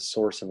depending on the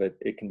source of it,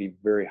 it can be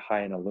very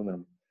high in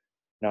aluminum.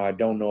 Now I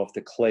don't know if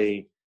the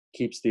clay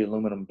keeps the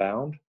aluminum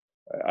bound.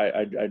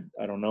 I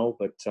don't know,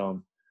 but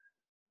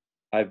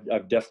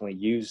I've definitely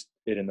used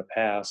it in the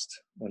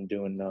past when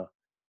doing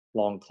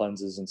long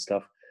cleanses and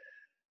stuff.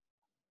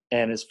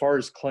 And as far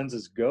as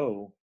cleanses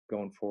go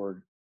going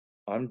forward,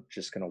 I'm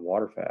just going to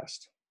water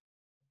fast,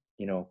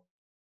 you know,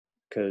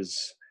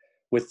 because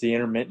with the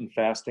intermittent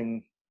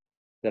fasting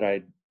that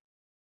I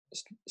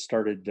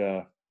started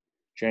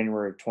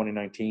January of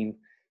 2019,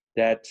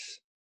 that,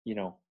 you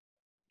know,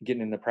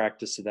 getting in the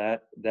practice of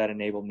that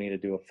enabled me to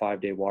do a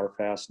 5-day water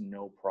fast,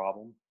 no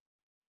problem.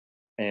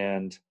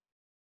 And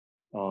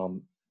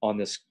on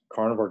this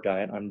carnivore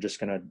diet, I'm just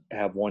going to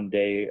have 1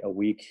 day a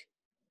week.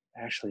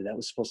 Actually, that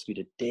was supposed to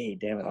be today.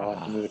 Damn it. I'll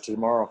have to move it to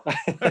tomorrow.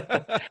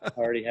 I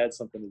already had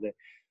something today.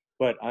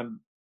 But I'm,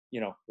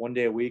 1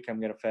 day a week,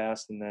 I'm going to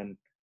fast, and then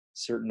a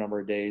certain number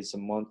of days a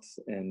month.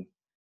 And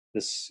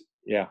this,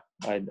 I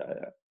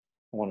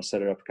want to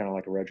set it up kind of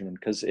like a regimen,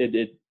 because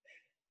it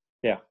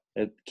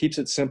keeps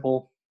it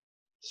simple,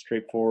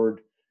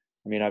 straightforward.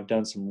 I mean, I've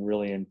done some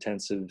really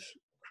intensive,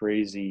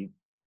 crazy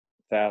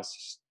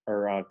fasts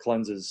or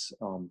cleanses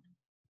when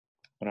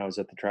I was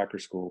at the tracker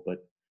school,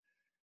 but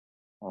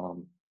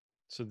um,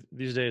 So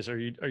these days, so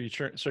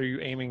are you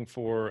aiming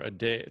for a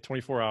day,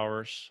 24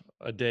 hours,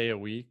 a day a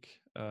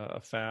week, a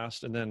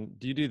fast, and then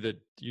do you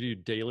do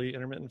daily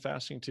intermittent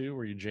fasting too,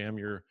 where you jam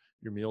your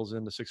meals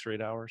into 6 or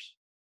 8 hours?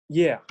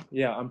 yeah,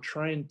 I'm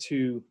trying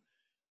to,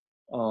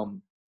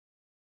 um,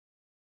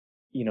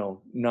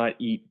 not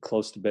eat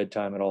close to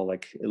bedtime at all,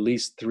 like at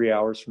least 3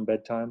 hours from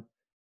bedtime.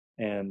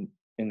 And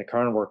in the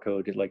carnivore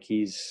code, like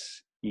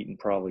he's eating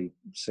probably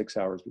 6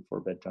 hours before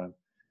bedtime.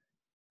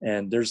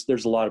 And there's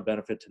a lot of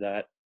benefit to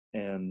that.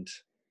 And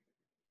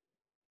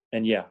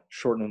yeah,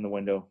 shortening the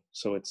window.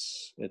 So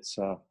it's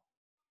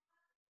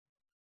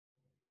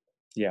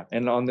yeah.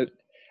 And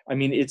I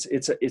mean,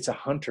 it's a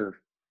hunter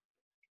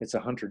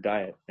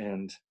diet.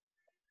 And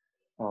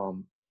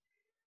um,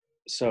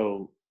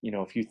 so,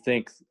 if you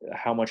think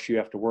how much you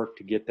have to work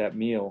to get that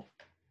meal,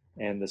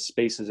 and the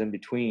spaces in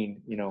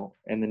between,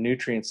 and the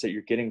nutrients that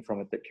you're getting from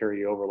it that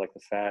carry over, like the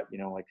fat,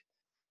 like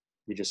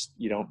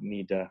you don't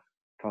need to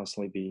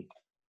constantly be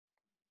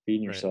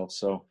feeding Right. yourself.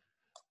 So,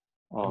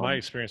 And my um,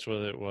 experience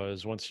with it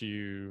was once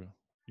you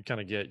kind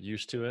of get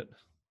used to it,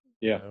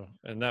 yeah,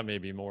 and that may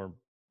be more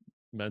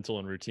mental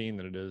and routine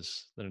than it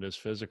is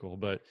physical,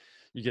 but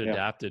you get yeah,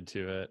 adapted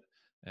to it,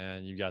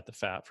 and you got the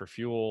fat for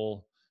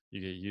fuel. You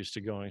get used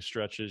to going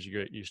stretches. You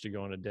get used to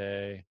going a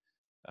day.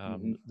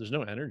 hmm, There's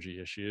no energy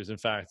issues. In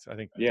fact, I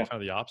think yeah,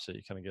 kind of the opposite.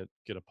 You kind of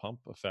get a pump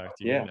effect.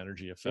 You get yeah, an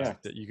energy yeah.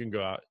 effect that you can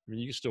go out. I mean,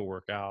 you can still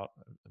work out.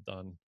 I've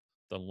done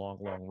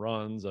long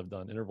runs. I've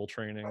done interval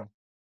training.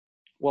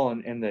 Well,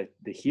 and the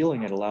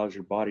healing it allows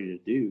your body to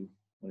do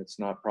when it's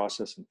not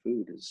processing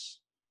food is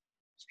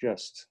it's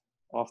just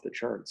off the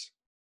charts.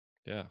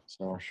 Yeah, for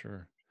So,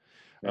 sure.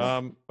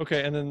 yeah,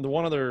 Okay, and then the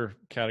one other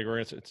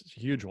category, it's a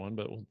huge one,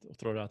 but we'll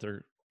throw it out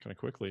there. kind of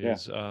quickly Yeah.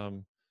 is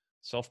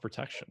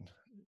self-protection.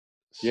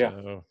 Yeah.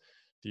 So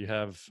do you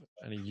have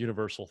any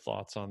universal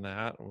thoughts on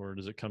that, or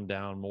does it come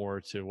down more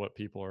to what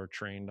people are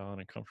trained on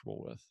and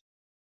comfortable with?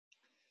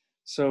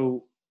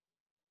 So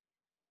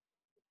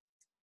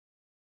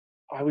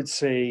I would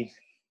say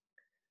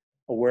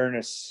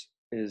awareness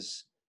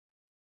is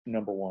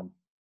number one,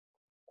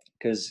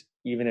 because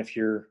even if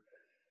you're,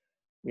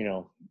 you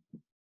know,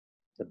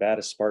 the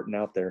baddest Spartan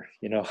out there,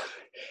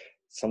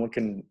 someone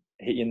can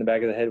hit you in the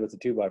back of the head with a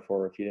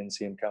 2x4 if you didn't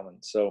see him coming.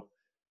 So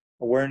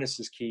awareness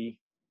is key.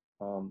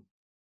 Um,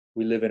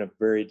 we live in a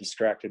very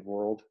distracted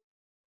world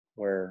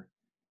where,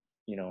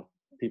 you know,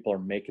 people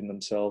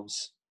are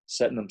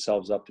setting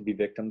themselves up to be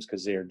victims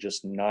because they are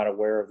just not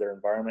aware of their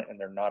environment, and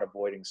they're not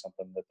avoiding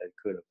something that they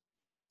could have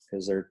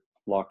because they're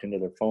locked into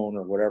their phone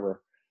or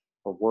whatever,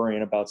 or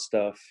worrying about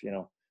stuff.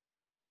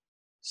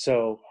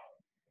 So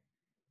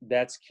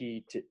that's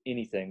key to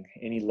anything,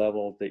 any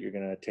level that you're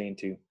going to attain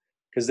to,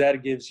 because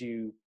that gives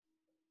you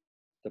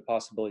the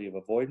possibility of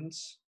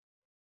avoidance,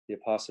 the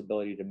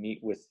possibility to meet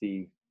with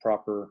the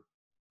proper,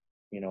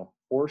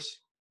 force,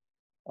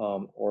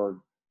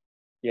 or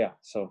yeah.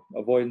 So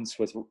avoidance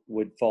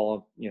would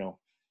fall,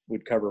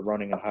 would cover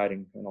running and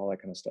hiding and all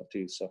that kind of stuff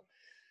too. So,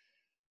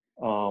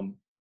 um,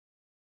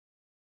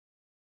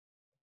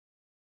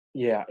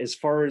 yeah, as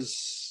far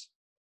as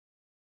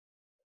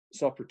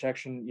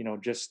self-protection,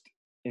 just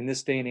in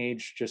this day and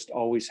age, just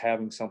always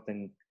having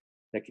something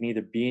that can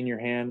either be in your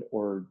hand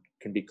or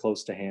can be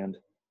close to hand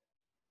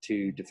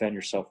to defend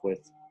yourself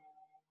with.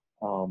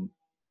 Um,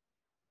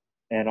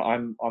 and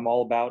I'm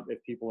all about,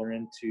 if people are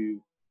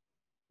into,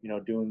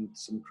 doing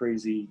some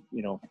crazy,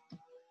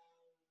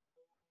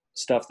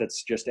 stuff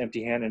that's just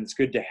empty hand, and it's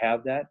good to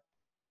have that,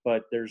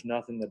 but there's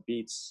nothing that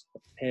beats a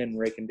pin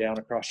raking down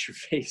across your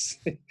face.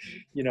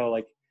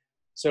 Like,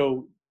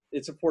 so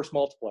it's a force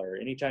multiplier.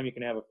 Anytime you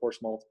can have a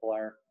force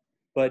multiplier,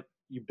 but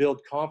you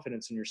build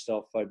confidence in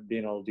yourself by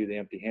being able to do the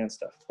empty hand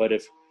stuff. But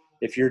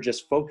if you're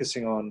just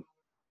focusing on,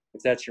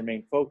 if that's your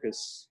main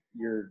focus,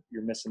 you're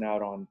missing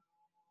out on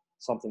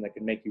something that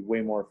can make you way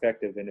more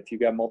effective. And if you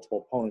got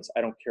multiple opponents,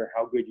 I don't care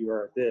how good you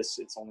are at this,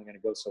 it's only going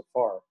to go so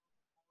far.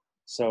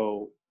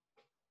 So,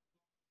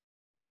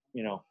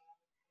 you know,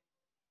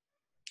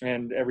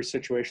 and every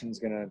situation is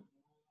going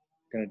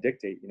to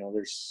dictate,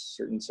 there's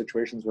certain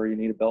situations where you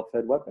need a belt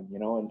fed weapon,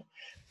 and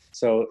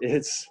so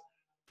it's,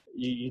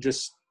 you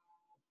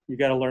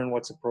got to learn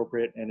what's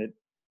appropriate. And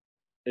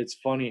it's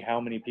funny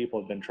how many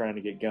people have been trying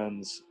to get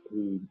guns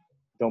who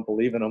don't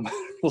believe in them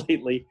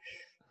lately,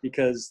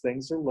 because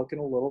things are looking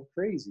a little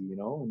crazy,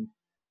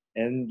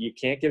 and you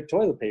can't give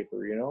toilet paper,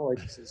 like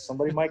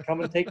somebody might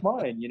come and take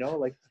mine,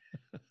 like,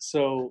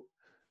 so,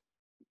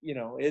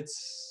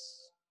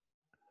 it's,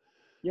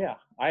 yeah,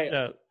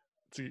 Yeah,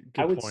 it's a I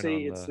good would point say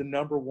on it's the. the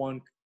number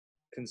one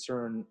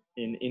concern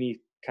in any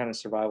kind of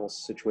survival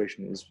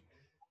situation is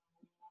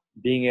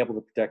being able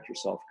to protect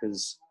yourself,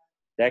 because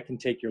that can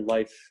take your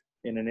life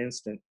in an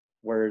instant.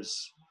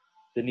 Whereas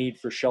the need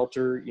for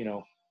shelter,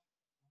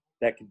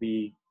 that could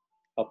be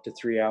up to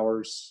 3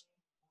 hours,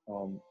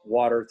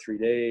 water 3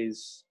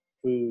 days,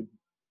 food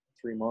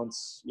 3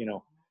 months,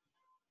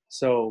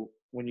 So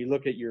when you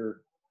look at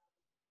your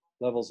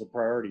levels of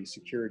priority,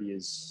 security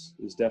is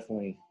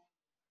definitely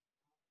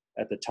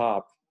at the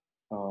top.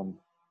 Um,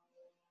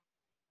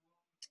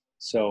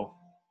 so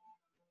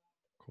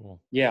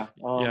Cool. yeah,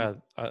 Yeah,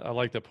 I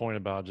like the point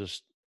about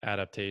just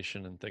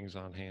adaptation and things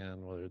on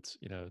hand, whether it's,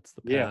 it's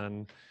the yeah,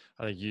 pen.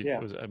 I think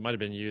yeah, it might have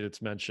been you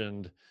that's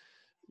mentioned,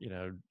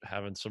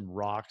 having some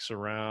rocks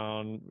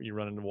around. You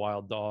run into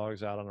wild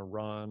dogs out on a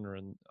run or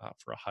out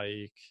for a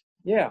hike.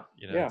 yeah,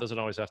 It yeah. doesn't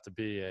always have to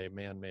be a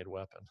man-made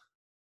weapon.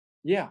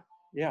 Yeah,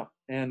 yeah,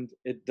 and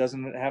it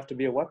doesn't have to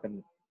be a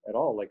weapon at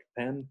all. Like a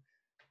pen,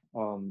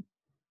 um,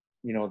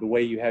 the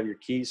way you have your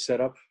keys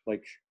set up,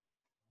 like,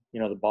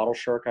 the bottle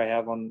shark I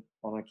have on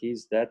my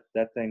keys. That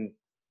thing,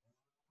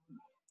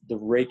 the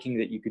raking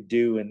that you could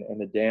do, and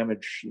the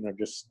damage,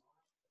 just,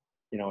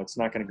 it's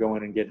not going to go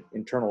in and get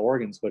internal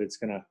organs, but it's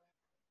going to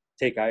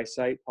take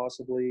eyesight,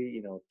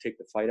 possibly, take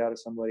the fight out of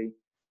somebody.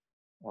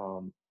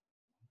 Um,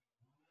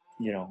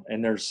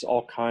 and there's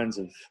all kinds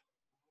of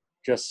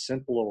just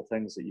simple little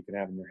things that you can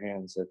have in your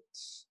hands that,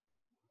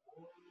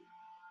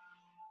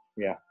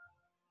 yeah,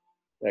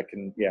 that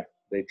can, yeah,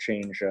 they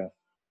change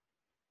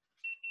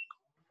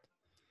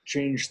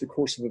the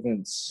course of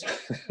events.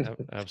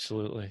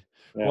 Absolutely.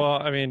 Yeah,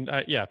 Well, I mean,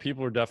 yeah,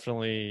 people are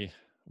definitely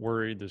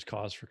worried. There's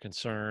cause for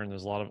concern.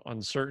 There's a lot of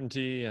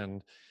uncertainty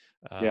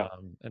yeah,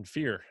 and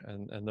fear,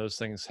 and those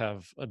things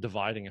have a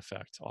dividing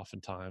effect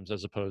oftentimes,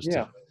 as opposed to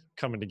yeah.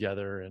 coming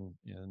together and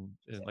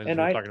as And we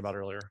were talking about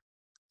earlier.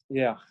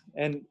 yeah,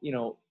 and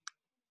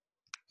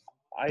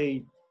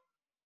I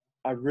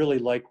I really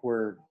like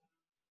where,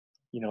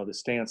 the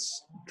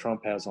stance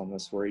Trump has on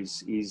this, where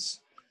he's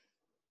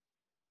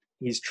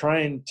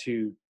trying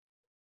to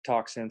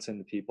talk sense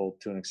into people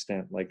to an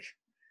extent, like,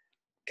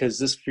 because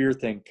this fear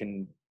thing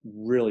can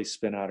really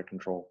spin out of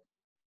control.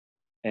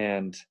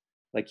 And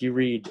like, you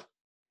read,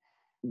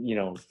 you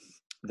know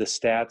the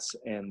stats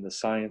and the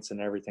science and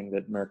everything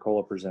that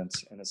Maricola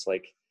presents. And it's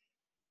like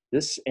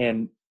this,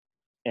 and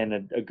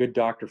a good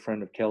doctor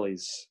friend of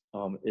Kelly's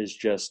is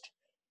just,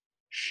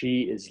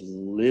 she is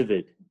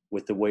livid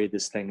with the way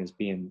this thing is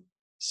being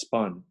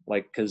spun.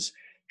 Like, because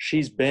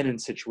she's been in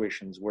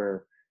situations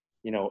where,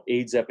 you know,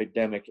 AIDS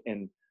epidemic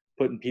and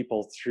putting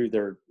people through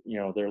their, you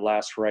know, their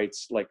last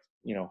rites, like,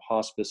 you know,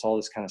 hospice, all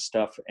this kind of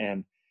stuff.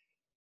 And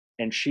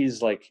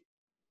she's like,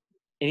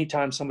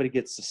 anytime somebody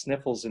gets the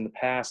sniffles in the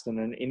past, and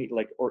then any,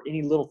 like, or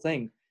any little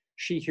thing,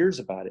 she hears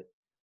about it.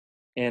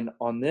 And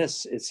on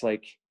this, it's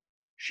like,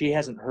 she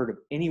hasn't heard of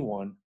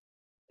anyone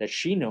that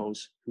she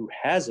knows who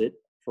has it,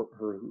 for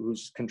her,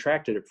 who's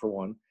contracted it, for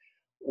one,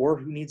 or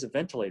who needs a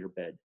ventilator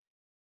bed.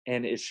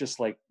 And it's just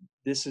like,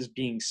 this is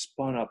being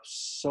spun up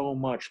so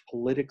much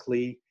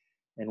politically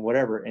and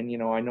whatever. And, you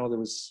know, I know there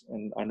was,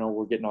 and I know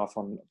we're getting off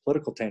on a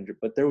political tangent,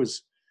 but there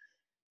was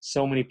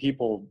so many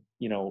people,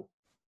 you know,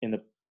 in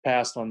the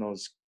past on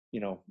those,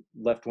 you know,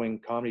 left-wing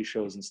comedy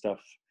shows and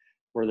stuff,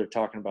 where they're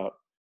talking about,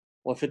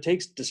 well, if it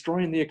takes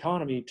destroying the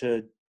economy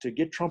to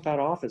get Trump out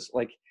of office,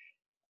 like,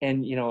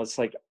 and, you know, it's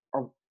like,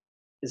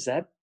 is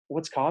that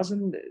what's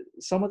causing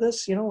some of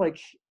this, you know, like,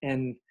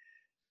 and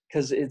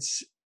because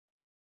it's,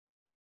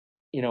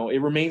 you know, it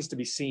remains to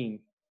be seen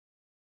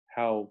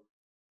how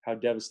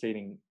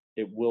devastating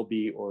it will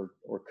be, or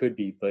could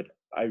be. But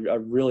I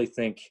really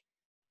think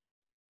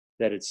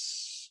that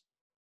it's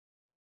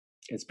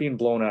being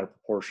blown out of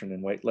proportion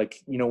in way,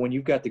 like, you know, when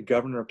you've got the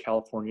governor of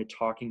California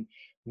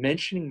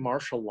mentioning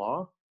martial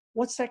law,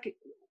 what's that?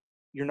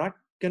 You're not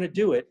going to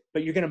do it,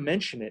 but you're going to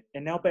mention it,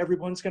 and now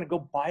everyone's going to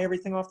go buy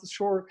everything off the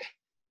shore.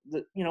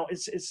 You know,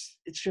 it's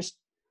just,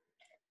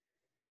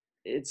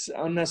 it's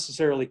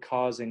unnecessarily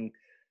causing,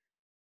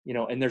 you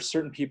know, and there's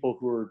certain people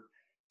who are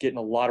getting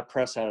a lot of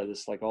press out of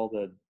this, like all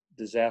the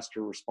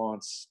disaster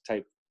response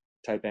type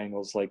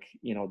angles, like,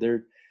 you know,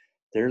 they're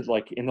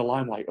like in the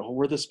limelight. Oh,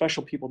 we're the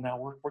special people now.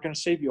 We're going to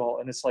save you all.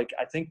 And it's like,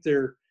 I think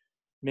they're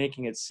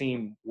making it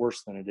seem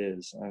worse than it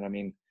is. And I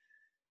mean,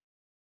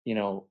 you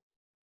know,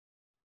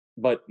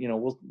 but, you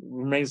know,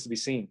 remains to be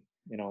seen,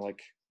 you know,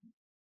 like,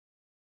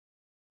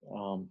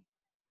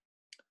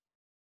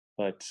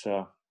 but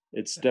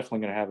it's definitely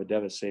going to have a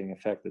devastating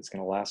effect that's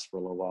going to last for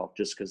a little while,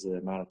 just because of the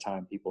amount of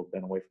time people have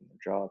been away from their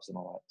jobs and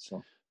all that.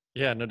 So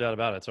Yeah, no doubt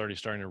about it. It's already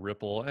starting to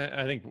ripple.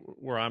 I think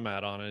where I'm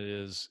at on it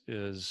is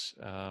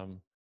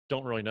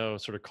don't really know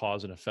sort of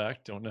cause and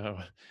effect. Don't know,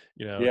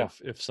 you know, yeah,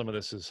 if some of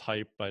this is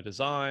hype by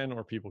design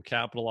or people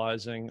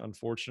capitalizing,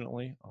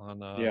 unfortunately,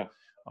 yeah,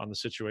 on the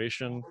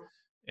situation.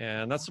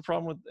 And that's the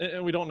problem with,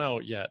 and we don't know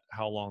yet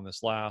how long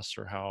this lasts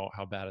or how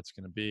bad it's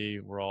going to be.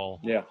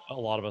 yeah, A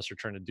lot of us are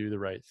trying to do the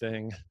right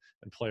thing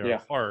and play our yeah,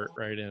 part,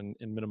 right, in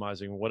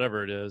minimizing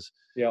whatever it is.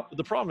 yeah. But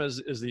the problem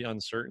is the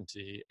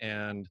uncertainty,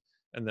 and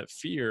that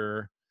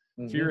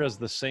Hmm. fear has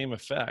the same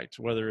effect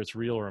whether it's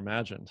real or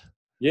imagined,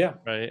 Yeah,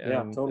 right?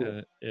 yeah,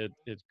 totally. And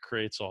it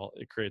creates,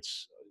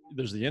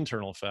 there's the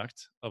internal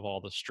effect of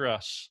all the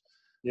stress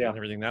Yeah, and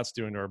everything that's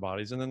doing to our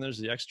bodies, and then there's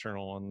the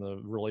external and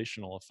the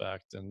relational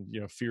effect, and,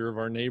 you know, fear of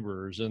our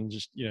neighbors, and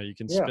just, you know, you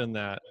can yeah. spin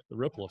that, the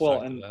ripple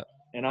Well, effect of that.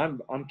 and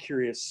I'm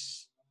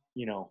curious,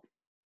 you know,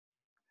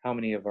 how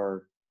many of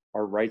our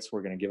rights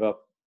we're going to give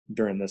up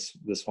during this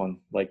one.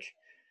 Like,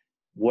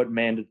 what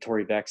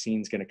mandatory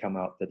vaccine is going to come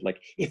out that,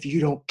 like, if you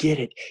don't get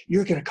it,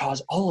 you're going to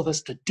cause all of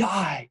us to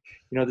die.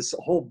 You know, this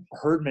whole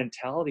herd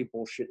mentality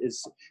bullshit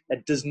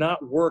that does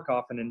not work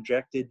off an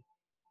injected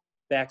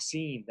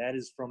vaccine. That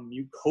is from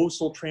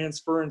mucosal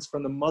transference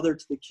from the mother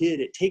to the kid.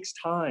 It takes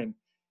time,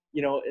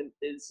 you know. And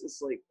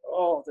it's like,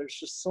 oh, there's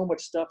just so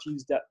much stuff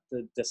used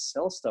to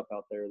sell stuff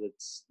out there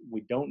that's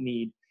we don't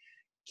need.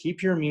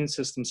 Keep your immune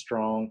system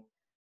strong,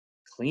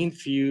 clean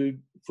food,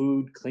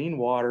 clean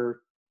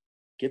water,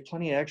 get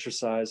plenty of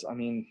exercise. I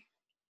mean,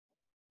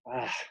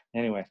 ah,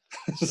 anyway,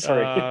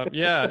 sorry.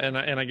 Yeah, and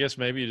I guess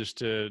maybe just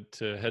to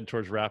head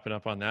towards wrapping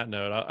up on that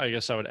note, I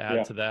guess I would add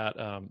Yeah. to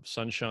that,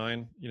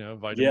 sunshine, you know,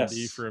 vitamin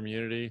D Yes. for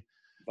immunity,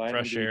 Vitamin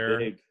fresh D, air.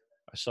 big.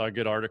 I saw a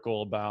good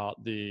article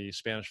about the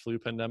Spanish flu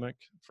pandemic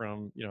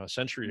from, you know, a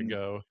century Mm,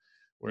 ago,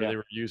 where yeah. they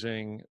were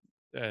using,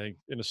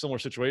 in a similar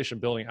situation,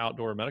 building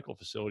outdoor medical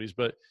facilities,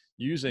 but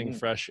using Mm,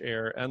 fresh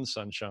air and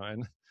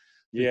sunshine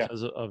yeah.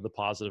 because of the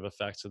positive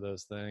effects of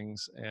those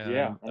things.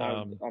 Yeah. And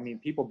And I mean,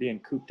 people being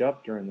cooped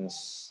up during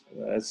this,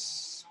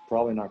 that's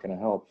probably not going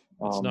to help.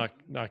 it's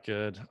not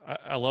good.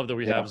 I love that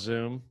we Yeah. have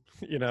Zoom.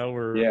 You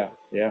know, Yeah.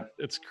 Yeah.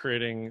 it's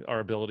creating our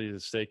ability to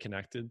stay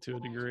connected to a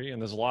degree,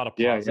 and there's a lot of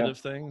Yeah. Yeah. positive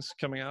things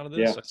coming out of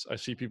Yeah. this. I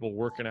see people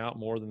working out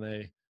more than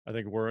I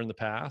think were in the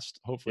past.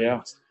 Hopefully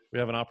Yeah. we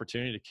have an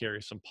opportunity to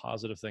carry some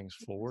positive things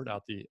forward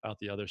out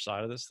the other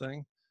side of this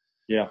thing.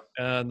 Yeah.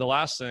 And the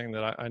last thing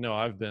that I know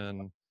I've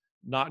been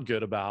not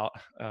good about,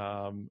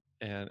 and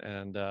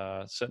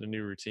setting a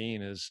new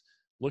routine, is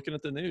looking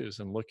at the news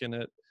and looking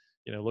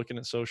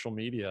at social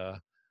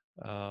media,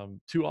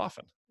 too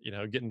often. You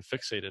know, getting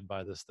fixated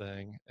by this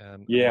thing,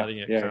 and Yeah. letting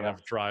it Yeah. kind Yeah.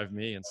 of drive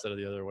me instead of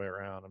the other way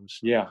around. I'm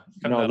just Yeah.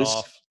 cutting No, that this,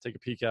 off, take a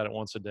peek at it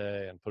once a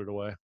day, and put it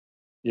away.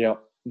 yeah.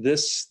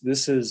 this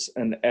is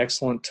an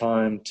excellent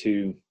time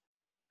to,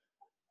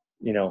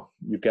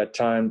 you've got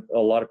time. A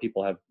lot of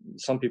people have,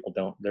 some people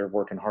don't, they're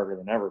working harder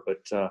than ever, but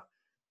a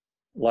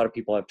lot of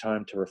people have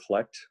time to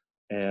reflect.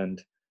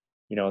 And,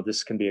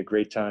 this can be a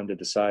great time to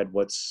decide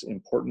what's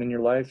important in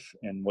your life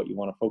and what you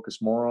want to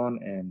focus more on,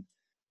 and,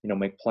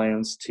 make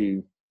plans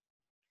to,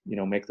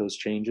 make those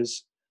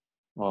changes.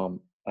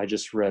 I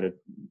just read a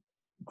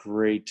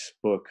great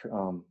book,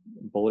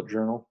 Bullet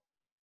Journal,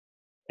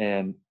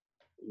 and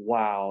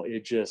wow,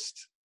 it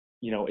just,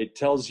 it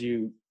tells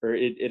you, or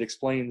it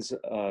explains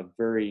a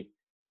very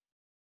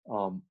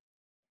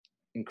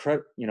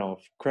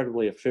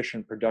incredibly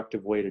efficient,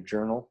 productive way to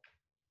journal.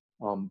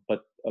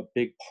 But a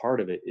big part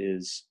of it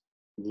is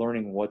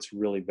learning what's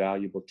really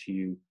valuable to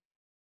you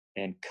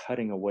and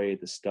cutting away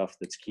the stuff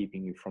that's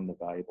keeping you from the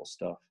valuable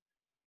stuff.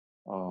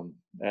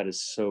 That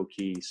is so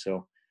key.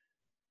 So,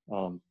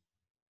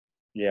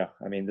 yeah,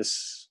 I mean,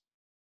 this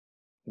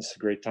is a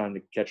great time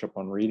to catch up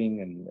on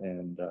reading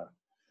and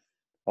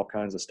all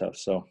kinds of stuff.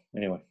 So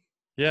anyway.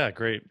 Yeah,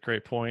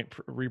 great point.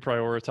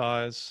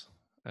 Reprioritize.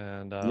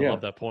 And I Yeah.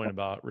 love that point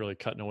about really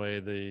cutting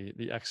away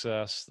the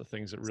excess, the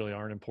things that really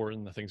aren't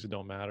important, the things that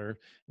don't matter.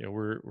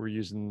 We're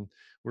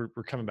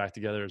coming back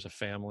together as a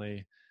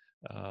family,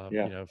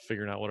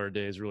 figuring out what our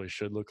days really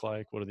should look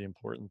like. What are the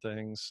important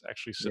things?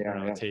 Actually sitting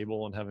around a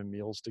table and having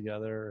meals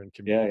together and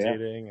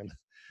communicating and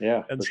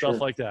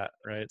stuff like that.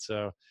 Right.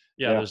 So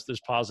there's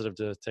positive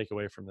to take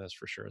away from this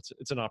for sure.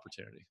 It's an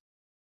opportunity.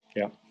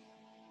 Yeah.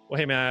 Well,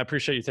 hey man, I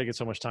appreciate you taking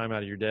so much time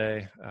out of your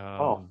day.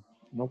 No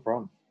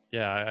problem.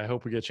 Yeah, I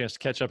hope we get a chance to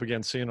catch up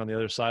again soon on the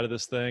other side of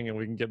this thing, and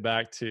we can get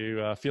back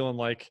to feeling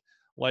like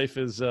life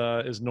is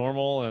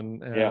normal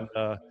and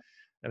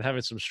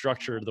having some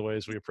structure to the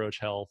ways we approach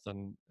health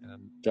and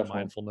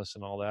mindfulness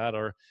and all that.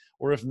 Or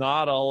if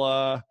not,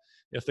 I'll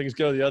if things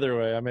go the other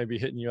way, I may be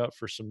hitting you up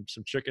for some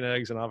chicken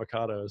eggs and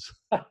avocados.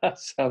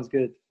 Sounds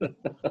good. All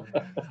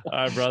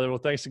right, brother. Well,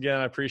 thanks again.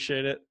 I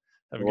appreciate it.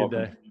 Have a good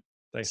day.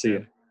 Thanks. See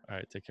you. All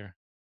right, take care.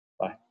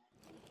 Bye.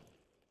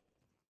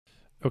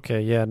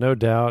 Okay, yeah, no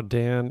doubt.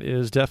 Dan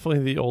is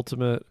definitely the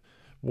ultimate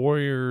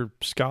warrior,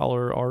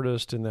 scholar,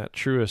 artist in that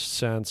truest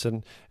sense.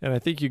 And I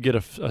think you get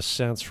a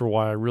sense for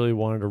why I really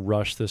wanted to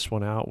rush this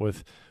one out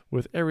with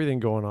everything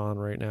going on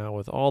right now,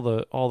 with all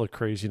the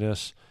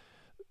craziness.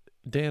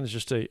 Dan is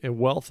just a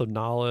wealth of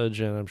knowledge,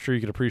 and I'm sure you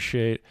can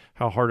appreciate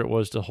how hard it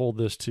was to hold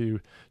this to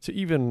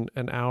even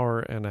an hour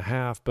and a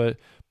half, but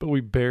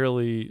we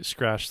barely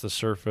scratched the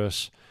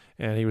surface,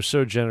 and he was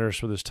so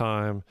generous with his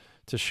time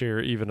to share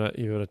even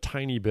a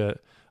tiny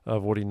bit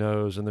of what he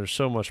knows, and there's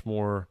so much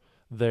more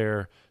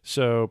there.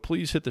 So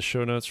please hit the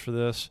show notes for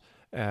this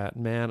at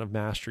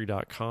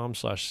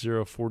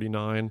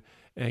manofmastery.com/049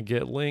 and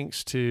get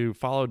links to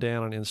follow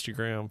Dan on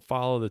Instagram,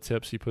 follow the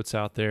tips he puts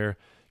out there,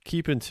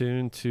 keep in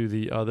tune to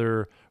the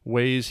other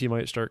ways he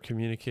might start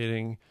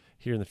communicating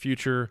here in the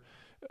future,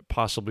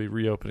 possibly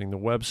reopening the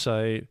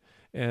website,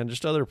 and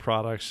just other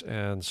products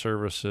and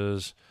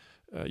services.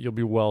 You'll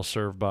be well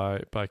served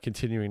by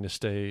continuing to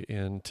stay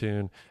in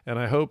tune. And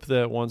I hope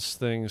that once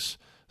things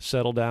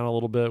settle down a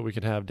little bit, we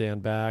can have Dan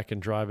back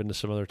and drive into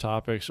some other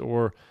topics.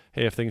 Or,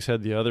 hey, if things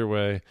head the other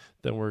way,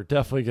 then we're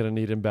definitely going to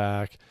need him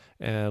back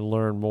and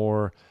learn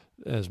more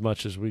as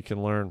much as we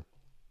can learn.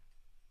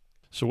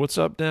 So what's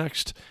up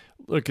next?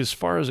 Look, as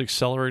far as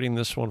accelerating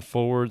this one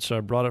forward, so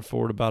I brought it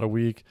forward about a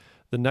week.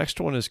 The next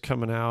one is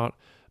coming out,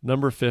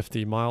 number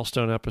 50,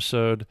 milestone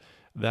episode.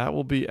 That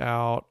will be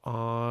out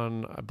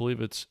on, I believe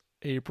it's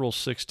April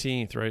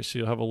 16th, right? So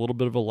you'll have a little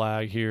bit of a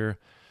lag here.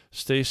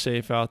 Stay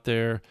safe out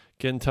there.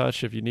 Get in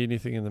touch if you need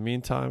anything in the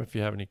meantime. If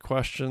you have any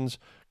questions,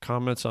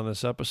 comments on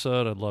this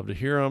episode, I'd love to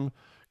hear them.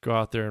 Go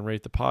out there and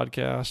rate the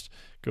podcast.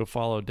 Go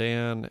follow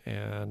Dan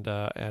and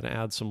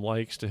add some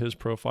likes to his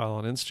profile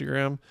on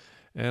Instagram.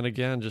 And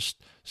again,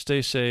 just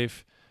stay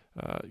safe.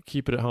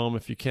 Keep it at home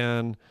if you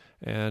can,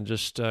 and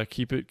just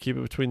keep it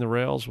between the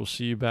rails. We'll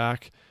see you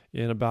back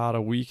in about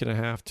a week and a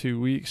half, 2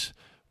 weeks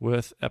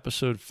with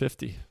episode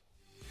 50.